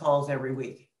those calls every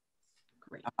week.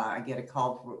 Great. I get a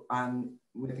call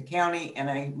with the county,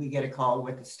 and we get a call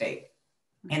with the state,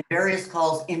 and various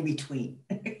calls in between.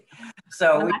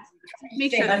 So well,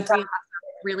 make sure that we're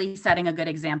really setting a good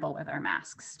example with our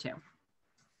masks too.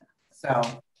 So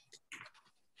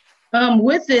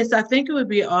with this, I think it would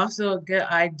be also a good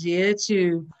idea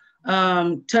to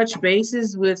touch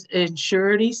bases with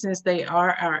Insurity, since they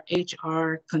are our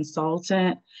HR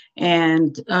consultant,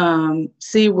 and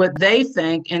see what they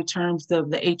think in terms of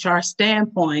the HR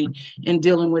standpoint in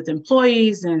dealing with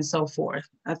employees and so forth.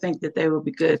 I think that they would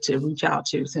be good to reach out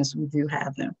to, since we do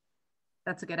have them.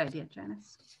 That's a good idea,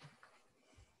 Janice.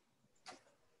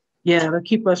 Yeah, they'll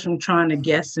keep us from trying to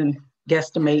guess and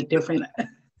guesstimate different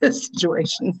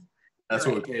situations. That's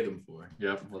what we pay them for.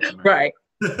 Yep. Right.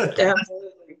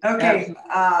 Absolutely. Okay.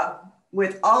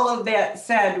 With all of that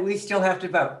said, we still have to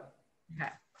vote.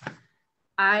 Okay.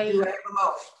 I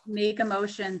make a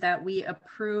motion that we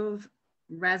approve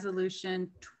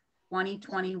resolution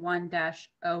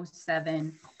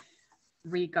 2021-07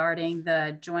 regarding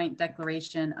the joint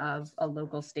declaration of a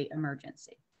local state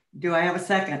emergency. Do I have a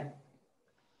second?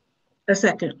 A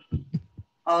second.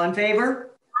 All in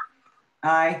favor?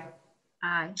 Aye.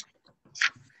 Aye.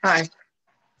 Aye.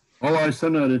 All ayes, so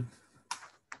noted.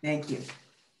 Thank you.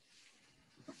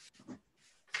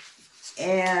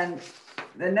 And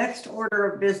the next order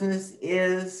of business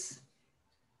is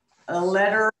a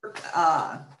letter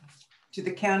to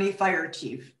the county fire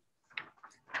chief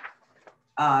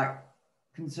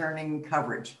concerning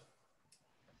coverage.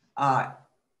 At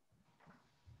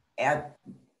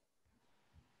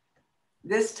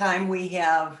this time, we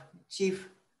have Chief,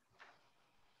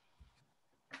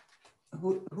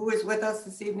 who is with us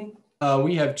this evening?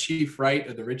 We have Chief Wright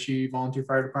of the Ritchie Volunteer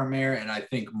Fire Department here, and I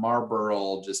think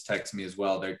Marlboro just texted me as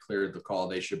well. They cleared the call.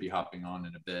 They should be hopping on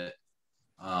in a bit.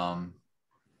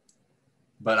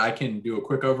 But I can do a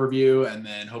quick overview, and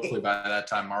then hopefully by that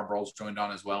time Marlboro's joined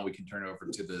on as well. We can turn it over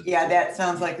to the. Yeah, that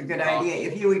sounds like a good idea.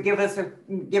 If you would give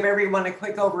everyone a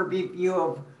quick overview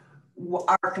of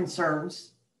our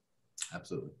concerns.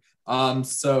 Absolutely.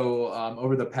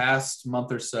 Over the past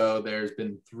month or so, there's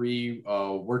been 3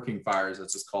 working fires,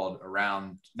 that's just called,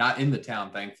 around, not in the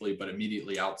town, thankfully, but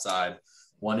immediately outside.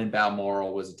 One in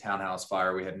Balmoral was a townhouse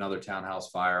fire. We had another townhouse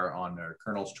fire on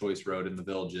Colonel's Choice Road in the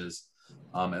Villages.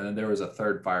 And then there was a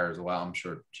third fire as well. I'm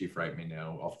sure Chief Wright may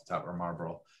know off the top of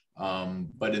Marlboro.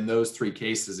 But in those 3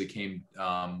 cases,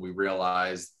 we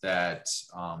realized that,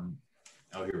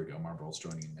 here we go, Marlboro's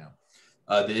joining in now.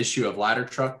 The issue of ladder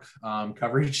truck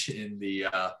coverage in the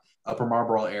upper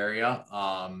Marlboro area.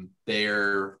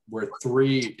 There were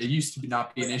 3, it used to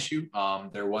not be an issue.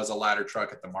 There was a ladder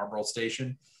truck at the Marlboro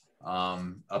station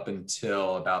up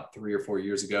until about 3 or 4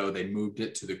 years ago. They moved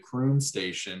it to the Croon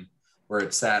station, where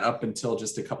it sat up until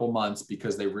just a couple months,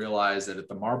 because they realized that at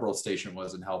the Marlboro station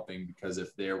wasn't helping, because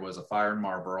if there was a fire in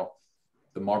Marlboro,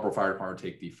 the Marlboro Fire Department would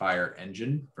take the fire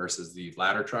engine versus the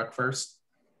ladder truck first.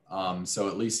 So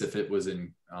at least if it was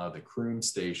in the Croon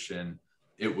station,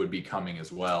 it would be coming as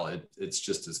well. It's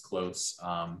just as close.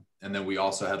 And then we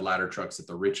also had ladder trucks at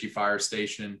the Ritchie Fire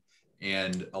Station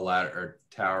and a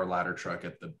tower ladder truck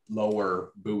at the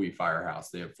lower Bowie Firehouse.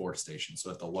 They have 4 stations.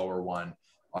 So at the lower one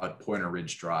at Pointer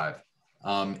Ridge Drive.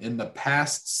 In the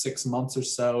past 6 months or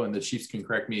so, and the chiefs can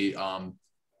correct me,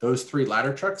 those 3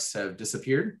 ladder trucks have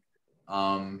disappeared.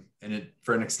 And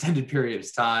for an extended period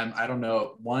of time. I don't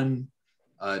know,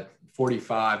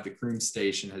 45, the Croon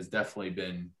station has definitely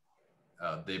been,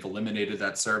 they've eliminated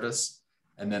that service.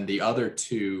 And then the other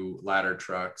 2 ladder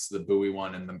trucks, the Bowie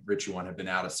one and the Ritchie one, have been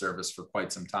out of service for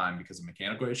quite some time because of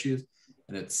mechanical issues.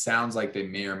 And it sounds like they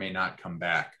may or may not come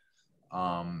back.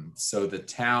 So the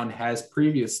town has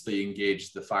previously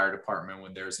engaged the fire department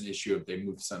when there's an issue if they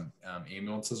move some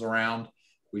ambulances around.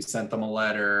 We sent them a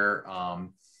letter.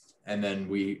 And then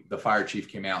the fire chief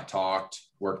came out, talked,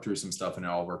 worked through some stuff, and it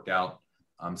all worked out.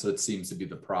 So it seems to be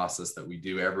the process that we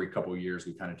do every couple of years.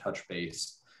 We kind of touch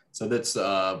base. So that's,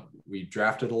 we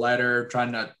drafted a letter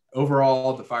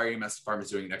overall, the fire EMS department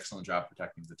is doing an excellent job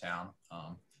protecting the town.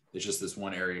 It's just this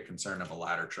one area concern of a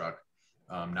ladder truck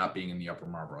not being in the Upper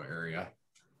Marlboro area.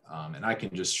 And I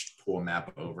can just pull a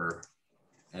map over.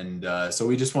 And so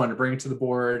we just wanted to bring it to the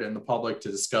board and the public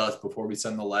to discuss before we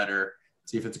send the letter,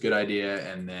 see if it's a good idea.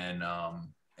 And then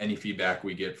any feedback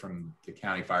we get from the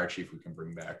county fire chief, we can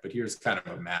bring back. But here's kind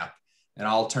of a map. And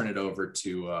I'll turn it over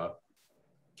to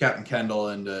Captain Kendall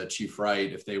and Chief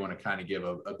Wright if they want to kind of give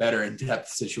a better in-depth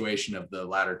situation of the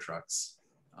ladder trucks.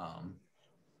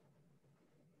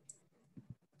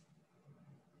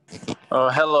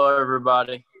 Hello,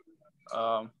 everybody.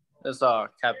 This is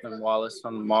Captain Wallace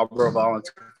from the Marlboro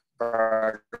Volunteer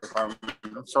Fire Department.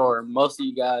 I'm sure most of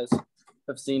you guys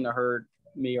have seen or heard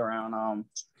me around.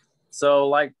 So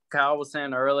like Kyle was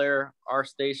saying earlier, our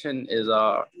station is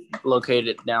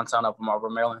located downtown Upper Marlboro,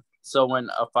 Maryland. So when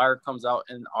a fire comes out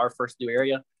in our first due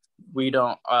area,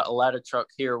 a ladder truck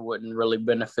here wouldn't really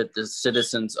benefit the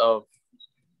citizens of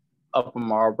Upper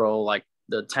Marlboro, like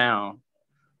the town.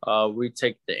 We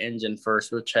take the engine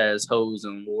first, which has hose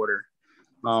and water.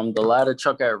 The ladder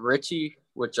truck at Ritchie,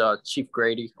 which Chief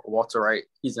Grady, Walter Wright,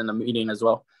 he's in the meeting as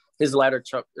well. His ladder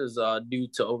truck is due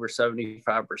to over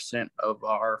 75% of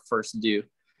our first due.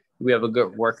 We have a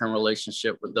good working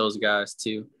relationship with those guys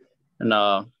too. And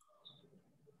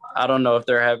I don't know if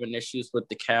they're having issues with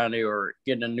the county or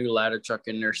getting a new ladder truck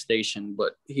in their station,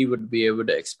 but he would be able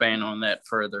to expand on that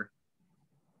further.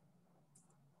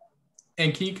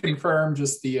 And can you confirm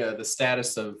just the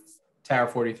status of Tower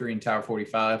 43 and Tower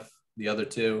 45, the other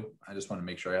two? I just want to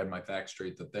make sure I had my facts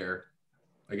straight that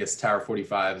I guess Tower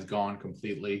 45 is gone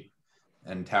completely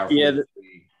and Tower 43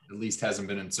 at least hasn't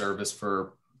been in service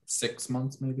for 6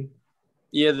 months maybe.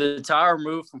 Yeah, the tower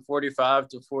moved from 45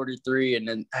 to 43 and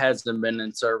then hasn't been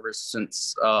in service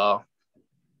since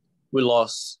we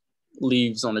lost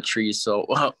leaves on the trees. So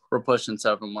we're pushing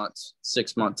 7 months,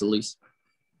 6 months at least.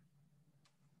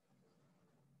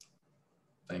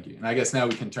 Thank you. And I guess now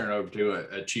we can turn it over to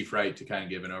a Chief Wright to kind of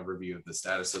give an overview of the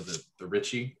status of the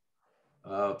Ritchie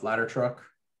ladder truck.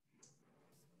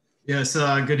 Yes,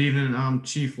 good evening. I'm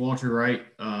Chief Walter Wright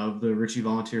of the Ritchie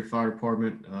Volunteer Fire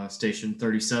Department, Station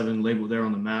 37, labeled there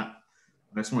on the map.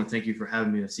 I just want to thank you for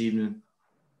having me this evening.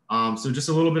 So just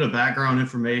a little bit of background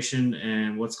information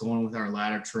and what's going on with our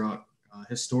ladder truck.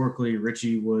 Historically,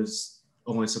 Ritchie was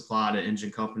only supplied an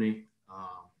engine company.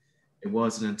 It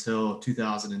wasn't until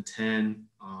 2010,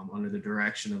 under the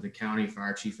direction of the county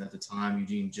fire chief at the time,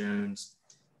 Eugene Jones,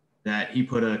 that he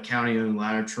put a county-owned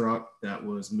ladder truck that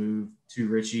was moved to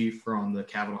Ritchie from the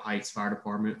Capitol Heights Fire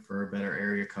Department for better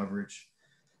area coverage.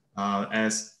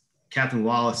 As Captain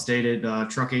Wallace stated,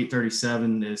 Truck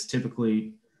 837 is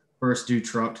typically first due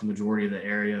truck to the majority of the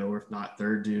area, or if not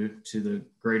third due to the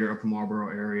greater Upper Marlboro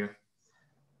area.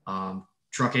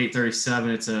 Truck 837,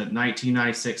 it's a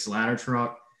 1996 ladder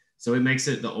truck, so it makes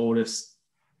it the oldest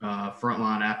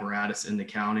frontline apparatus in the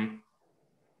county.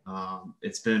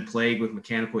 It's been plagued with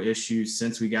mechanical issues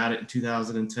since we got it in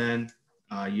 2010.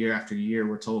 Year after year,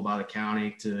 we're told by the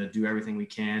county to do everything we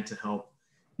can to help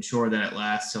ensure that it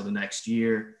lasts till the next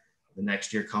year. The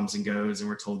next year comes and goes, and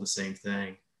we're told the same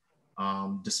thing.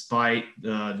 Despite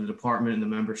the department and the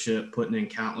membership putting in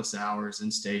countless hours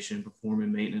in station,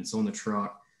 performing maintenance on the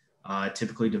truck, it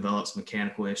typically develops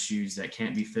mechanical issues that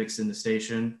can't be fixed in the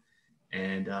station,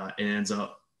 and it ends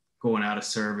up going out of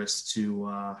service to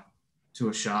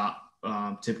a shop,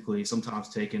 typically sometimes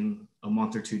taking a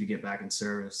month or two to get back in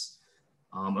service.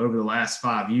 Over the last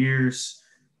 5 years,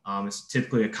 it's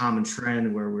typically a common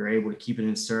trend where we're able to keep it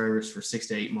in service for 6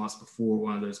 to 8 months before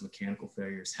one of those mechanical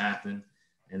failures happen.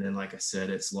 And then, like I said,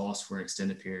 it's lost for an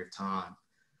extended period of time.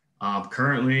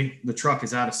 Currently, the truck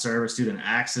is out of service due to an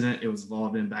accident. It was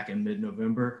involved in back in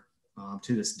mid-November.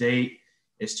 To this date,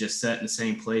 it's just set in the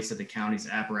same place at the county's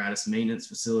apparatus maintenance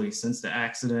facility since the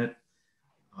accident.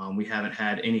 We haven't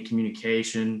had any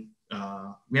communication.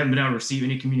 We haven't been able to receive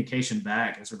any communication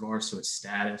back as regards to its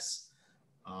status.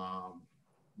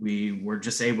 We were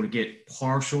just able to get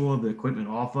partial of the equipment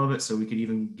off of it so we could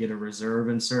even get a reserve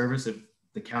in service if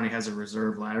the county has a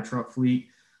reserve ladder truck fleet,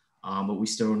 but we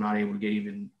still are not able to get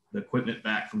even the equipment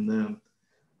back from them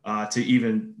to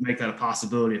even make that a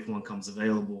possibility if one comes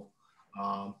available.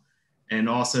 And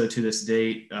also to this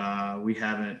date, we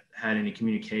haven't had any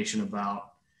communication about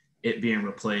it being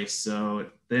replaced. So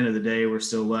at the end of the day, we're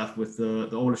still left with the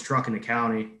oldest truck in the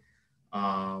county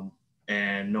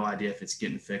and no idea if it's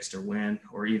getting fixed or when,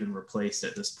 or even replaced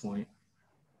at this point.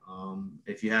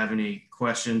 If you have any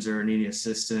questions or need any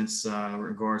assistance in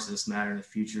regards to this matter in the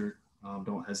future,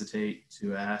 don't hesitate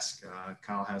to ask.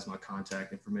 Kyle has my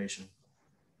contact information.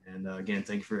 And again,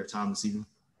 thank you for your time this evening.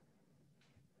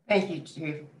 Thank you,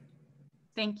 Chief.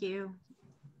 Thank you.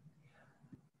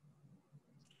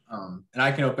 And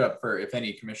I can open up for if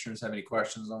any commissioners have any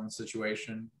questions on the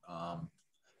situation.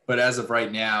 But as of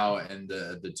right now, and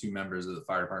the two members of the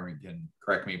fire department can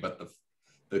correct me, but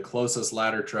the closest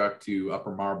ladder truck to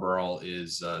Upper Marlboro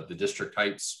is the District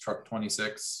Heights Truck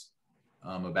 26,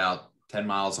 about 10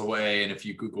 miles away. And if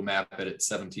you Google map it, it's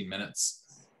 17 minutes.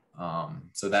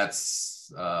 So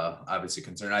that's obviously a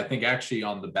concern. I think actually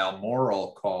on the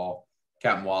Balmoral call,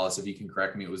 Captain Wallace, if you can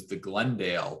correct me, it was the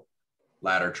Glendale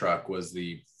ladder truck was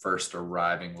the first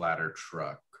arriving ladder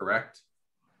truck, correct?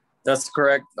 That's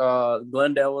correct.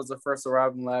 Glendale was the first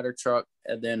arriving ladder truck,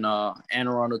 and then Anne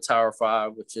Arundel Tower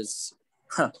 5, which is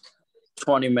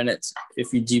 20 minutes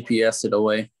if you GPS it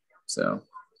away. So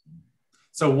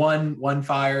one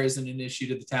fire isn't an issue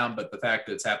to the town, but the fact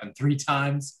that it's happened 3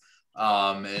 times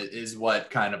is what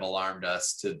kind of alarmed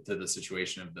us to the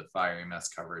situation of the fire EMS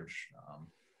coverage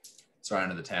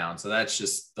surrounding the town. So that's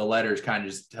just, the letters kind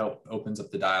of just help opens up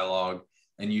the dialogue,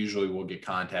 and usually we'll get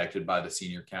contacted by the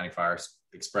senior county fire,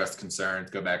 express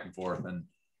concerns, go back and forth, and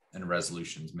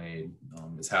resolutions made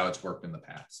is how it's worked in the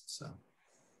past. So.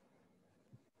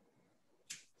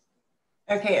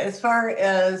 Okay, as far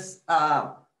as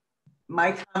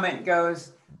my comment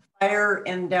goes, fire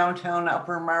in downtown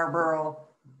Upper Marlboro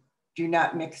do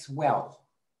not mix well.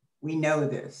 We know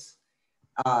this.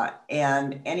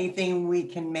 And anything we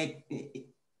can make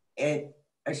it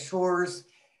assures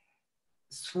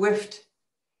swift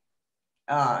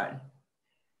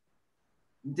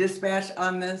dispatch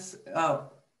on this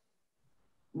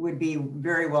would be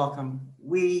very welcome.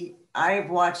 I've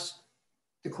watched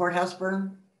the courthouse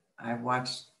burn. I've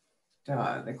watched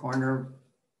the corner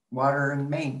water and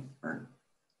main burn.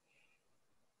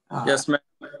 Yes, ma'am.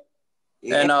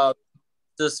 And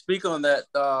to speak on that,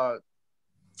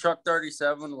 truck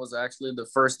 37 was actually the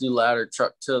first new ladder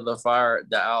truck to the fire,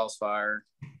 the Owls fire.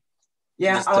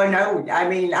 Yeah, no, I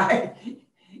mean,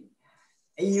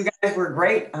 you guys were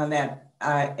great on that.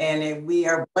 And we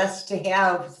are blessed to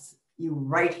have you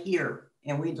right here.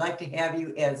 And we'd like to have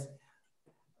you as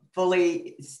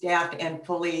fully staffed and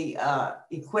fully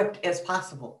equipped as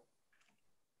possible.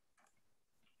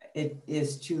 It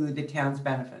is to the town's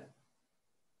benefit.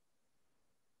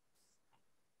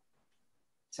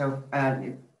 So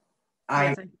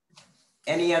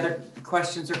any other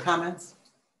questions or comments?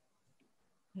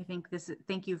 I think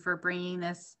thank you for bringing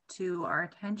this to our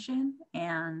attention.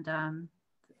 And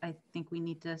I think we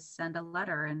need to send a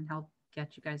letter and help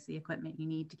get you guys the equipment you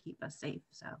need to keep us safe.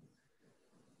 So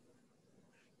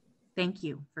thank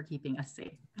you for keeping us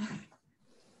safe.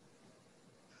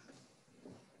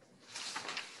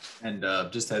 And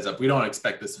just heads up, we don't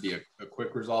expect this to be a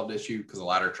quick resolved issue because the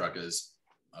ladder truck is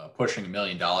pushing $1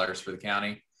 million for the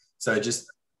county. So just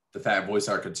the fact, voice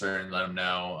our concern, let them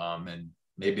know. And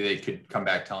maybe they could come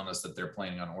back telling us that they're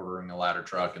planning on ordering a ladder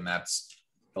truck, and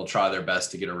they'll try their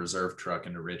best to get a reserve truck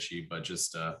into Ritchie, but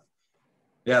just,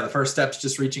 yeah, the first step's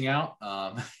just reaching out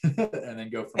and then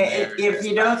go from there. If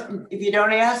you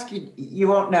don't ask, you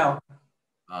won't know.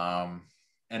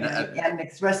 And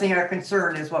expressing our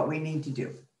concern is what we need to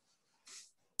do.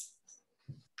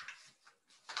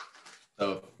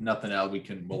 So if nothing else,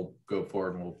 we'll go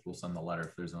forward and we'll send the letter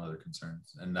if there's no other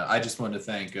concerns. And I just wanted to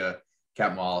thank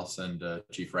Captain Wallace and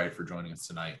Chief Wright for joining us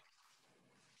tonight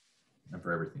and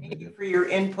for everything. Thank you for your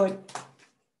input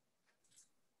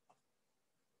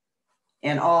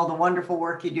and all the wonderful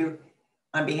work you do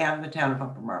on behalf of the town of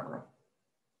Upper Marlboro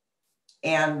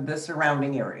and the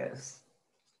surrounding areas.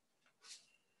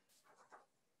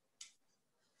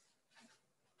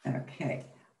 Okay.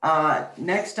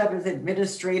 Next up is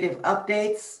administrative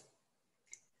updates.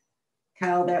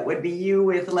 Kyle, that would be you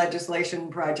with legislation,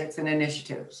 projects, and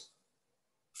initiatives.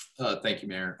 Thank you,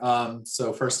 Mayor.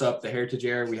 So first up, the Heritage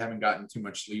Area, we haven't gotten too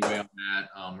much leeway on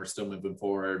that. We're still moving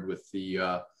forward with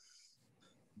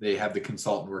they have the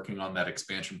consultant working on that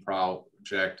expansion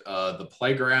project. The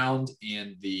playground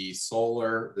and the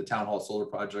town hall solar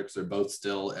projects are both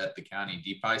still at the county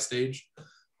DPI stage.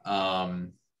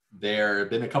 There have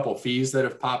been a couple of fees that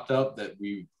have popped up that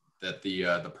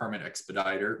the permit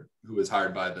expediter who was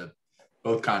hired by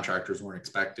both contractors weren't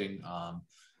expecting.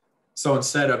 So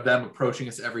instead of them approaching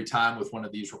us every time with one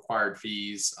of these required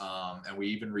fees, and we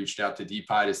even reached out to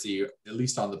DPI to see, at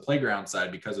least on the playground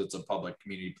side, because it's a public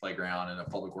community playground and a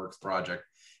public works project,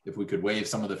 if we could waive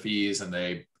some of the fees, and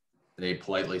they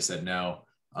politely said no.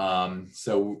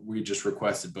 So we just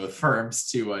requested both firms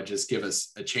to just give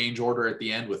us a change order at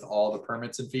the end with all the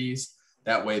permits and fees.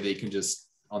 That way they can just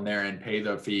on their end pay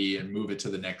the fee and move it to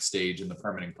the next stage in the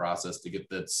permitting process to get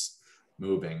this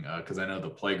moving. Because I know the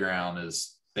playground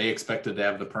they expected to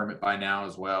have the permit by now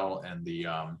as well, and the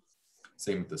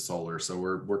same with the solar. So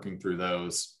we're working through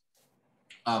those.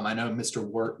 I know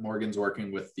Mr. Morgan's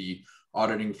working with the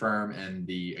auditing firm and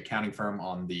the accounting firm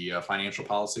on the financial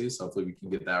policies. So hopefully we can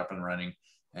get that up and running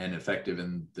and effective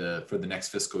for the next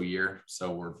fiscal year.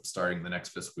 So we're starting the next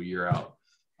fiscal year out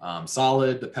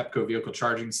solid. The Pepco vehicle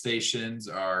charging stations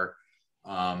are,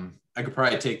 I could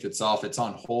probably take this off. It's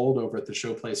on hold over at the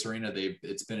Showplace Arena.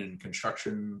 It's been in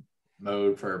construction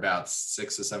mode for about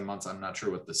 6 to 7 months. I'm not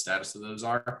sure what the status of those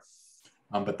are,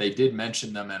 but they did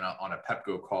mention them on a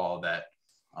Pepco call that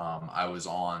I was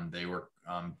on. They were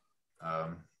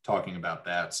talking about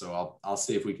that. So I'll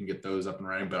see if we can get those up and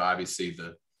running, but obviously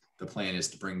the plan is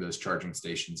to bring those charging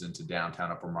stations into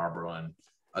downtown Upper Marlboro and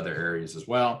other areas as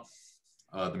well.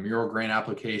 The mural grant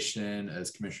application,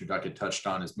 as Commissioner Duckett touched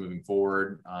on, is moving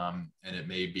forward. And it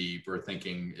may be, we're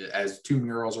thinking as 2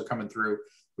 murals are coming through,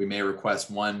 we may request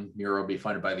 1 mural be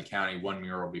funded by the county, 1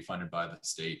 mural be funded by the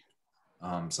state.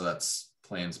 So that's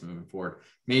plans moving forward.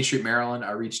 Main Street, Maryland,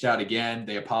 I reached out again.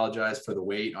 They apologized for the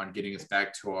wait on getting us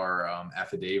back to our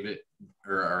affidavit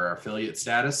or our affiliate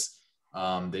status.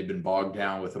 They've been bogged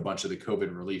down with a bunch of the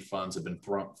COVID relief funds have been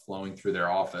flowing through their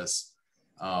office,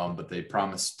 but they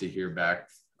promised to hear back,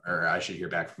 or I should hear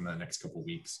back from the next couple of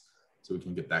weeks so we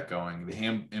can get that going.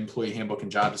 The employee handbook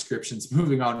and job descriptions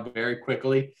moving on very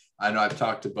quickly. I know I've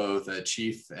talked to both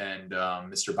Chief and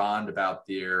Mr. Bond about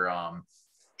their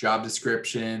job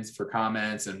descriptions for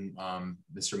comments, and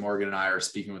Mr. Morgan and I are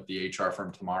speaking with the HR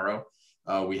firm tomorrow.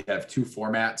 We have 2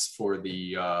 formats for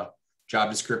the job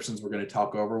descriptions we're going to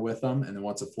talk over with them. And then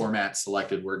once a format's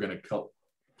selected, we're going to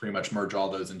pretty much merge all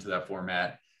those into that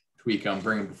format, tweak them,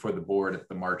 bring them before the board at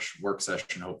the March work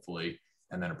session, hopefully,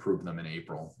 and then approve them in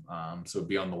April. So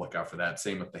be on the lookout for that.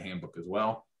 Same with the handbook as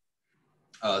well.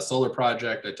 Solar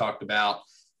project I talked about,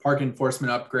 park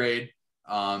enforcement upgrade.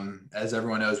 As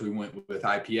everyone knows, we went with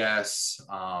IPS.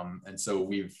 And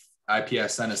so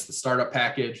IPS sent us the startup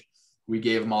package. We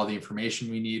gave them all the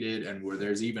information we needed, and where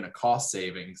there's even a cost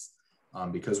savings.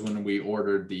 Because when we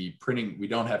ordered the printing, we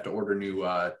don't have to order new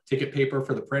ticket paper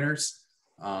for the printers,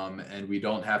 and we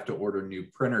don't have to order new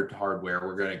printer hardware.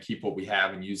 We're going to keep what we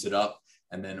have and use it up,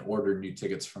 and then order new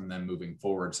tickets from them moving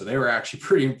forward. So they were actually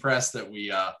pretty impressed that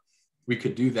we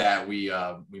could do that. We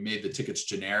made the tickets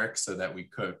generic so that we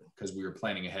could, because we were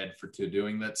planning ahead to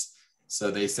doing this.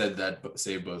 So they said that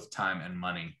saved both time and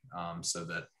money. So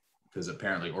that, because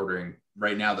apparently ordering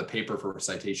right now, the paper for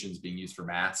citations being used for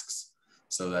masks.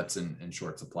 So that's in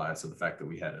short supply. So the fact that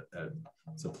we had a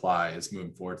supply is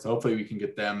moving forward. So hopefully we can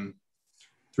get them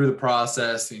through the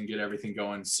process and get everything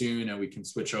going soon, and we can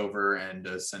switch over and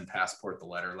send Passport the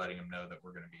letter letting them know that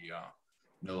we're going to be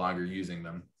no longer using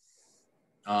them.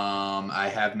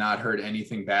 I have not heard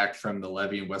anything back from the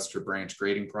Levy and Western Branch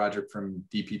grading project from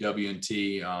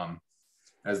DPW&T.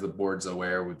 As the board's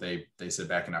aware, they said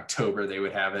back in October they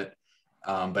would have it.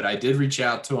 But I did reach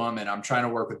out to them, and I'm trying to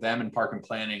work with them in Park and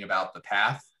Planning about the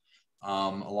path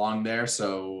along there.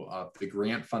 So the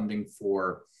grant funding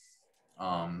for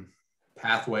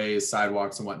pathways,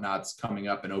 sidewalks, and whatnot's coming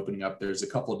up and opening up. There's a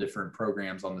couple of different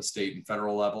programs on the state and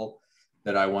federal level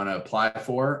that I want to apply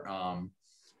for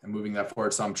and moving that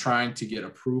forward. So I'm trying to get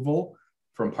approval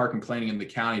from Park and Planning in the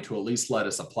county to at least let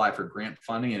us apply for grant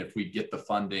funding. And if we get the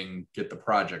funding, get the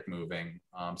project moving.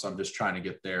 So I'm just trying to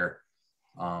get their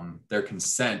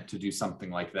consent to do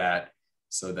something like that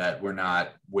so that we're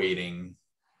not waiting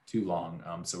too long.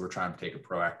 So we're trying to take a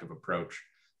proactive approach.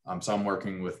 So I'm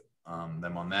working with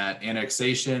them on that.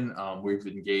 Annexation, we've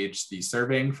engaged the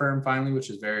surveying firm finally,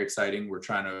 which is very exciting. We're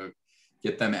trying to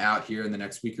get them out here in the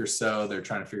next week or so. They're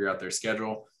trying to figure out their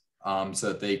schedule so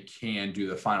that they can do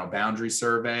the final boundary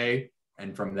survey.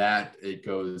 And from that, it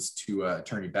goes to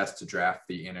Attorney Best to draft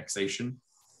the annexation.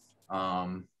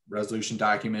 Resolution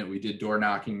document. We did door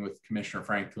knocking with Commissioner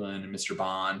Franklin and Mr.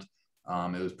 Bond.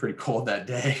 It was pretty cold that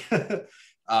day.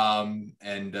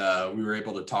 And we were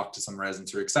able to talk to some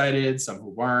residents who are excited, some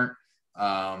who weren't.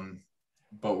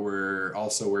 But we're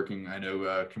also working, I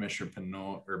know Commissioner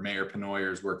Penoy or Mayor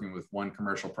Penoyer is working with 1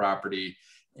 commercial property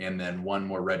and then 1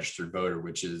 more registered voter,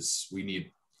 which is, we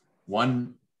need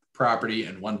 1 property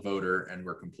and 1 voter, and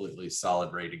we're completely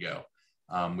solid, ready to go.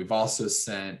 We've also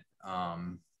sent,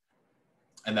 and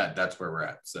that's where we're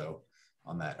at. So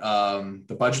on that,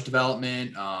 the budget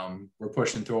development, we're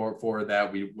pushing forward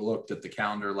that. We looked at the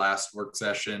calendar last work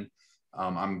session.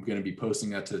 I'm going to be posting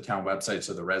that to the town website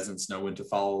so the residents know when to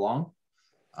follow along.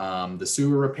 The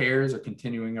sewer repairs are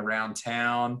continuing around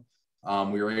town.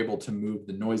 We were able to move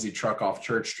the noisy truck off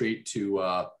Church Street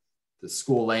to the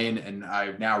school lane, and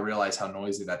I now realize how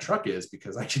noisy that truck is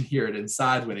because I can hear it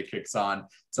inside when it kicks on.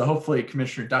 So hopefully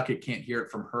Commissioner Duckett can't hear it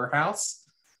from her house,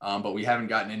 but we haven't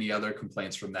gotten any other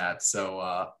complaints from that.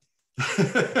 So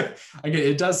again,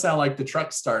 it does sound like the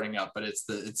truck's starting up, but it's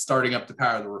starting up to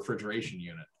power the refrigeration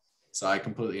unit. So I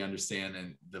completely understand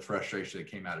and the frustration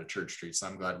that came out of Church Street. So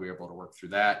I'm glad we were able to work through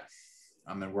that.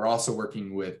 And we're also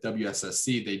working with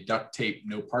WSSC. They duct tape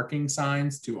no parking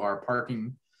signs to our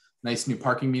nice new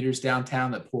parking meters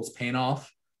downtown that pulls paint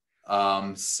off.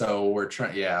 So we're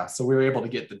trying, so we were able to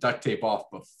get the duct tape off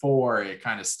before it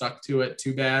kind of stuck to it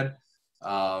too bad.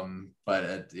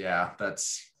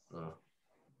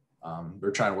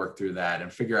 We're trying to work through that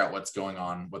and figure out what's going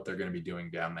on, what they're going to be doing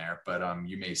down there. But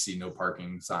you may see no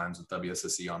parking signs with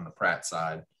WSSC on the Pratt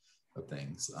side of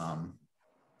things.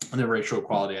 And then racial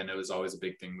equality, I know, is always a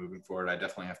big thing moving forward. I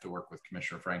definitely have to work with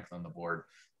Commissioner Franklin on the board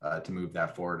to move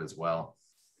that forward as well.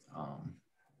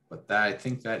 But I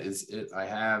think that is it.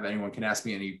 Anyone can ask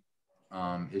me any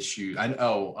issue.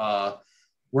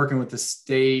 Working with the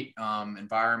state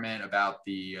environment about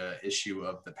the issue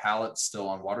of the pallets still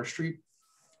on Water Street.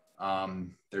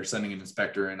 They're sending an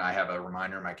inspector, and I have a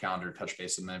reminder in my calendar to touch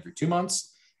base with them every 2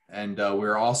 months. And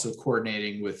we're also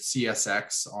coordinating with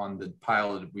CSX on the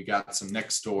pilot. We got some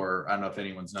Nextdoor. I don't know if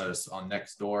anyone's noticed on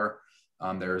Nextdoor.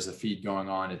 There's a feed going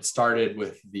on. It started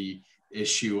with the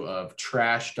issue of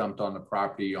trash dumped on the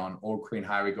property on Old Crane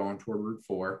Highway going toward Route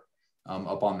 4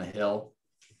 up on the hill.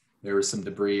 There was some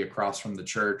debris across from the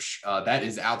church. That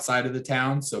is outside of the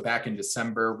town. So back in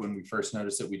December, when we first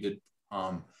noticed it, we did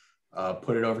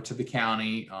put it over to the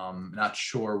county. Not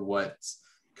sure what's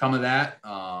come of that.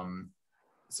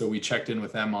 So we checked in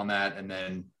with them on that. And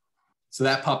then, so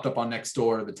that popped up on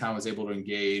Nextdoor. The town was able to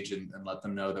engage and let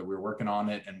them know that we're working on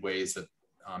it in ways that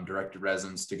directed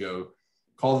residents to go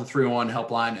call the 301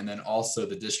 helpline. And then also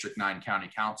the District 9 County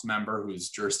Council member whose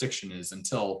jurisdiction is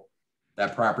until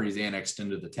that property is annexed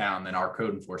into the town, then our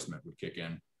code enforcement would kick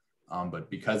in. But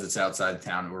because it's outside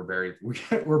town, we're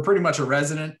pretty much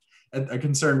a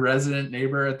concerned resident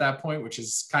neighbor at that point, which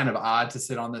is kind of odd to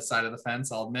sit on this side of the fence,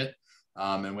 I'll admit,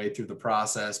 and wade through the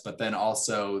process. But then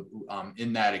also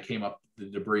in that, it came up the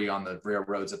debris on the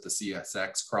railroads at the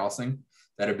CSX crossing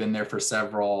that have been there for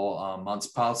several months,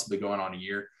 possibly going on a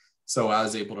year. So I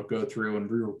was able to go through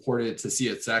and re-report it to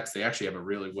CSX. They actually have a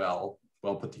really well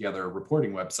put together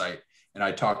reporting website. And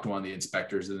I talked to one of the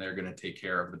inspectors, and they're going to take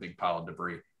care of the big pile of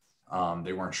debris.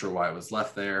 They weren't sure why it was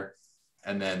left there.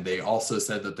 And then they also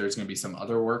said that there's going to be some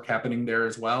other work happening there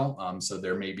as well. So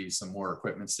there may be some more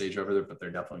equipment stage over there, but they're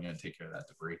definitely going to take care of that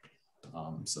debris.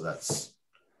 So that's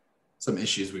some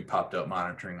issues we popped up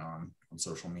monitoring on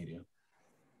social media.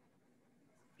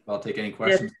 I'll take any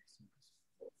questions.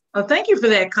 Well, thank you for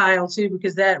that, Kyle, too,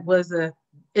 because that was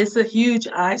it's a huge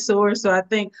eyesore. So I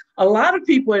think a lot of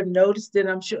people have noticed it,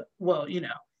 I'm sure,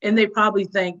 and they probably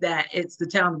think that it's the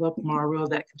town of Upper Marlboro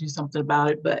that could do something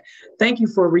about it. But thank you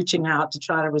for reaching out to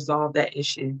try to resolve that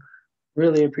issue.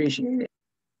 Really appreciate it.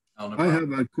 I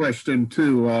have a question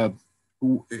too.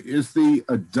 Is the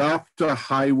Adopt a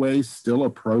Highway still a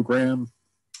program?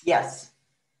 Yes.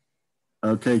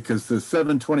 Okay, because the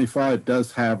 725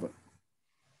 does have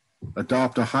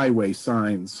Adopt a Highway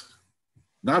signs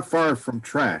not far from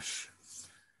Trash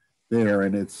there,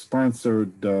 and it's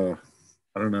sponsored, I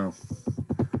don't know.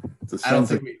 I don't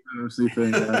think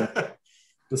thing.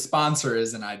 The sponsor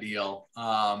isn't ideal.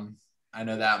 I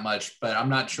know that much, but I'm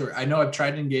not sure. I know I've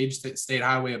tried to engage the State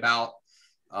Highway about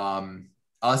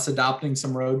us adopting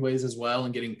some roadways as well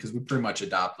and because we pretty much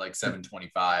adopt like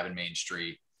 725 and Main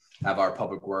Street, have our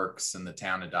public works and the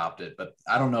town adopt it. But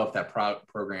I don't know if that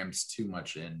program's too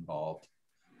much involved.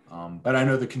 But I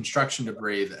know the construction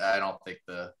debris, I don't think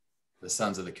the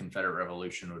Sons of the Confederate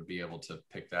Revolution would be able to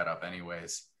pick that up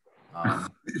anyways.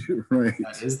 Right.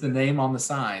 That is the name on the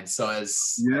sign. So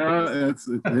it's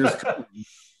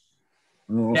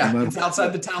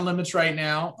outside the town limits right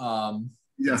now.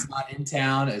 It's not in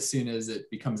town. As soon as it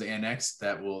becomes annexed,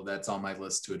 that's on my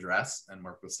list to address and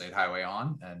work with State Highway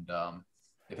on. And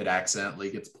if it accidentally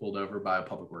gets pulled over by a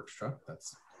public works truck,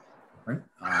 that's right.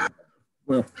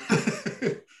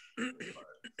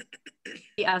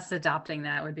 Us adopting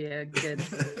that would be a good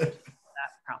that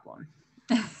problem.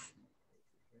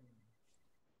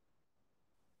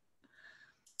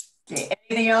 Okay,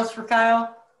 anything else for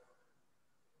Kyle?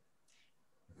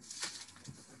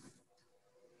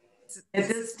 At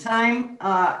this time,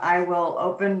 I will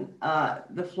open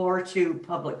the floor to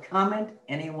public comment.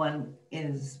 Anyone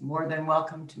is more than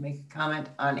welcome to make a comment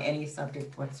on any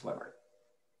subject whatsoever.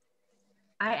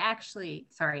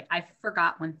 Sorry, I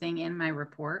forgot one thing in my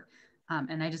report.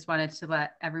 And I just wanted to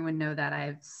let everyone know that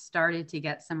I've started to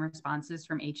get some responses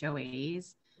from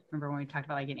HOAs. Remember when we talked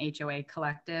about like an HOA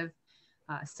collective?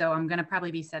 So I'm gonna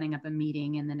probably be setting up a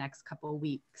meeting in the next couple of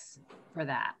weeks for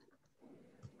that.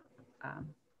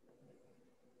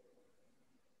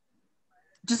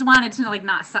 Just wanted to like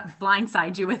not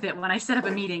blindside you with it when I set up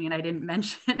a meeting and I didn't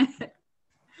mention it.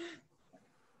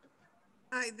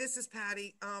 Hi, this is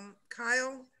Patty.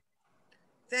 Kyle,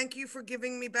 thank you for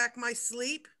giving me back my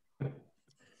sleep.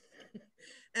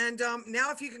 And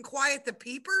now if you can quiet the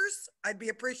peepers, I'd be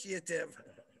appreciative.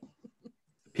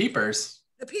 Peepers?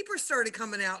 The peepers started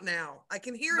coming out now. I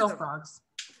can hear them. Frogs.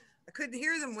 I couldn't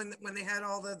hear them when they had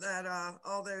all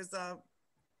the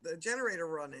generator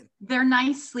running. They're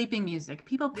nice sleeping music.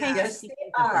 People pay. Yes, they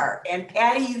are. And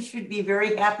Patty, you should be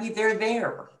very happy they're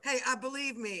there. Hey,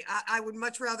 believe me, I would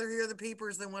much rather hear the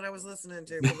peepers than what I was listening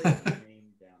to. Believe me.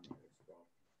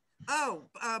 Oh,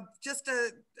 just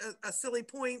a silly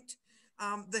point.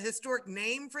 The historic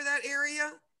name for that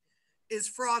area is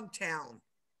Frogtown.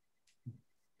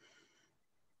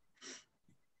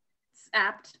 It's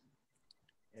apt.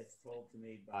 It's told to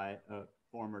me by a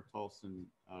former Tolson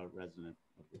resident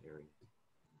of the area.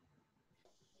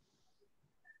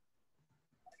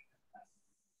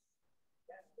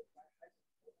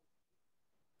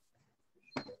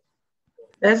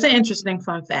 That's an interesting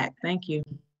fun fact. Thank you.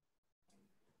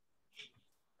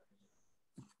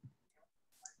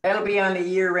 That'll be on the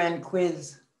year-end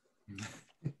quiz.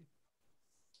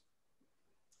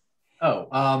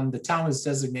 Oh, the town was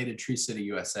designated Tree City,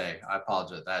 USA. I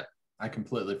apologize that I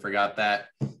completely forgot that.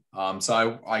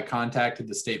 So I contacted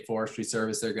the State Forestry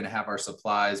Service. They're going to have our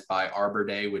supplies by Arbor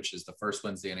Day, which is the first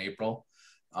Wednesday in April.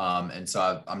 And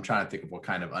so I'm trying to think of what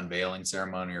kind of unveiling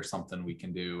ceremony or something we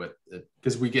can do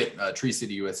because we get Tree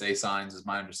City USA signs, is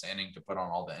my understanding, to put on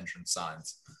all the entrance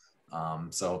signs.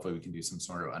 So hopefully we can do some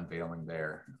sort of unveiling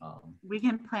there. We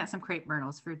can plant some crepe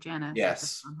myrtles for Janice.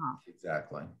 Yes,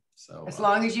 exactly. So as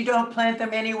long as you don't plant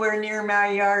them anywhere near my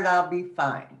yard, I'll be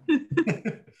fine.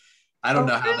 I don't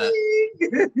know how that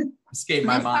escaped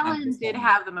my mind. Helen did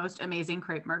have the most amazing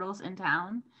crepe myrtles in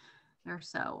town. They're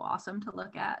so awesome to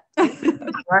look at.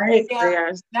 Right.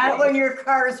 Yeah, not when your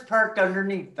car is parked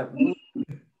underneath them.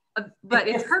 But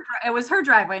it was her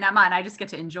driveway, not mine. I just get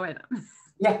to enjoy them.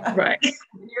 Yeah, right.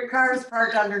 Your car is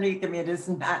parked underneath them. It is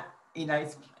not a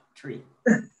nice tree.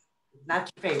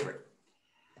 Not your favorite.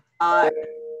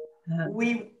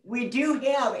 We do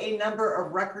have a number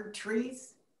of record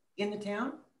trees in the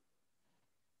town.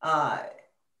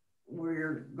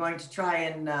 We're going to try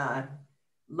and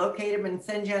locate them and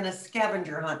send you on a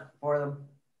scavenger hunt for them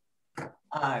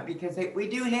because we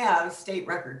do have state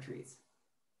record trees.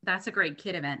 That's a great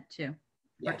kid event too.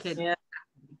 Yes. For kids. Yeah.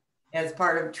 As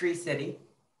part of Tree City.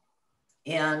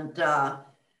 And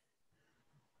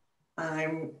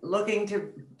I'm looking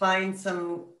to find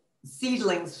some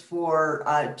seedlings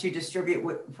to distribute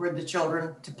for the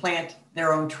children to plant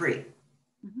their own tree.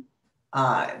 Mm-hmm.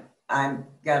 I've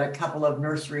got a couple of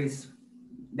nurseries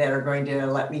that are going to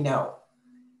let me know.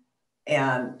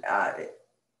 And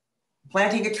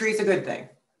planting a tree is a good thing.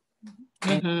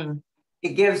 Mm-hmm. It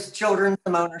gives children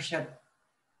some ownership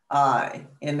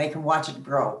and they can watch it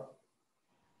grow.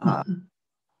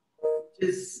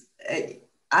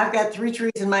 I've got 3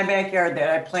 trees in my backyard that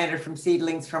I planted from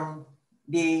seedlings from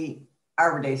the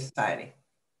Arbor Day Society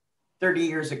 30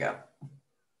 years ago.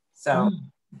 So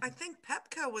I think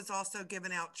Pepco was also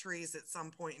giving out trees at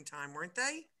some point in time, weren't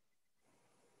they?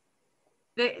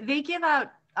 They give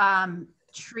out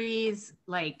trees,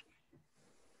 like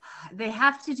they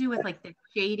have to do with like the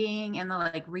shading and the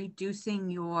like reducing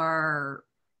your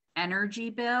energy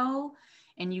bill,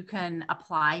 and you can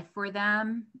apply for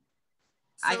them.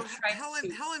 So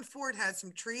Helen Ford had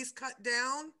some trees cut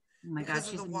down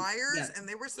because of the wires, and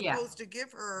they were supposed to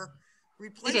give her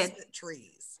replacement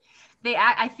trees.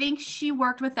 I think she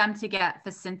worked with them to get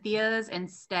Facynthias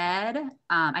instead.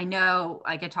 I know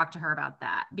I could talk to her about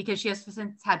that because she had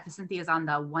Facynthias on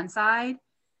the one side.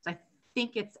 So I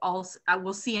think it's also,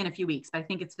 we'll see in a few weeks, but I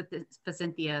think it's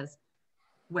Facynthias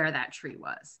where that tree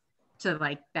was to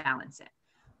like balance it.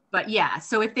 But yeah,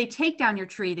 so if they take down your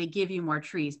tree, they give you more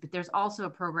trees, but there's also a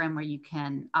program where you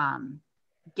can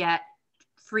get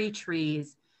free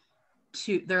trees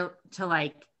to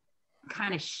like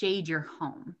kind of shade your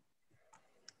home.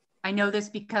 I know this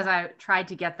because I tried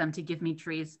to get them to give me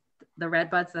trees the red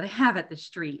buds that I have at the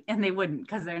street, and they wouldn't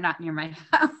because they're not near my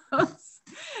house.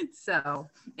 So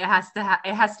it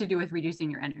has to do with reducing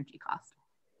your energy cost.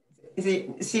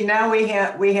 See, now we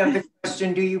have the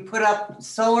question: do you put up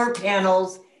solar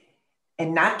panels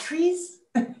and not trees?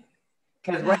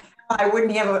 Because right now I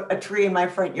wouldn't have a tree in my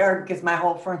front yard because my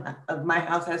whole front of my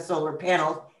house has solar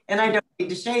panels, and I don't need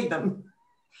to shade them.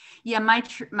 Yeah,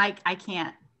 I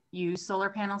can't use solar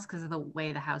panels because of the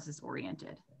way the house is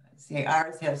oriented. See,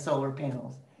 ours has solar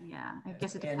panels. Yeah, I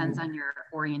guess it depends on your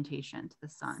orientation to the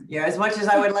sun. Yeah, as much as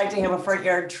I would like to have a front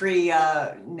yard tree,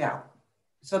 no.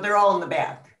 So they're all in the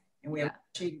back, and we have a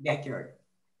shady backyard.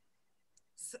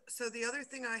 So the other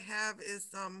thing I have is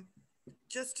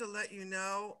just to let you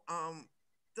know,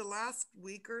 the last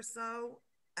week or so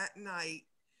at night,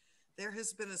 there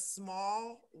has been a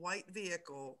small white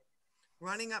vehicle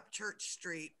running up Church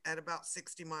Street at about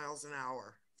 60 miles an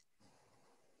hour.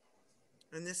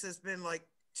 And this has been like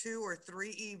 2 or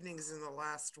 3 evenings in the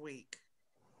last week.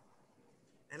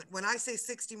 And when I say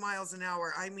 60 miles an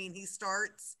hour, I mean he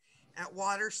starts at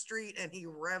Water Street and he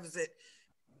revs it.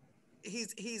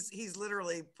 He's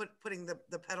literally putting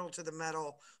the pedal to the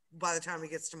metal by the time he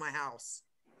gets to my house.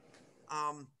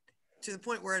 To the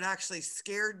point where it actually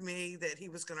scared me that he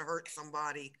was going to hurt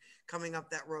somebody coming up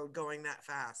that road going that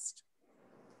fast.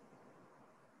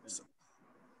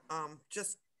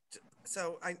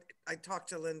 So, I talked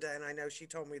to Linda, and I know she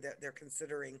told me that they're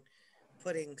considering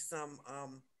putting some,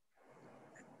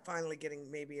 finally getting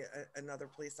maybe another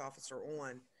police officer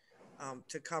on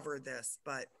to cover this.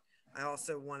 But I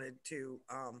also wanted to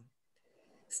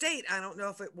state, I don't know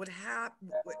if it would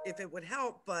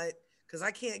help, but because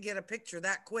I can't get a picture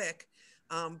that quick,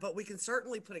 but we can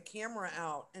certainly put a camera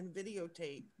out and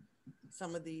videotape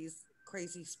some of these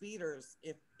crazy speeders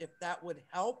if that would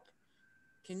help.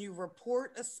 Can you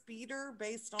report a speeder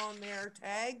based on their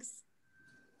tags?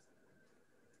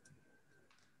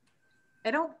 I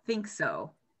don't think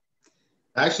so.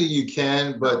 Actually, you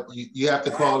can, but you have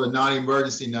to call the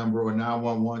non-emergency number or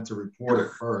 911 to report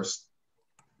it first.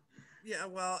 Yeah,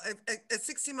 well, at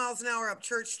 60 miles an hour up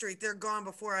Church Street, they're gone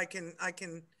before I can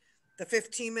the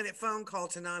 15-minute phone call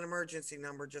to non-emergency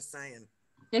number, just saying.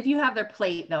 If you have their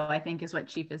plate, though, I think is what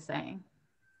Chief is saying.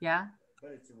 Yeah?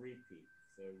 But it's a repeat.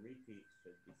 So repeat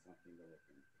should be something to look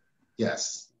into.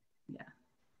 Yes. Yeah.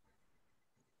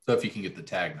 So if you can get the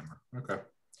tag number. Okay.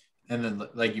 And then,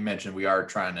 like you mentioned, we are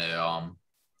trying to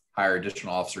hire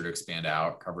additional officer to expand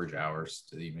out coverage hours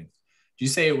to the evening. Did you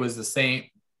say it was the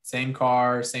same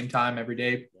car, same time every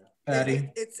day,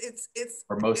 Patty? It's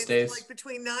or most days? Like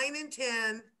between 9 and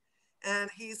 10,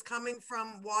 and he's coming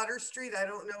from Water Street. I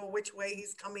don't know which way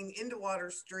he's coming into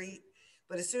Water Street,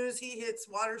 but as soon as he hits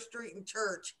Water Street and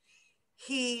Church,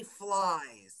 he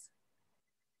flies.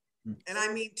 And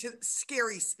I mean to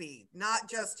scary speed, not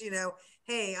just,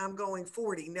 hey, I'm going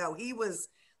 40. No, he was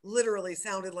literally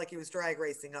sounded like he was drag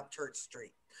racing up Church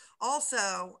Street.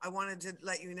 Also, I wanted to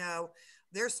let you know,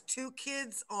 there's 2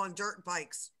 kids on dirt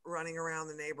bikes running around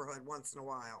the neighborhood once in a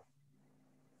while.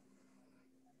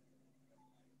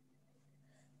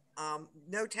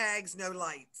 No tags, no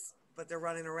lights, but they're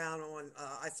running around on,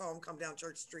 I saw them come down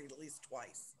Church Street at least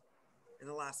twice in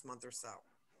the last month or so.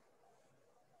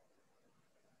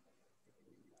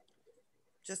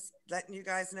 Just letting you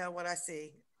guys know what I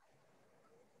see.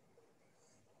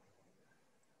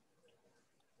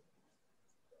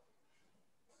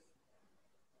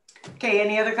 Okay,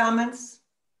 any other comments?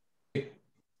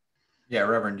 Yeah,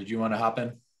 Reverend, did you want to hop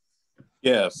in?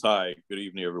 Yes, hi, good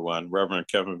evening, everyone. Reverend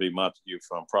Kevin V. Montague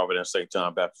from Providence St.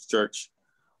 John Baptist Church.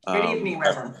 Good evening,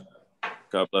 Reverend.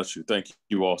 God bless you. Thank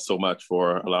you all so much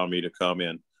for allowing me to come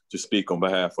in to speak on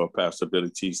behalf of Pastor Billy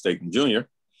T. Staton Jr.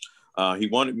 He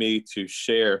wanted me to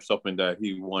share something that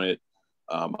he wanted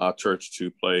our church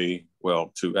to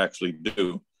actually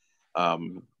do.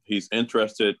 He's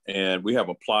interested, and we have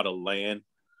a plot of land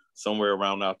somewhere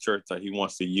around our church that he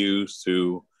wants to use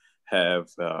to have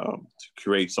to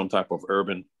create some type of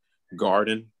urban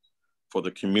garden for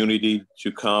the community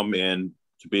to come and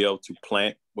to be able to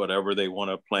plant whatever they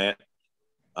want to plant.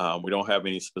 We don't have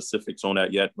any specifics on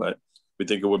that yet, but we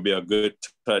think it would be a good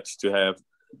touch to have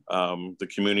the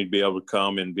community be able to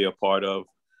come and be a part of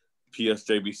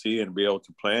PSJBC and be able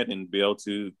to plant and be able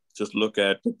to just look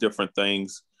at the different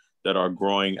things that are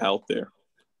growing out there.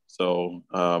 So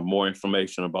more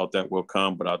information about that will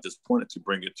come, but I just wanted to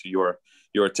bring it to your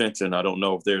attention. I don't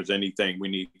know if there's anything we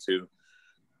need to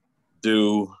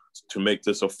do to make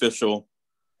this official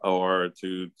or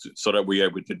so that we're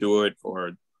able to do it,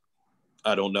 or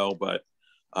I don't know, but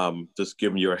just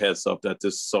giving you a heads up that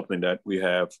this is something that we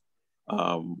have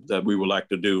that we would like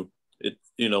to do.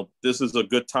 This is a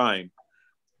good time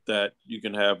that you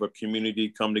can have a community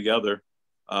come together,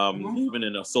 even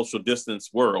in a social distance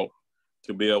world,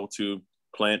 to be able to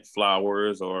plant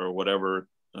flowers or whatever,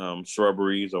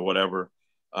 shrubberies or whatever,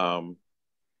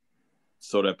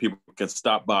 so that people can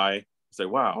stop by and say,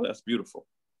 wow, that's beautiful.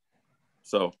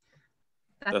 So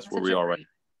that's where we are right now.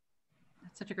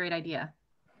 That's such a great idea.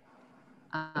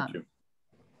 Thank you.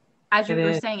 As you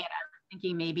were saying it, I was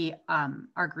thinking maybe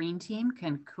our green team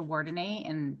can coordinate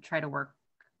and try to work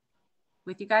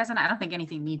with you guys. And I don't think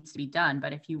anything needs to be done,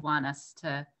 but if you want us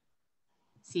to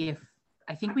see if,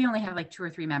 I think we only have like 2 or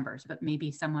 3 members, but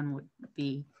maybe someone would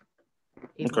be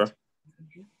able to.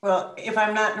 Well, if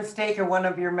I'm not mistaken, one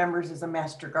of your members is a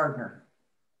master gardener.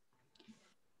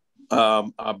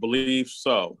 I believe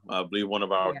so. I believe one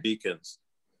of our deacons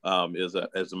is a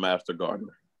master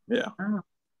gardener. Yeah. Oh.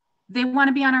 They want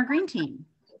to be on our green team.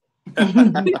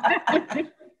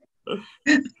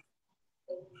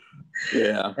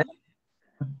 Yeah.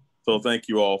 So thank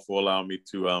you all for allowing me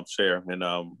to share, and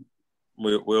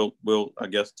we'll I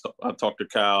guess I'll talk to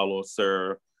Kyle or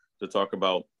Sarah to talk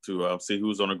about see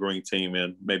who's on the green team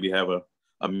and maybe have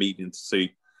a meeting to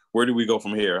see where do we go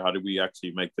from here. How do we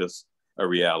actually make this a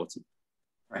reality?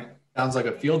 Right. Sounds like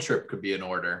a field trip could be in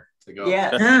order to go.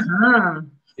 Yeah.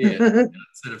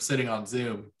 Instead of sitting on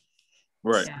Zoom.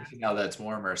 Right. Especially now that's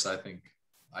warmer, so I think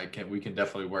we can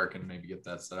definitely work and maybe get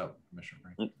that set up, Commissioner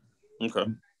Frank. Okay.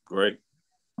 Great.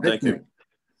 Thank you.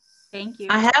 Thank you.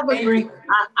 I have a green.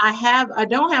 I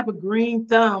don't have a green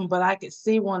thumb, but I could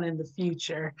see one in the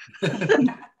future.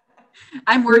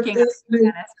 I'm working on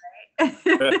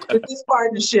with this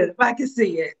partnership. If I can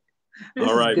see it.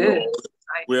 All right.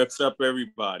 We accept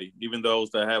everybody, even those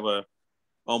that have a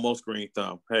almost green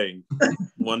thumb. Hey,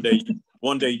 one day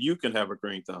you can have a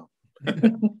green thumb.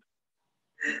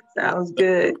 Sounds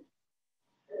good.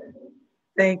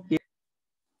 Thank you.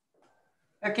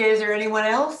 Okay, is there anyone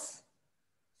else?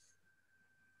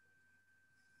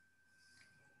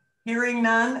 Hearing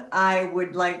none, I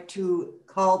would like to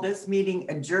call this meeting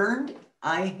adjourned.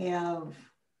 I have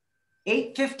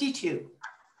 8:52.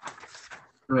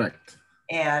 Correct.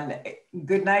 And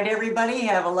good night, everybody.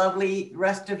 Have a lovely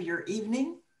rest of your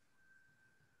evening.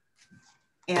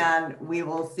 And we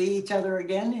will see each other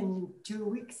again in 2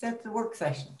 weeks at the work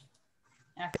session.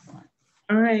 Excellent.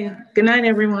 All right. Good night,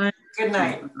 everyone. Good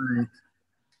night. All right.